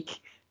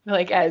speak.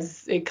 Like,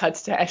 as it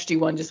cuts to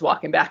SG1 just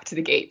walking back to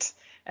the gate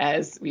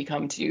as we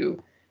come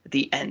to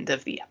the end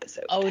of the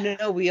episode. Oh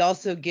no, we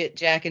also get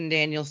Jack and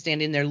Daniel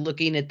standing there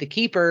looking at the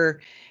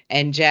Keeper,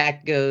 and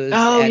Jack goes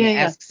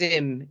asks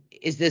him,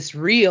 is this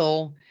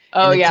real?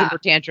 And the temper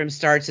tantrum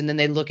starts, and then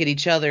they look at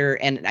each other,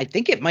 and I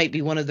think it might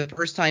be one of the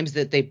first times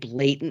that they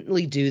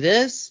blatantly do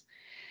this,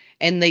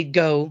 and they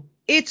go,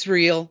 it's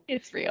real.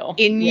 It's real.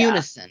 In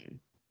unison.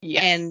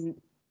 Yes.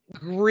 And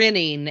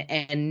grinning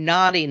and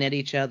nodding at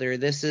each other.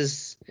 This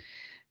is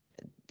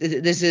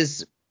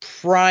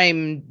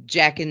prime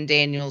Jack and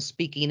Daniel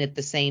speaking at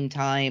the same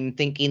time,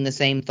 thinking the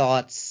same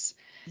thoughts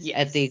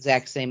at the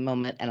exact same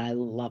moment, and I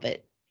love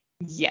it.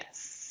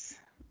 Yes.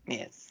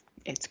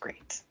 It's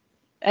great.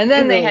 And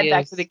then they head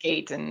back to the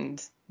gate and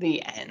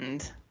the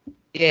end.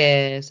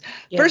 Yes.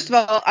 First of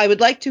all, I would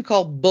like to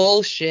call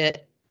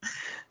bullshit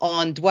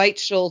on Dwight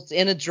Schultz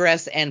in a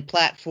dress and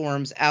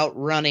platforms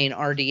outrunning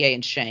RDA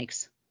and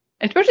Shanks.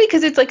 Especially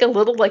because it's like a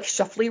little like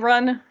shuffly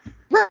run.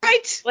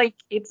 Right. Like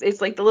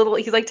it's like the little,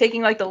 he's like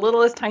taking like the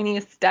littlest,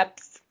 tiniest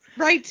steps.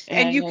 Right.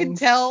 And you can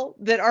tell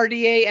that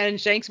RDA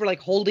and Shanks were like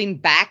holding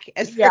back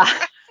as they're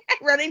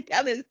running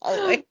down this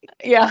hallway.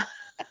 Yeah.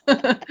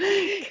 And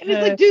he's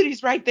like, dude,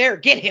 he's right there.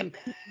 Get him.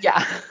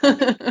 Yeah.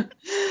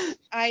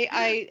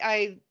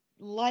 I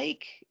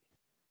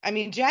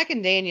mean, Jack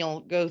and Daniel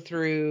go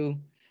through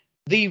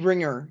the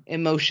ringer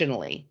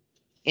emotionally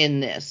in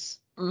this.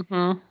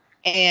 Mm-hmm.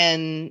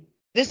 And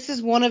this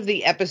is one of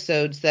the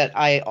episodes that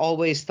I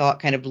always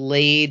thought kind of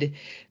laid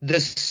the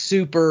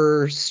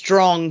super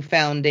strong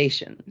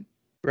foundation,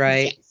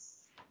 right?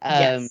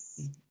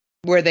 Yes.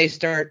 Where they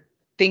start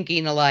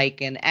thinking alike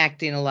and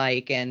acting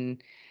alike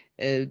and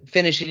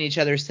finishing each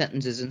other's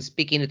sentences and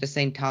speaking at the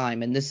same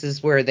time. And this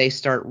is where they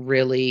start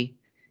really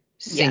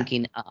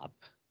syncing up.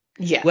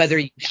 Yes. Whether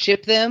you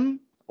ship them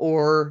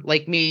or,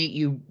 like me,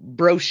 you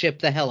bro ship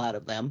the hell out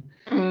of them.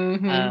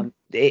 Mm-hmm.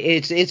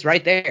 It's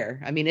right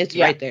there. I mean, it's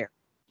right there.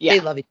 Yeah. They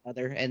love each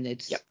other, and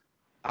it's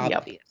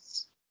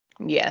obvious.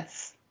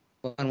 Yes.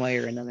 One way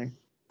or another.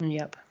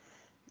 Yep.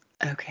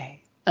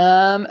 Okay.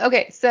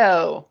 Okay,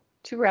 so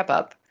to wrap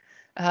up,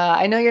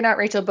 I know you're not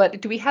Rachael,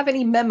 but do we have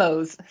any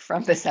memos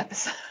from this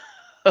episode?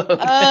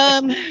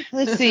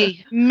 Let's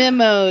see.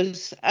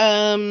 Memos.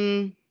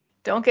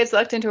 Don't get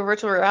sucked into a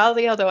virtual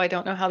reality, although I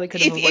don't know how they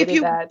could have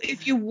avoided that.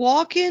 If you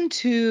walk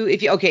into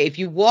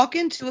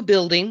a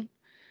building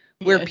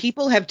where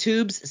people have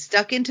tubes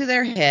stuck into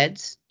their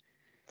heads,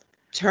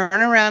 turn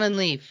around and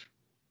leave.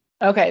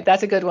 Okay,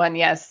 that's a good one.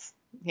 Yes.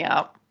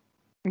 Yeah.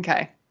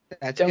 Okay.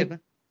 That's a good Don't one.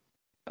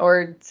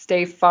 or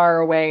stay far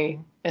away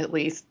at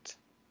least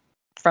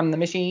from the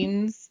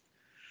machines.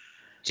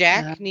 Uh,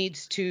 Jack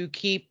needs to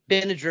keep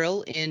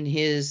Benadryl in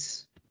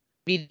his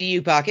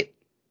BDU pocket.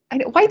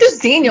 why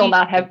does He Daniel needs,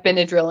 not have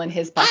Benadryl in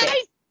his pocket?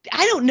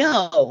 I don't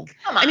know.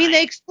 Come I mean, on.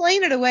 they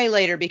explain it away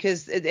later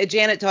because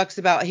Janet talks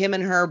about him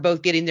and her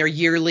both getting their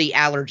yearly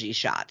allergy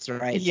shots,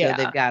 right? So they've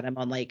Yeah. got him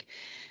on like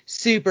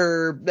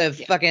super Yeah.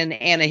 fucking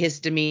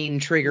antihistamine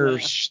trigger Yeah.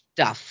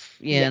 stuff,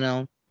 Yeah. you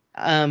know.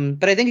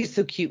 But I think it's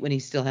so cute when he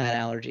still had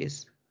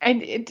allergies.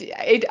 And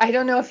I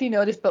don't know if you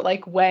noticed, but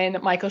like when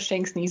Michael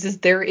Shanks sneezes,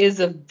 there is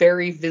a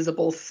very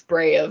visible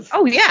spray of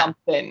Oh yeah.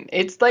 something. Oh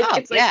It's like,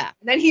 yeah.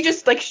 and then he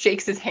just like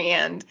shakes his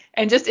hand,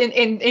 and just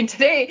in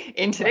today's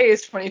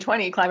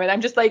 2020 climate,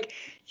 I'm just like,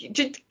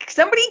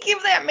 somebody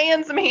give that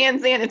man some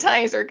hand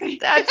sanitizer because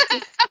that's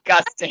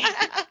disgusting.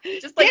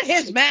 Just like Get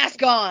his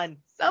mask on.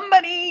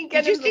 somebody Did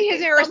get you him see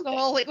his something.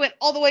 aerosol? It went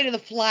all the way to the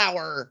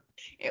flower.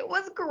 It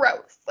was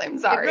gross. I'm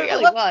It sorry. I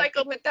really love was.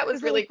 Michael, but that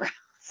was really gross.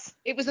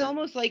 It was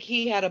almost like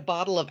he had a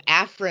bottle of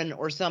Afrin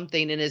or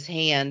something in his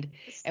hand,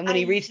 and when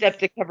he I reached up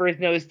to cover his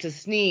nose to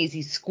sneeze,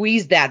 he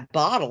squeezed that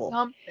bottle.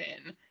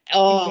 something.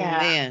 Oh Yeah.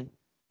 man,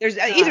 there's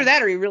either God.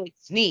 that or he really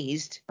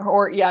sneezed.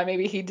 Or yeah,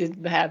 maybe he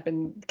did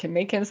happen can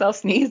make himself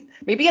sneeze.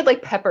 Maybe he had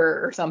like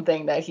pepper or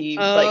something that he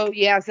Oh like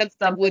yeah, something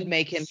that would something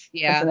make him.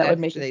 Yeah, something that would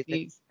that's make him they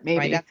sneeze. find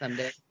Maybe. out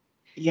someday.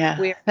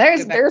 Yeah. We have to go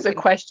back There's a to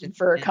question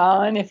for it.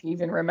 Khan if he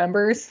even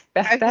remembers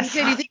I back was that gonna say, do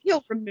you far. think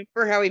he'll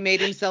remember how he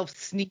made himself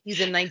sneeze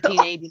in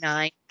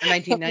 1989 or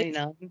He'll be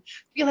 1999?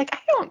 like, I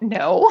don't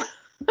know.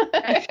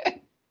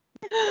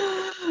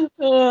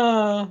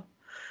 Oh,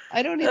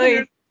 I don't even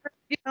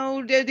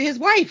remember. I, His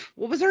wife.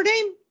 What was her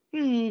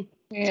name?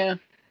 yeah.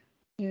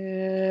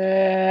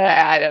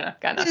 I don't know.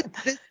 Got This,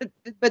 nothing.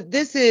 this, but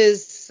this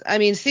is, I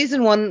mean,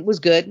 season one was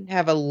good.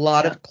 Have a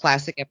lot Yeah. of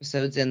classic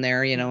episodes in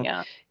there,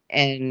 Yeah.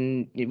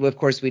 and of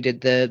course we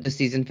did the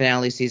season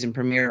finale, season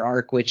premiere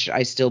arc, which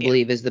I still Yeah.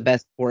 believe is the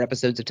best 4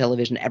 episodes of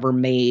television ever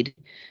made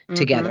Mm-hmm.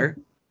 together.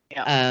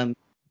 Yeah. Um,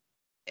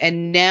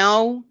 and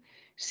now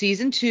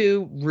season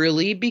two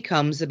really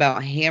becomes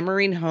about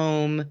hammering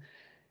home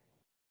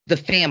the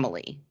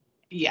family.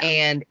 Yeah.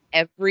 And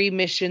every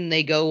mission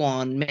they go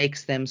on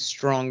makes them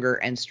stronger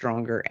and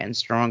stronger and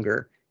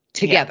stronger Yeah.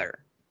 together.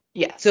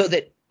 So Yes.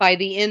 that by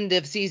the end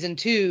of season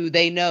two,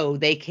 they know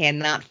they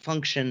cannot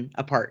function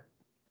apart,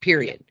 Yeah.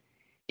 period.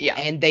 Yeah.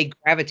 And they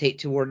gravitate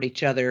toward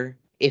each other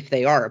if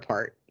they are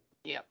apart.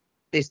 Yeah.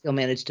 They still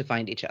manage to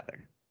find each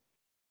other.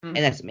 And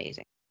Mm-hmm. that's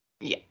amazing.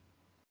 Yeah.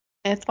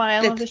 That's why I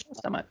love That's the show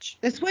so much.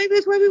 that's why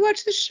we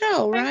watch the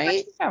show, I watch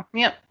right? the show.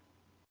 Yeah.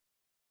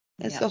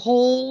 That's Yeah. the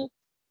whole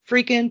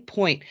freaking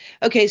point.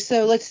 Okay,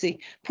 so let's see.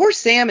 Poor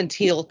Sam and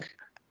Teal'c.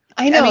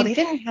 I I know mean, they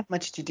didn't have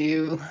much to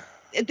do.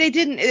 they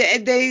didn't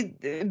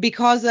they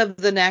because of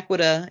the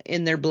naquita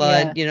in their Yeah.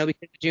 blood, because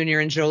Junior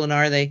and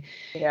Jolinar,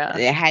 Yeah.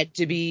 they had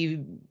to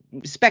be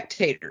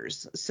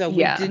spectators, so we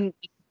Yeah. didn't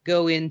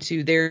go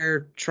into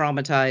their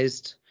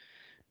traumatized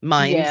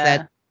minds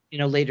that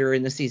Yeah. later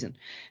in the season.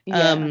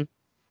 Yeah. um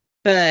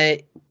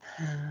but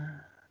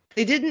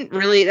they didn't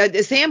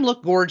really. Sam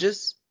looked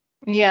gorgeous.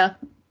 Yeah.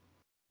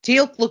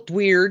 Teal'c looked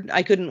weird.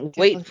 I couldn't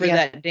wait for Yeah.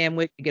 that damn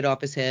wig to get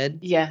off his head.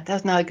 Yeah.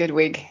 That's not a good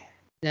wig.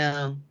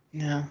 No.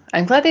 No.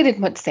 I'm glad they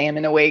didn't put Sam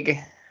in a wig.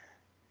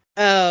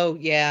 Oh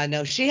yeah,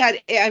 no, she had,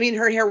 I mean,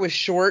 her hair was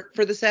short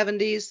for the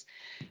 70s,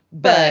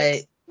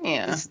 But but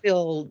yeah.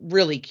 still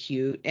really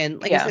cute.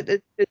 And like I Yeah. said,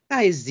 the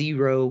size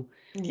zero,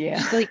 Yeah.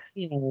 just like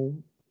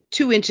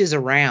 2 inches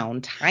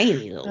around, tiny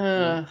little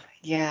thing.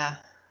 Yeah.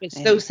 It's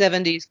so Yeah.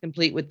 70s,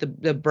 complete with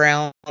the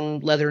brown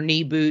leather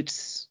knee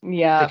boots, the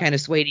Yeah. kind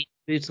of suede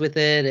boots with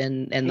it,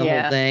 and the whole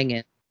Yeah. thing.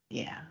 And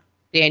Yeah.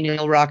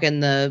 Daniel rocking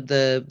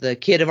the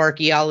kid of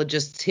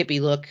archaeologists hippie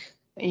look.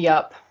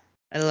 Yup.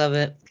 I love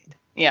it.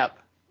 Yup.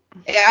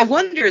 I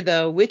wonder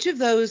though, which of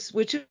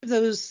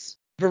those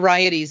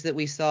varieties that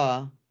we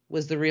saw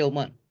was the real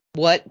one?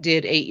 What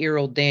did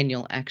 8-year-old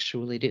Daniel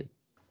actually do?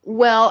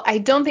 Well, I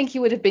don't think he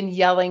would have been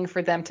yelling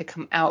for them to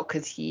come out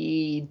because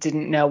he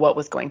didn't know what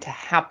was going to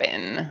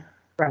happen.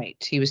 Right.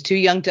 He was too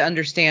young to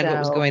understand what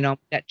was So, going on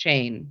with that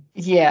chain.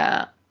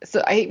 yeah.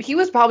 So he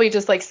was probably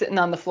just like sitting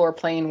on the floor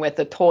playing with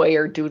a toy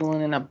or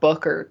doodling in a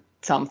book or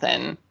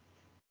something,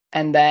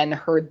 and then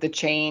heard the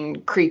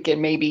chain creak and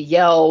maybe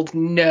yelled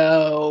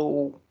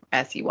no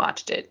as he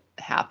watched it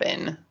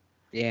happen.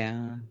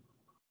 Yeah.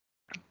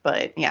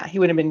 But yeah, he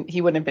wouldn't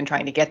have been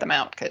trying to get them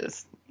out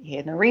because he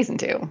had no reason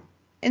to.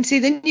 And see,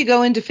 then you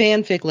go into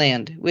fanfic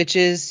land, which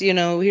is,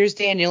 here's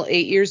Daniel,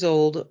 8 years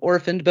old,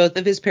 orphaned. Both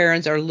of his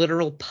parents are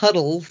literal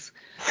puddles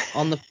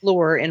on the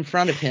floor in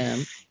front of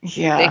him.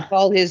 They Yeah.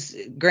 call his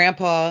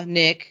grandpa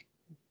Nick,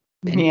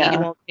 and he Yeah.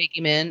 won't take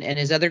him in, and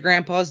his other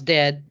grandpa's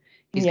dead.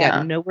 He's got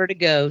Yeah. nowhere to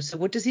go. So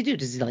what does he do?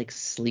 Does he like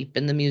sleep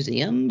in the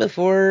museum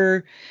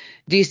before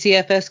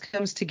DCFS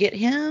comes to get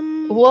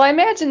him? Well, I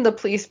imagine the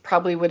police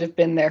probably would have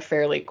been there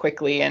fairly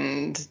quickly,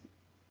 and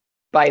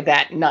by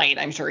that night,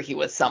 I'm sure he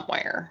was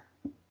somewhere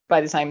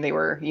by the time they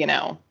were.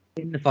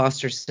 in the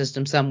foster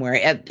system somewhere.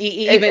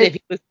 Even if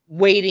he was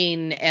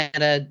waiting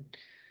at a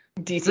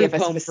group DCFS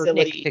home for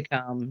Nick to facility.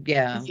 come.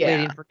 Yeah, Yeah.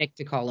 waiting for Nick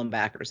to call him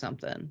back or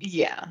something.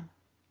 Yeah.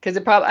 Because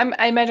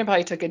I imagine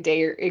probably took a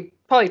day, or it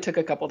probably took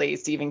a couple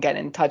days to even get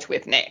in touch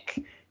with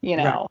Nick.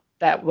 Right.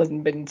 That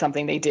wasn't been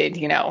something they did,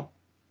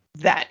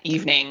 that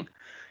evening,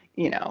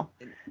 you know.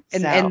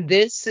 And So, and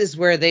this is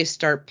where they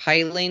start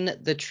piling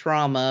the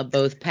trauma,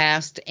 both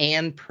past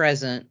and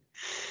present,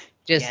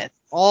 just yes.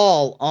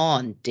 all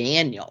on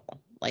Daniel.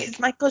 Because Like,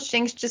 Michael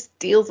Shanks just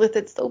deals with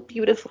it so oh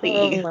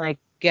beautifully. my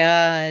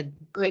God.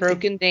 Good.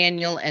 Broken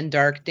Daniel and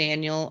Dark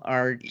Daniel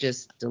are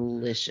just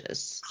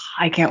delicious.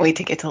 I can't wait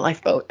to get to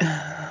Lifeboat.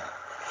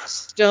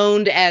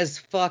 Stoned as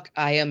fuck,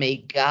 I am a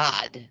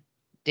god.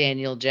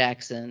 Daniel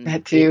Jackson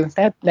That is too.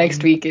 That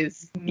next week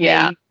is,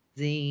 yeah.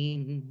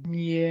 amazing.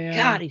 Yeah.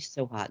 God, he's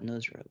so hot in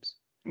those robes.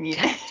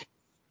 Yeah.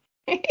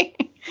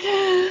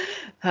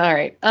 All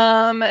right.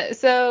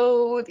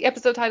 So the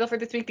episode title for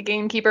this week, The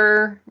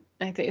Gamekeeper.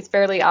 I think it's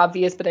fairly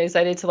obvious, but I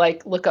decided to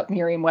look up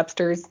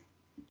Merriam-Webster's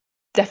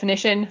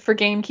definition for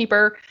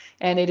gamekeeper,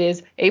 and it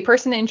is a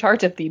person in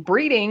charge of the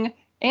breeding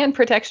and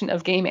protection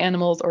of game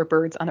animals or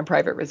birds on a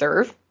private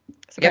reserve.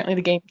 So Yep. apparently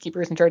the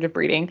gamekeeper is in charge of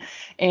breeding.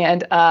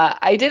 And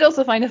I did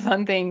also find a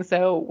fun thing.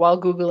 So while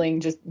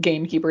Googling just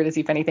gamekeeper to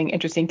see if anything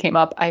interesting came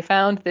up, I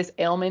found this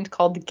ailment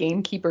called the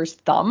gamekeeper's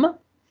thumb,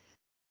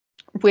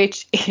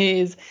 which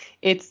is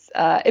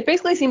it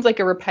basically seems like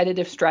a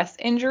repetitive stress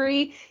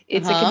injury.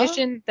 It's a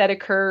condition that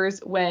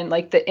occurs when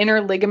the inner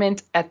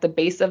ligament at the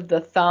base of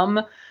the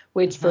thumb,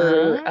 which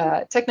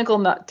for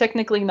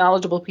technically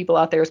knowledgeable people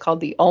out there is called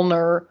the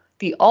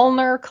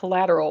ulnar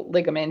collateral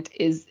ligament,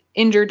 is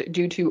injured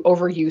due to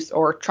overuse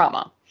or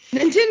trauma.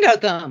 Nintendo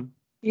thumb.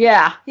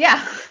 Yeah,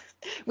 yeah.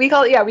 We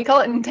call it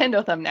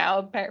Nintendo thumb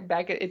now.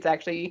 Back it's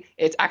actually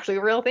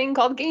a real thing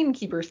called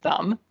gamekeeper's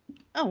thumb.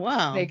 Oh,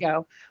 wow. There you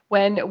go.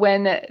 When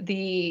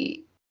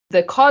the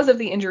cause of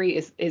the injury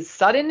is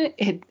sudden,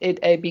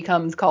 it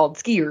becomes called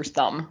skier's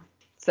thumb.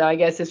 So I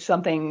guess if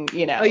something,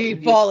 Oh, you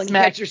fall and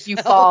catch yourself. You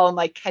fall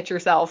and catch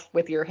yourself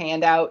with your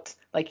hand out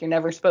like you're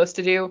never supposed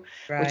to do,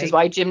 which is Right.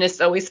 why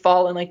gymnasts always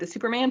fall in the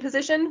Superman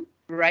position.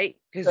 Right.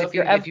 Because So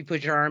if you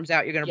put your arms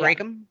out, you're going to yeah, break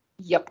them.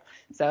 yep.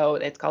 So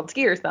it's called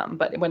skier's thumb,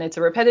 but when it's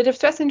a repetitive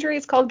stress injury,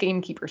 it's called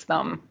gamekeeper's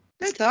thumb.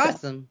 That's So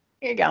awesome.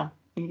 here you go.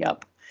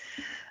 Yep.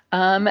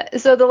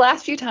 So the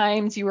last few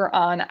times you were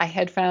on, I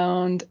had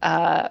found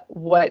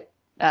what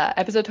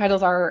episode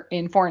titles are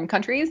in foreign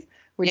countries.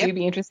 Would you Yep.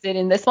 be interested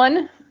in this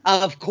one?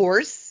 Of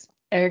course.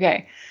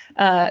 Okay.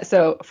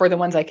 So for the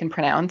ones I can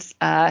pronounce,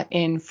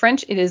 in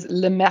French it is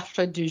Le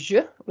Maître du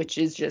Jeu, which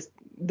is just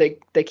the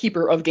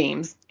keeper of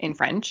games in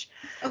French.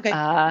 Okay.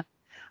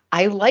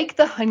 I like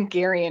the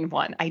Hungarian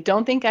one. I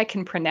don't think I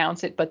can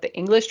pronounce it, but the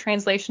English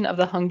translation of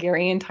the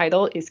Hungarian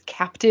title is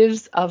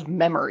Captives of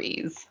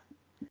Memories.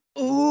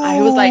 Ooh.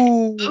 I was like,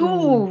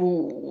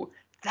 ooh,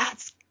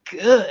 that's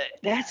good.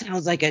 That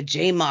sounds like a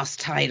JMOS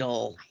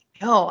title.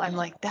 No, I'm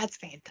like, that's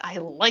fantastic. I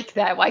like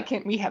that. Why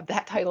can't we have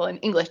that title in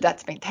English?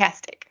 That's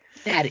fantastic.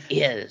 That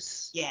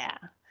is. Yeah.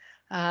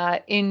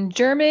 In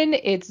German,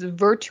 it's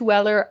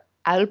Virtueller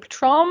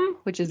Albtraum,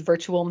 which is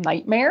virtual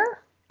nightmare.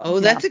 Oh,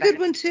 that's a good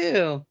one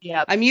too.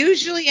 Yeah. I'm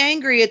usually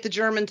angry at the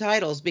German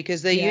titles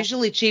because they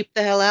usually cheap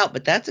the hell out,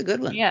 but that's a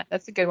good one. Yeah,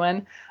 that's a good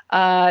one.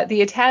 The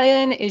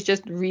Italian is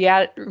just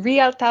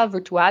Realtà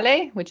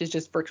Virtuale, which is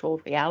just virtual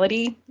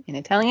reality in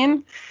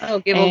Italian. Oh,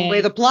 give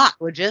away the plot,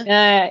 would you?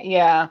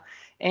 Yeah.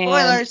 And,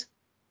 Spoilers.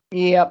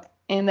 yep.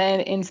 And then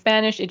in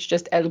Spanish, it's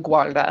just El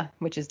Guarda,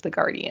 which is the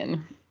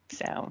guardian.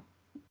 So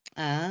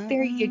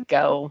there you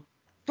go.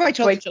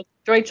 Deutschland.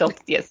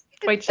 Yes.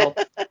 Deutschland.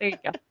 There you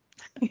go.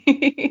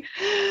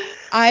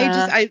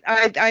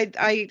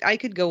 I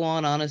could go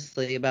on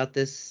honestly about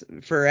this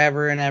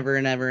forever and ever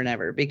and ever and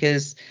ever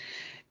because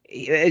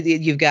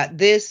you've got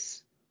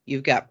this,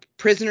 you've got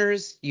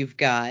prisoners, you've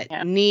got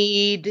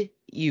need,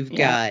 you've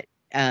got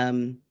I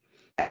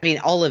mean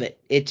all of it.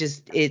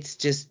 It's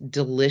just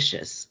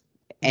delicious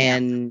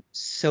and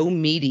so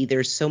meaty.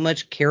 There's so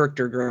much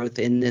character growth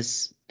in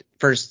this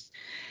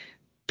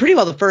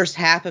the first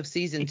half of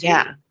season 2.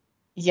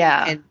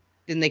 Yeah. And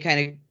then they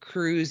kind of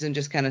cruise and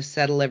just kind of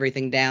settle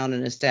everything down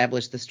and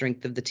establish the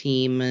strength of the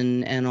team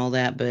and all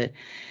that. But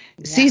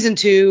season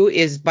 2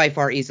 is by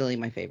far easily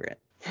my favorite.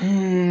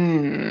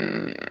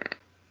 I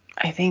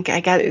think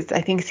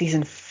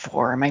season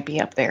 4 might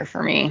be up there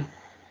for me.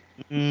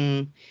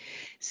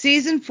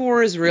 Season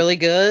 4 is really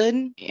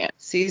good. Yeah.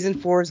 Season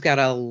 4's got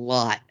a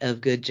lot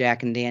of good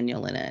Jack and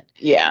Daniel in it.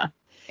 Yeah.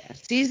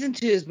 Season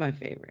 2 is my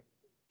favorite.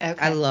 Okay.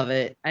 I love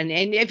it. And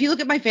if you look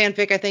at my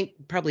fanfic, I think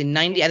probably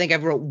 90. I think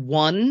I've wrote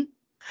 1.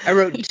 I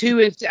wrote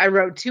 2. I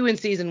wrote 2 in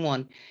season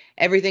 1.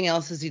 Everything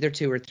else is either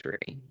 2 or 3.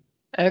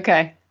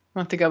 Okay.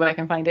 I'll have to go back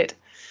and find it.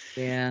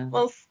 Yeah.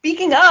 Well,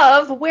 speaking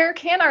of, where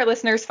can our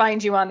listeners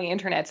find you on the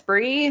internet,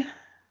 Bree?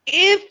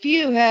 If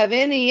you have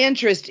any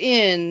interest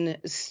in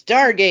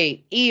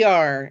Stargate,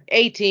 ER,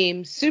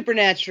 A-Team,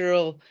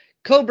 Supernatural,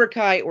 Cobra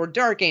Kai, or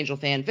Dark Angel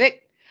fanfic,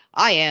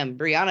 I am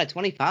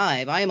Brianna25.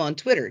 I am on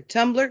Twitter,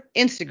 Tumblr,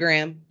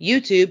 Instagram,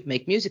 YouTube,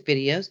 make music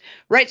videos,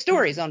 write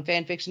stories on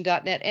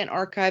fanfiction.net, and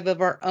archive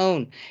of our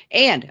own.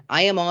 And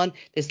I am on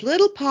this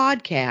little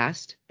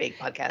podcast. Big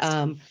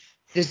podcast.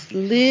 This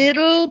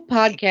little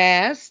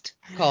podcast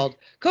called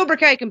Cobra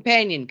Kai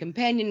Companion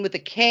with a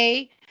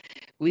K.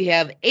 We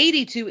have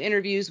 82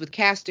 interviews with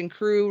cast and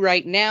crew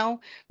right now.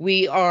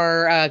 We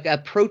are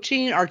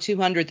approaching our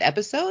 200th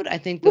episode. I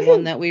think the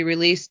one that we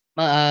released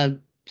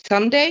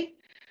Sunday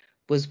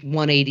was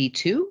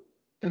 182.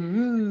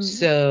 Ooh.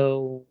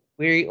 So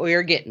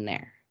we're getting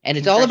there. And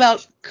it's all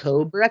about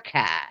Cobra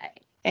Kai.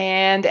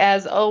 And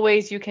as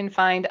always, you can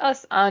find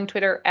us on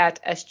Twitter at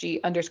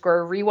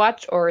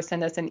SG_rewatch or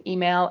send us an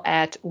email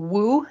at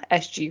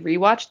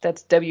SGRewatch.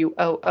 That's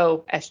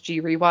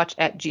WOOSGRewatch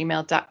at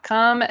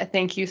gmail.com.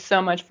 Thank you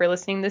so much for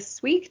listening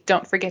this week.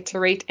 Don't forget to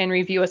rate and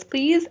review us,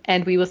 please.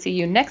 And we will see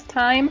you next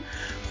time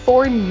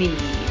for Need.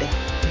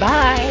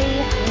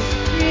 Bye.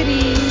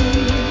 Pretty.